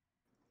on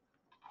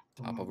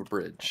top of a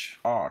bridge.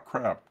 Oh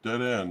crap!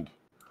 Dead end.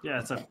 Yeah,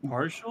 it's a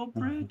partial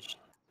bridge.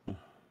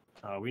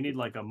 We need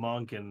like a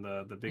monk and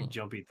the big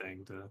jumpy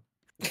thing to.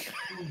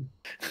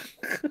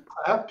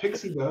 I have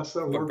pixie dust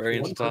that works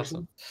for one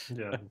person.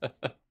 Yeah.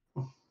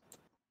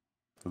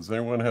 Does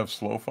anyone have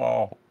slow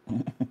fall?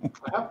 I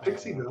have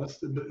pixie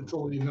dust. It's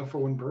only enough for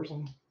one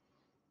person.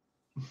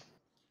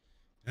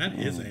 That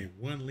is a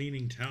one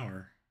leaning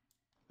tower.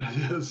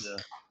 It is.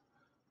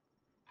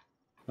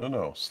 Yeah.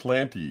 No,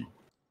 slanty.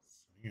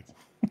 Hey,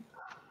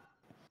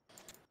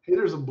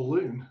 there's a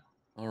balloon.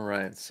 All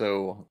right,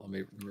 so let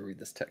me read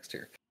this text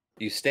here.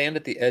 You stand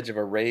at the edge of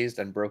a raised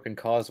and broken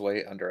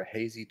causeway under a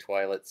hazy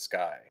twilight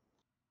sky.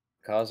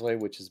 Causeway,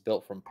 which is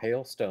built from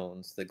pale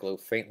stones that glow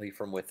faintly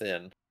from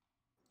within,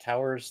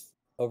 towers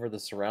over the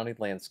surrounding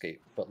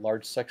landscape, but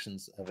large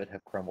sections of it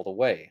have crumbled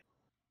away.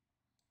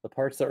 The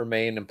parts that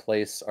remain in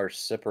place are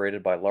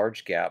separated by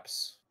large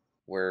gaps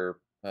where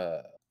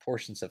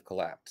portions have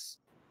collapsed.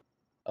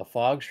 A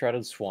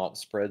fog-shrouded swamp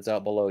spreads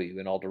out below you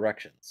in all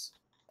directions.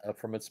 Up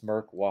from its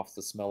murk wafts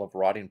the smell of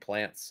rotting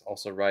plants.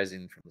 Also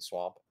rising from the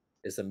swamp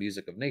is the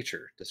music of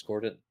nature, a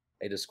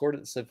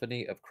discordant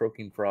symphony of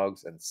croaking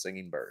frogs and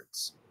singing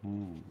birds.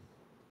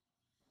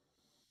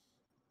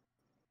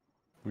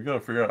 We gotta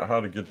figure out how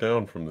to get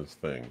down from this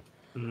thing.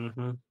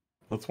 Mm-hmm.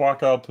 Let's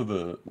walk out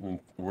to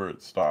where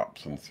it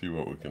stops and see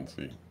what we can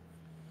see.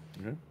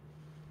 Mm-hmm.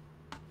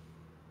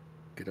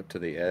 Get up to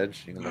the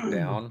edge. You can look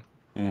down.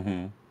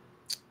 Mm-hmm.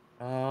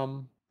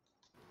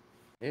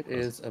 It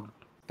is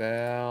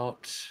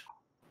about,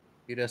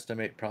 you'd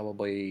estimate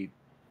probably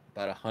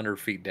about 100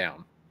 feet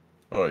down.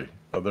 Oi,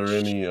 are there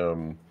any,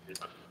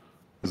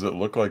 does it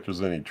look like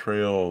there's any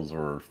trails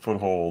or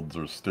footholds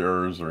or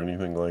stairs or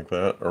anything like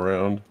that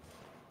around?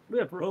 We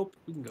have rope.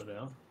 We can go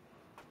down.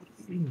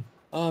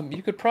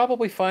 You could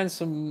probably find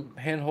some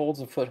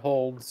handholds and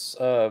footholds.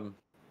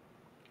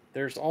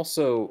 There's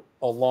also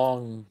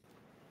along,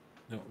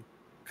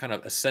 kind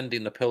of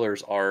ascending the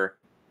pillars are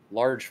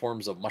large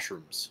forms of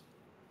mushrooms.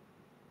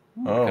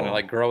 Kind of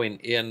like growing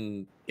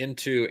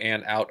into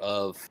and out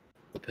of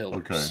the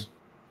pillars. Okay.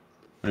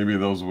 Maybe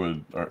those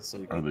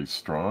are they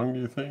strong,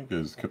 do you think?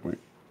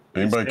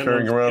 Anybody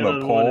carrying around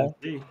a pole?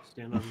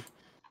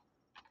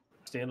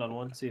 Stand on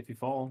one, see if you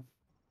fall.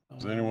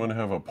 Does anyone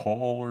have a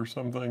pole or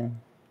something?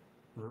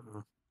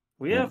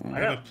 We have. I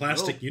have a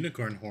plastic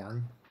unicorn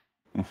horn.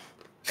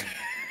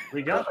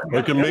 We got.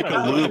 I can make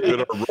a loop in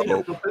a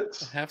rope.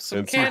 Have some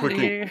And see if we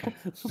candy.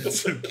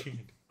 It's so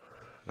candy.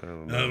 I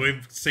don't know. We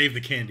saved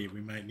the candy.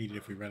 We might need it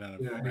if we run out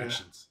of Yeah.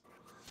 rations.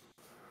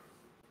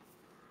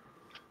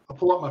 I'll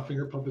pull out my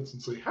finger puppets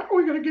and say, "How are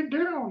we gonna get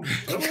down?"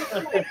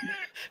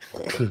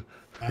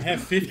 I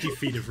have 50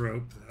 feet of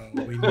rope.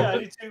 We Yeah, I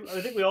need... do too.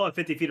 I think we all have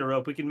 50 feet of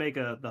rope. We can make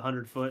the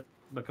 100-foot,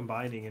 but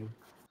combining and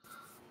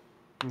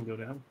go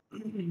down.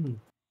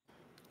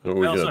 What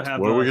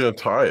are we gonna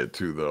tie it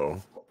to,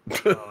 though?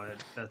 Oh,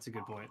 that's a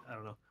good point. I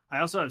don't know. I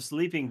also have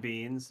sleeping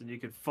beans, and you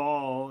could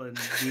fall, and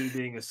due to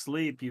being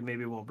asleep, you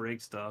maybe won't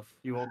break stuff.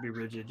 You won't be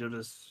rigid. You'll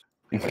just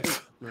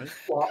right.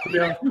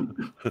 Yeah.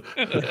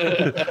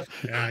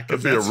 Yeah,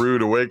 That'd be a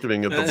rude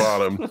awakening at the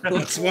bottom.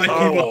 That's why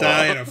people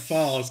die in a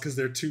fall, is because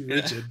they're too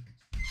rigid.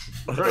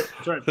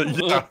 That's right.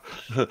 Yeah,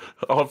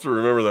 I'll have to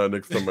remember that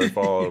next time I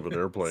fall out of an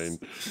airplane.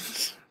 I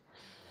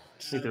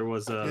think there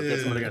was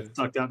somebody got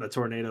sucked out in a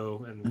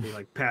tornado, and he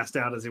like passed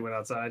out as he went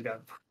outside,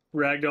 got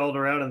ragdolled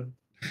around, and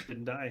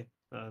didn't die.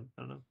 I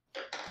don't know,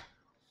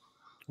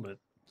 but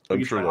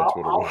I'm sure that's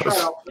what it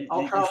was.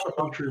 I'll try out the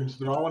mushrooms,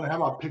 but I want to have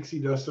my pixie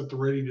dust at the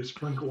ready to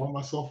sprinkle on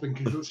myself in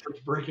case it starts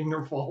breaking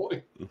or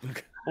falling.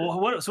 Well,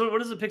 what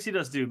does the pixie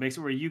dust do? Makes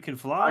it where you can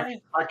fly?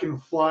 I can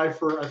fly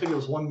for, I think it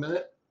was 1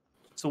 minute.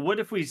 So what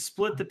if we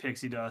split the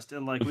pixie dust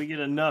and like we get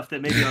enough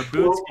that maybe our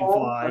boots can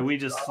fly? We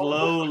just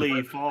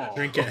slowly fall.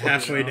 Drink it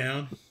halfway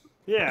down.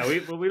 Yeah,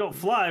 we don't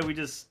fly. We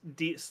just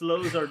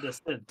slows our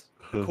descent.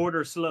 A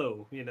quarter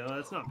slow.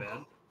 That's not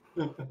bad.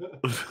 You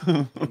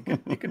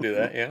can do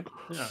that, yeah.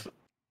 Yeah.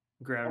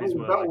 Gravity's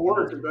that will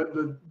work.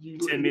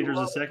 10 meters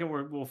a second.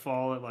 We'll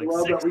fall at like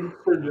well, 6. we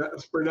can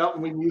spread out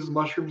and we can use the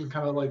mushrooms and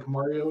kind of like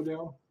Mario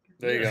down.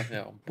 There you go.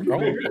 Yeah. We're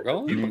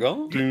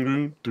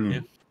going.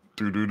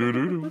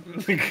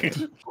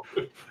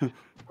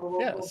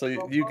 Yeah, so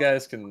you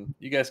guys can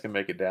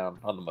make it down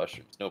on the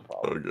mushrooms, no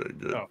problem. Okay,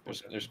 good. Oh,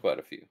 there's quite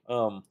a few.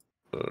 All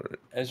right.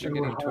 As you're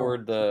getting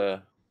toward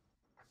the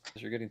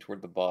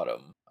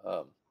bottom,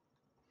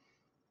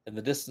 in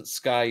the distant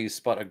sky, you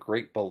spot a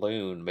great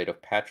balloon made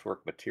of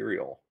patchwork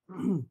material.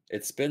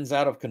 It spins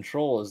out of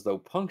control as though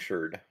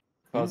punctured,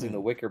 causing the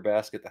wicker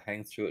basket that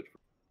hangs to it to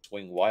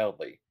swing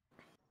wildly.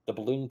 The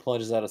balloon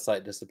plunges out of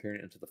sight,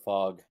 disappearing into the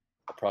fog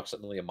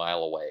approximately a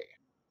mile away.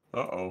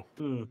 Uh-oh.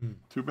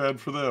 Too bad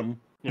for them.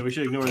 Yeah, we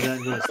should ignore that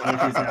and go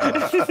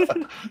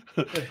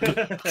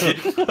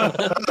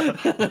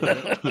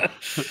to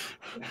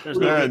There's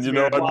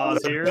no laws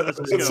here. Let's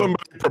just go.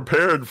 Somebody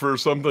prepared for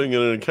something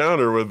in an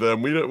encounter with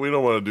them. We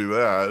don't want to do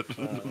that.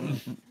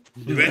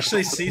 Did we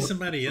actually see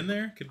somebody in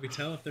there? Could we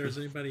tell if there was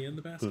anybody in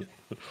the basket?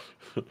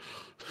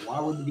 Why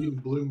would the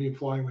balloon be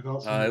flying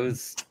without somebody?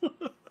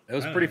 It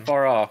was pretty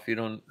far off.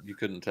 You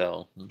couldn't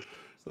tell.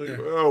 Like,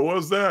 oh,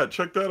 what's that?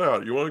 Check that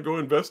out. You want to go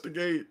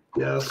investigate?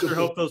 Yeah, I sure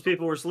hope those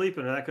people were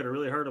sleeping, or that could have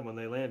really hurt them when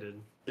they landed.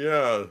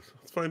 Yeah,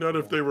 let's find out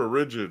if they were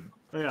rigid.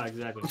 Yeah,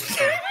 exactly.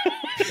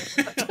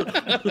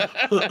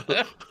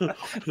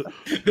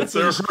 If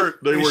they're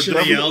hurt, they were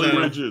definitely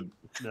rigid.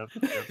 Yep.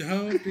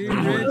 Don't be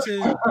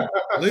rigid.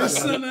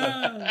 Loosen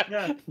up.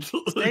 Yeah.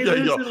 Stay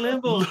loose and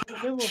limble.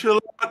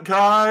 Chill out,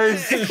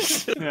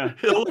 guys. Yeah.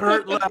 He'll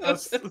hurt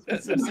less. Some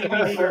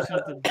CBD or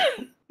something.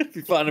 If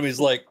you find him,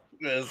 he's like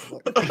this.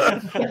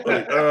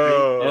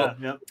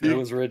 It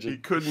was rigid. He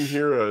couldn't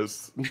hear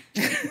us.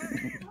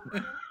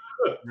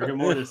 Rigor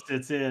mortis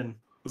sits in.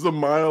 It's a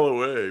mile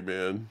away,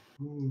 man.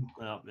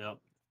 Yep.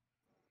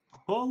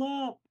 Pull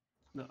up.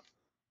 No.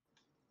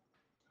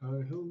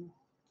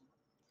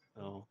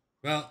 Oh.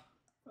 Well,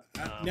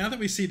 now that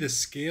we see the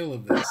scale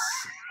of this,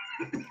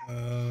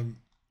 I'm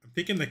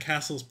thinking the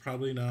castle's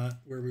probably not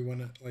where we want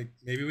to. Like,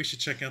 maybe we should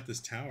check out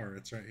this tower.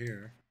 It's right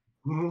here.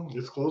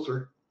 It's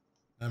closer.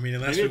 I mean,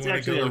 unless we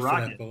want to go look for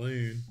that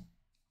balloon.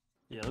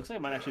 Yeah, it looks like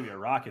it might actually be a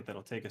rocket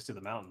that'll take us to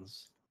the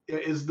mountains. Yeah,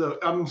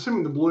 I'm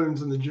assuming the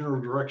balloon's in the general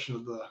direction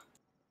of the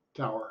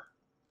tower.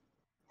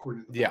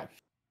 According to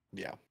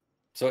Yeah.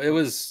 So it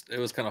was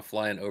kind of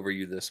flying over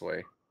you this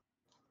way,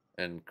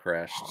 and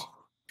crashed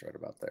right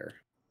about there.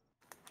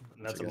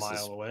 And that's a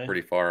mile away.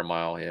 Pretty far, a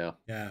mile. Yeah.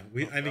 Yeah.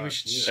 I think we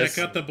should check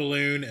out the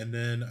balloon and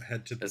then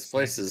head to this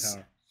place is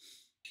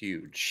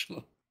huge.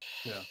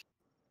 Yeah.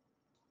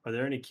 Are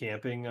there any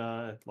camping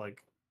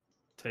like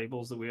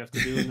tables that we have to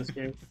do in this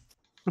game?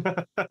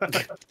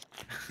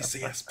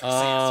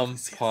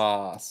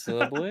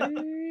 Possibly.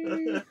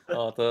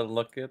 I'll have to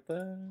look at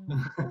that.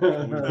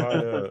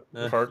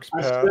 Parks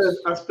pass.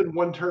 I spent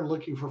one turn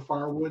looking for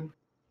firewood.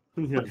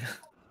 Yeah.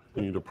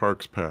 You need a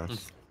parks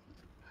pass.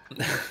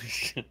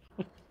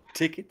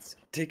 Tickets.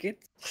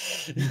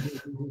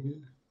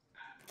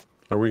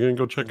 Are we gonna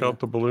go check out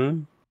the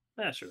balloon?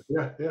 Yeah, sure.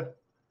 Yeah.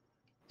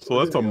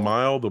 So that's a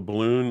mile. The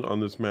balloon on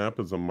this map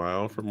is a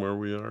mile from where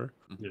we are.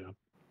 Yeah.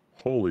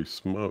 Holy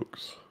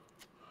smokes!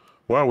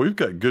 Wow, we've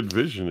got good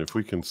vision if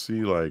we can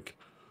see like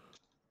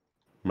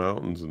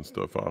mountains and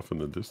stuff off in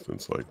the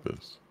distance like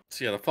this.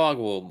 So yeah, the fog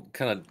will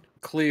kind of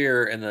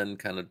clear and then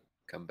kind of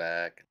come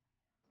back.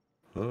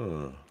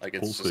 Ah, like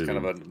it's just kind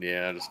of an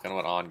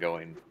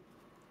ongoing.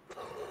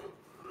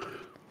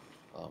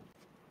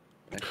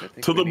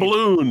 To the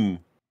balloon.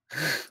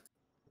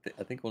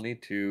 I think we'll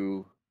need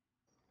to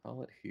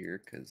call it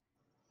here because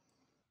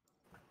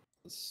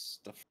the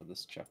stuff for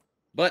this chapter.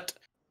 But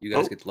you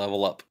guys get to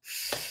level up.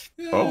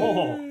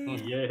 Oh,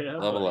 yeah.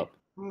 Level up.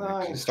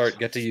 Nice.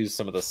 Get to use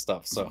some of this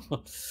stuff. So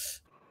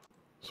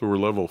we're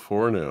level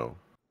 4 now.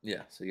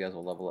 yeah, so you guys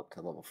will level up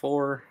to level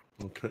 4.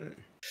 Okay.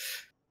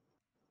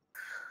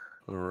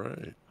 All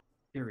right.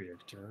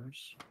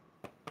 Characters.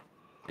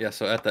 Yeah,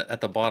 so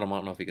at the bottom, I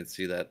don't know if you can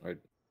see that, right?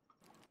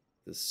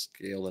 The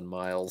scale in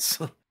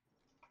miles.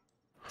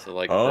 So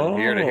like from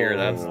here to here,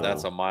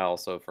 that's a mile.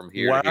 So from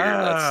here to here,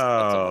 that's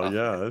a mile.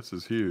 Yeah, this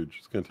is huge.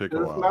 It's gonna take a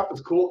while. This map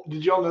is cool.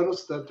 Did y'all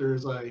notice that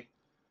there's a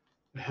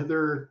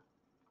heather?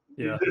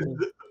 Yeah.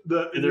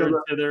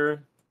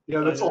 Hither.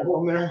 Yeah, that's all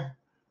on there.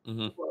 Mm-hmm.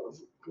 That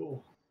was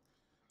cool.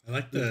 I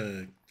like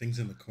the things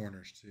in the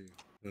corners too.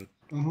 The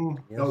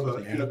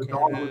the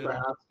dog with the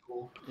hat's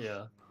cool.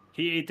 Yeah.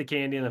 He ate the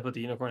candy and I put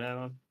the unicorn hat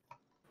on.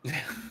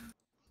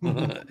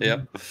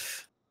 Yep.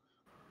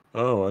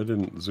 Oh, I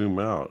didn't zoom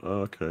out.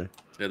 Oh, okay.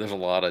 Yeah, there's a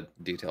lot of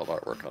detailed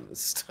artwork on this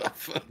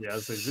stuff. Yeah,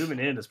 it's like zooming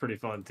in is pretty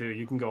fun too.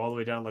 You can go all the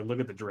way down, like look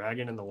at the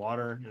dragon in the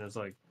water, and it's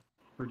like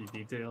pretty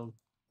detailed.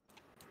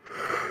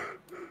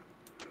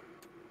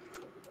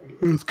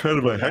 It's kind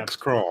of a hex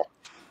crawl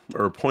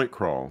or a point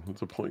crawl.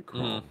 It's a point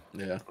crawl.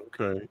 Yeah.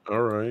 Okay.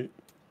 All right.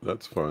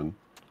 That's fun.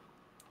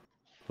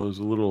 There's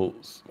a little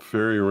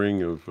fairy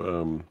ring of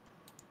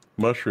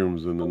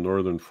mushrooms in the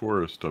northern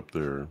forest up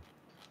there.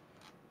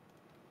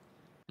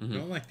 I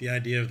don't like the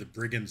idea of the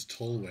Brigand's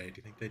Tollway. Do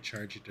you think they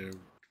charge you to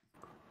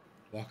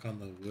walk on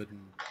the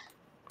wooden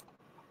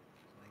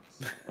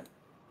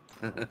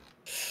planks?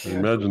 I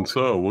imagine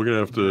so. We're going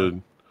to have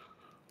to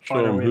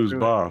show them who's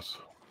boss.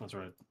 That's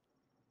right.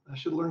 I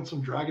should learn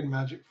some dragon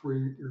magic for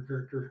your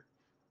character.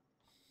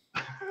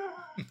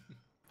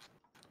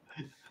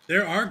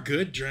 There are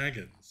good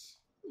dragons.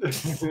 I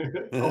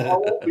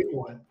won't be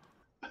one.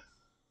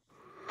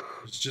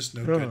 There's just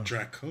no good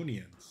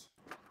draconians.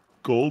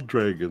 Gold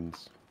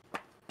dragons.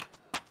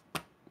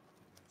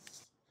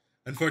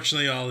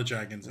 Unfortunately, all the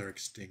dragons are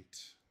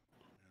extinct.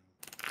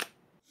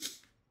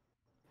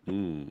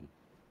 I'm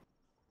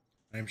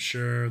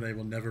sure they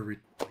will never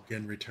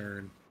again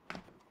return.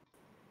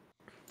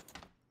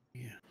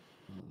 Yeah.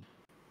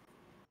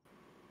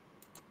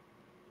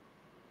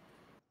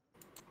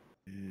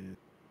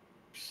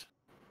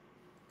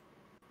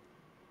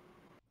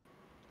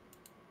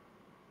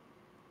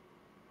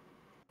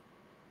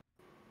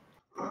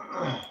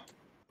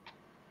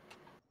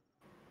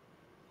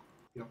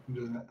 Yep, I'm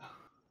doing that.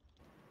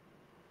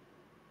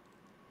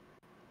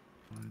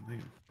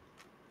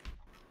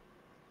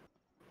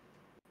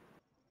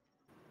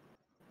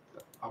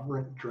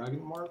 Aberrant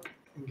Dragon Mark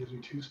and gives me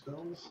 2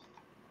 spells.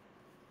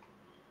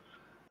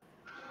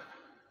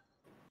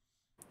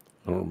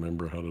 I don't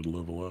remember how to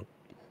level up.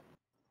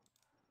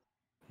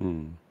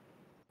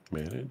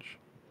 Manage?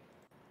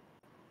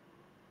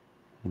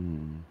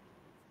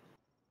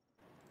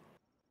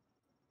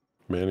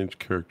 Manage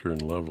character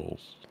and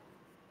levels.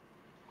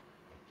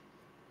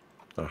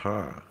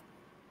 Aha.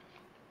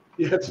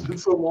 Yeah, it's been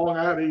so long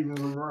I don't even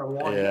remember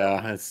why.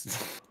 Yeah,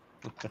 it's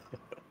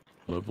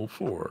Level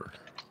 4.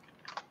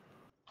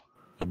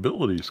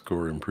 Ability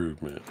score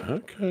improvement.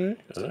 Okay.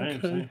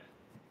 Okay.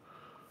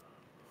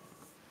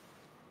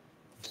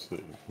 Let's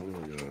see.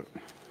 What do I got?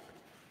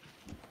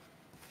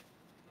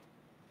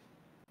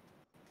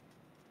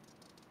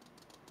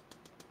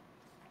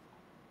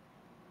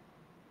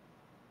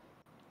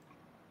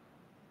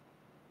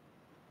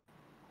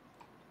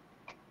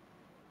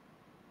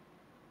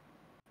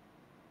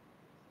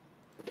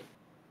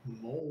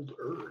 Mold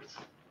Earth.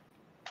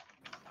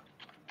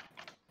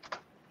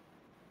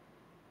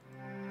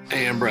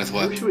 and breath I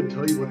weapon. wish it would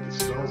tell you what the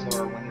spells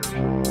are when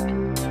you're